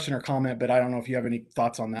that's a question or comment, but I don't know if you have any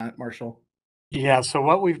thoughts on that, Marshall. Yeah, so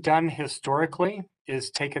what we've done historically is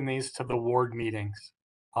taken these to the ward meetings,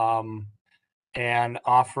 and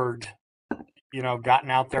offered,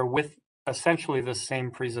 gotten out there with essentially the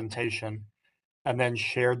same presentation, and then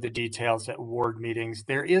shared the details at ward meetings.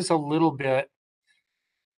 There is a little bit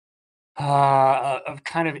of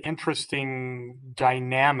kind of interesting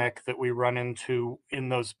dynamic that we run into in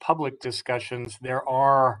those public discussions. There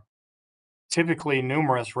are typically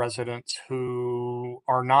numerous residents who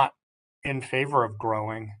are not in favor of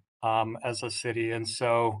growing as a city. And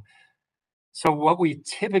so what we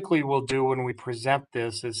typically will do when we present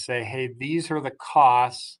this is say, hey, these are the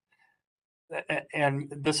costs,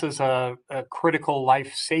 and this is a critical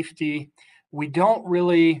life safety. We don't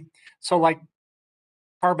really, so like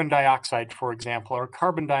carbon dioxide, for example, our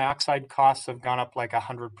carbon dioxide costs have gone up like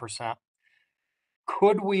 100%.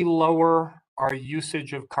 Could we lower our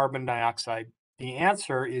usage of carbon dioxide? The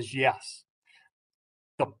answer is yes.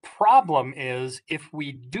 The problem is if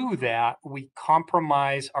we do that, we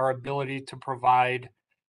compromise our ability to provide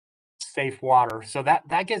safe water. So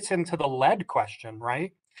that gets into the lead question,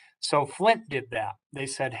 right? So Flint did that. They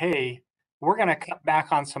said, hey, we're going to cut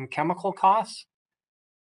back on some chemical costs.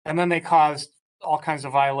 And then they caused all kinds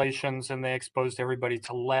of violations and they exposed everybody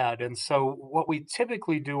to lead. And so what we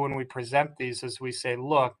typically do when we present these is we say,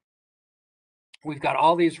 look, we've got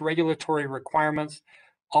all these regulatory requirements,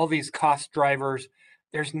 all these cost drivers.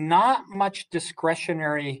 There's not much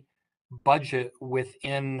discretionary budget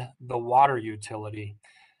within the water utility.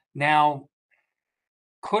 Now,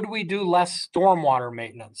 could we do less stormwater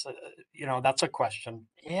maintenance? That's a question.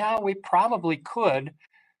 Yeah, we probably could,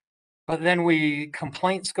 but then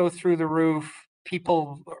complaints go through the roof.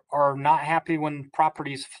 People are not happy when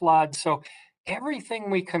properties flood. So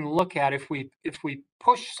everything we can look at, if we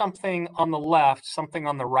push something on the left, something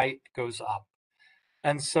on the right goes up.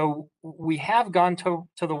 And so we have gone to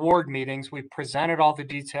the ward meetings. We've presented all the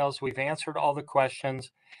details. We've answered all the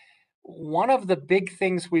questions. One of the big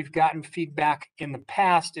things we've gotten feedback in the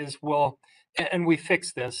past is, well, and we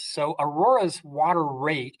fixed this. So Aurora's water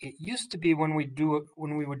rate, it used to be when we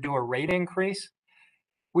would do a rate increase,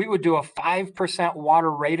 we would do a 5%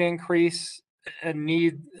 water rate increase and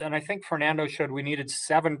I think Fernando showed we needed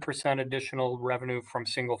 7% additional revenue from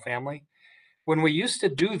single family. When we used to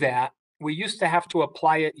do that, we used to have to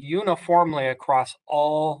apply it uniformly across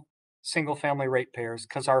all single family ratepayers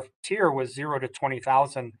because our tier was 0 to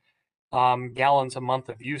 20,000 gallons a month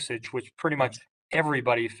of usage, which pretty much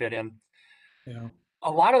everybody fit in. Yeah.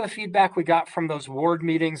 A lot of the feedback we got from those ward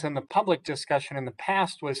meetings and the public discussion in the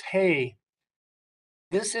past was, hey,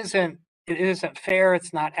 this isn't it isn't fair,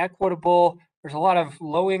 it's not equitable. There's a lot of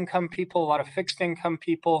low income people, a lot of fixed income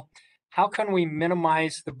people. How can we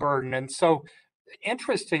minimize the burden? And so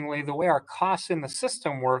interestingly, the way our costs in the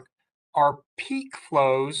system work, our peak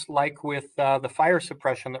flows, like with the fire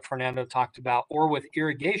suppression that Fernando talked about, or with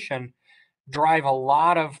irrigation, drive a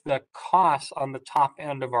lot of the costs on the top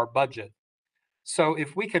end of our budget. So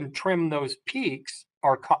if we can trim those peaks,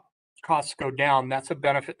 our costs go down. That's a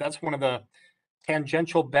benefit. That's one of the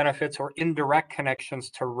tangential benefits or indirect connections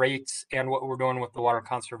to rates and what we're doing with the water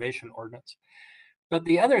conservation ordinance. But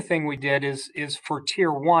the other thing we did is for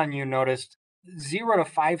tier 1, you noticed 0 to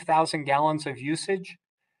 5,000 gallons of usage.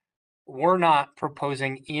 We're not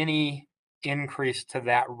proposing any increase to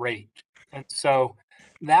that rate. And so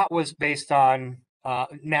that was based on,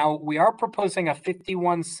 now we are proposing a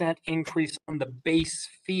 51-cent increase on the base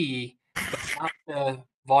fee, but not the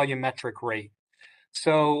volumetric rate.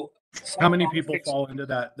 So how many people fall into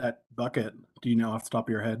that bucket? Do you know off the top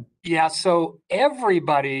of your head? Yeah, so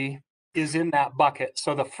everybody is in that bucket.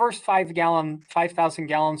 So the first 5,000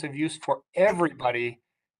 gallons of use for everybody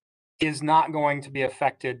is not going to be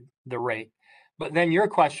affected the rate. But then your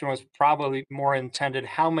question was probably more intended,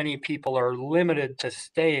 how many people are limited to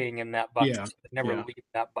staying in that bucket, Yeah, so they never yeah. leave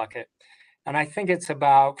that bucket? And I think it's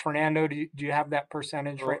about, Fernando, do you have that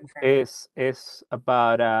percentage right in front of you? It's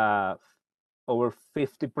about over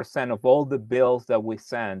 50% of all the bills that we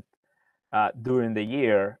send during the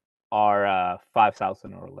year are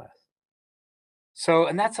 5,000 or less. So,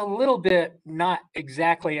 and that's a little bit not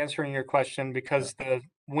exactly answering your question because the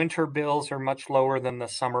winter bills are much lower than the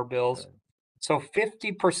summer bills. So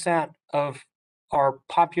 50% of our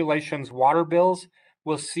population's water bills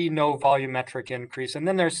will see no volumetric increase. And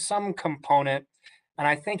then there's some component, and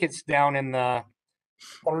I think it's down in the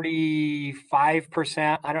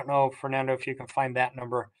 35%. I don't know, Fernando, if you can find that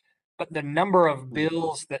number, but the number of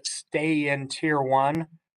bills that stay in tier 1,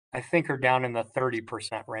 I think are down in the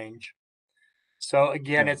 30% range. So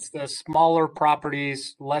again, it's the smaller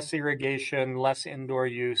properties, less irrigation, less indoor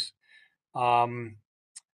use.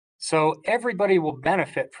 So everybody will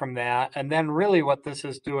benefit from that. And then really what this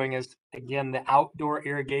is doing is, again, the outdoor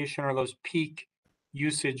irrigation or those peak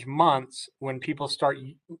usage months, when people start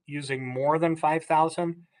using more than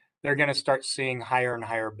 5,000, they're going to start seeing higher and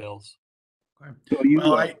higher bills. So you,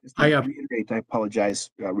 reiterate, I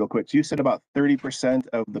apologize real quick. So you said about 30%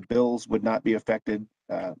 of the bills would not be affected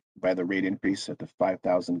by the rate increase at the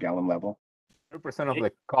 5,000 gallon level? 30% of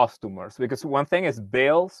the customers, because one thing is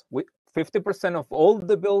bills. 50% of all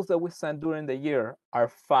the bills that we send during the year are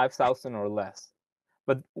 5,000 or less.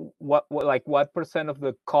 But what percent of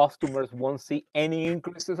the customers won't see any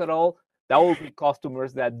increases at all? That will be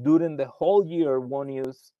customers that during the whole year won't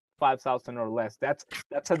use 5,000 or less. That's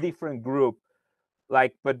a different group.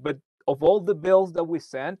 But of all the bills that we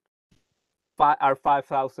send, are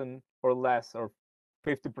 5,000 or less, or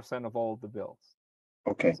 50% of all the bills.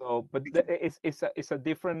 Okay. So, but it's a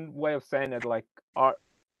different way of saying it.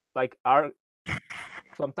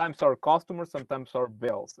 Sometimes our customers, sometimes our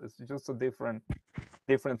bills. It's just a different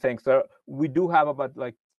thing. So we do have about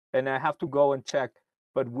and I have to go and check,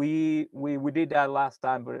 but we did that last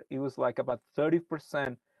time, but it was like about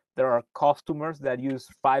 30%. There are customers that use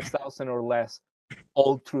 5,000 or less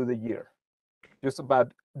all through the year. Just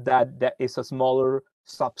about that is a smaller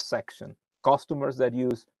subsection. Customers that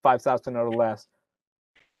use 5,000 or less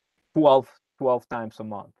 12 times a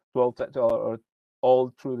month, 12 or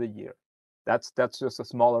all through the year. That's just a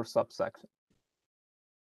smaller subsection.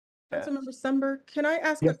 Councilmember Sundberg, can I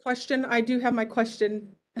ask a question? I do have my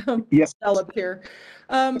question yes. developed here.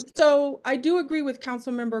 So I do agree with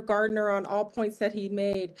Councilmember Gardner on all points that he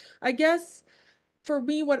made. I guess for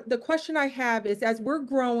me, what the question I have is, as we're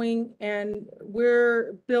growing and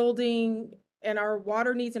we're building and our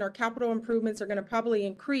water needs and our capital improvements are going to probably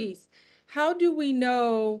increase, how do we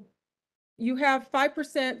know? You have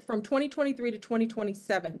 5% from 2023 to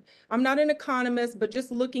 2027. I'm not an economist, but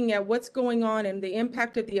just looking at what's going on and the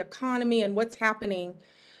impact of the economy and what's happening,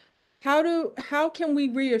 how can we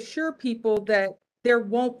reassure people that there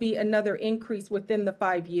won't be another increase within the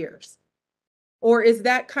 5 years? Or is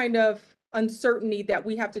that kind of uncertainty that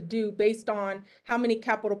we have to do based on how many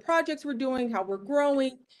capital projects we're doing, how we're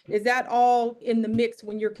growing? Is that all in the mix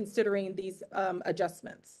when you're considering these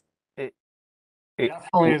adjustments?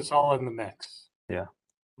 Definitely is all in the mix. Yeah.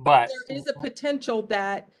 But there is a potential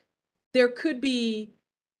that there could be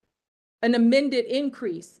an amended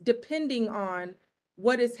increase depending on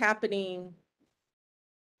what is happening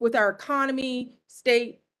with our economy,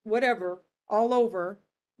 state, whatever, all over,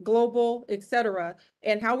 global, etc.,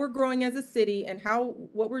 and how we're growing as a city and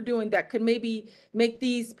what we're doing that could maybe make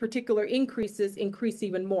these particular increases increase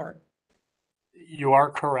even more. You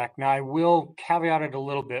are correct. Now, I will caveat it a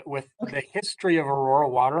little bit with the history of Aurora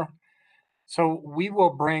Water. So we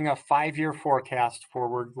will bring a 5-year forecast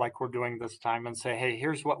forward like we're doing this time and say, hey,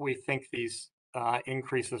 here's what we think these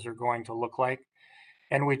increases are going to look like.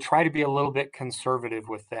 And we try to be a little bit conservative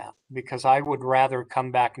with that, because I would rather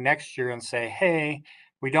come back next year and say, hey,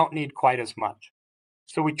 we don't need quite as much.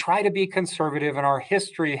 So we try to be conservative, and our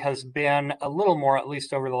history has been a little more, at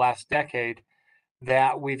least over the last decade,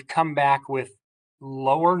 that we've come back with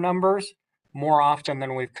lower numbers more often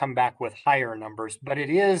than we've come back with higher numbers. But it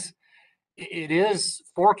is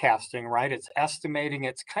forecasting, right? It's estimating,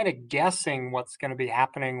 it's kind of guessing what's going to be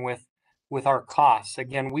happening with our costs.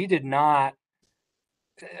 Again, we did not,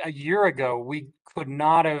 a year ago, we could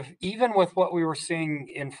not have, even with what we were seeing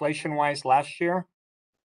inflation wise last year,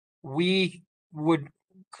 we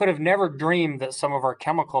could have never dreamed that some of our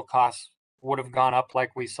chemical costs would have gone up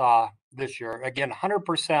like we saw this year. Again,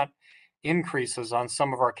 100% increases on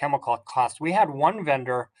some of our chemical costs. We had one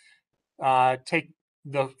vendor take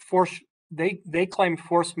the force, they claimed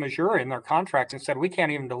force majeure in their contracts and said, we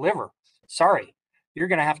can't even deliver. Sorry, you're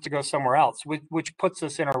going to have to go somewhere else, which puts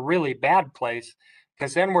us in a really bad place,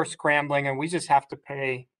 because then we're scrambling and we just have to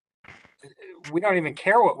pay. We don't even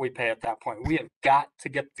care what we pay at that point. We have got to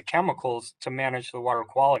get the chemicals to manage the water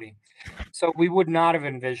quality. So we would not have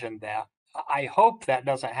envisioned that. I hope that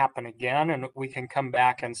doesn't happen again and we can come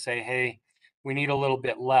back and say, hey, we need a little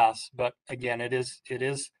bit less. But again, it is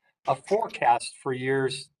a forecast for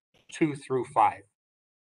years 2 through 5.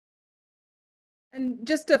 And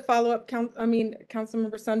just to follow up, Councilmember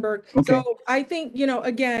Sundberg. Okay. So I think,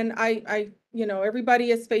 again,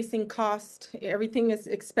 everybody is facing cost. Everything is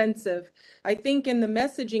expensive. I think in the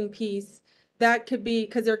messaging piece, that could be,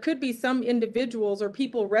 because there could be some individuals or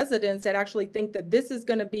people, residents, that actually think that this is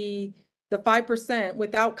going to be the 5%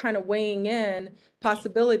 without kind of weighing in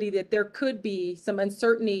possibility that there could be some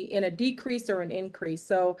uncertainty in a decrease or an increase.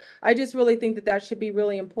 So I just really think that should be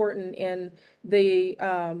really important in the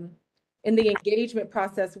engagement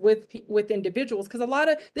process with individuals, because a lot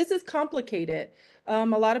of this is complicated. A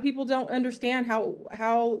lot of people don't understand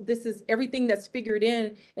how this is everything that's figured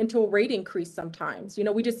into a rate increase sometimes.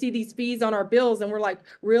 We just see these fees on our bills and we're like,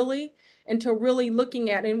 really? Until really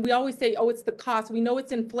looking at it. And we always say, oh, it's the cost. We know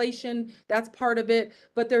it's inflation, that's part of it,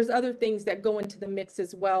 but there's other things that go into the mix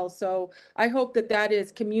as well. So I hope that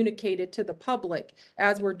is communicated to the public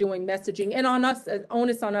as we're doing messaging, and on us,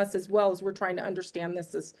 onus on us as well, as we're trying to understand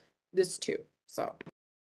this too. So.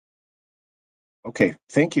 Okay,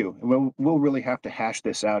 thank you. We'll really have to hash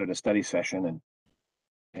this out in a study session,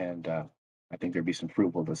 and I think there'd be some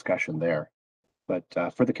fruitful discussion there. But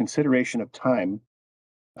for the consideration of time,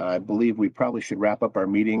 I believe we probably should wrap up our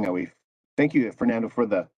meeting. Thank you, Fernando, for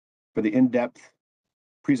the in-depth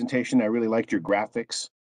presentation. I really liked your graphics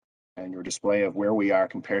and your display of where we are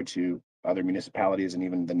compared to other municipalities and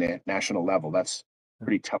even the national level. That's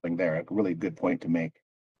pretty telling there. A really good point to make.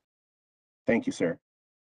 Thank you, sir.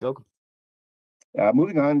 Welcome.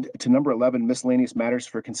 Moving on to number 11, miscellaneous matters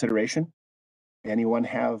for consideration. Anyone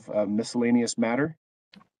have a miscellaneous matter?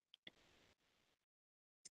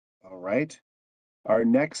 All right. Our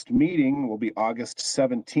next meeting will be August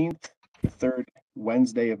 17th, the third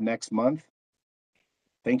Wednesday of next month.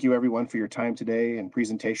 Thank you, everyone, for your time today and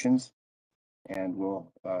presentations, and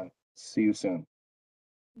we'll see you soon.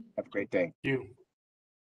 Have a great day. Thank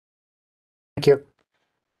you.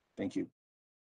 Thank you.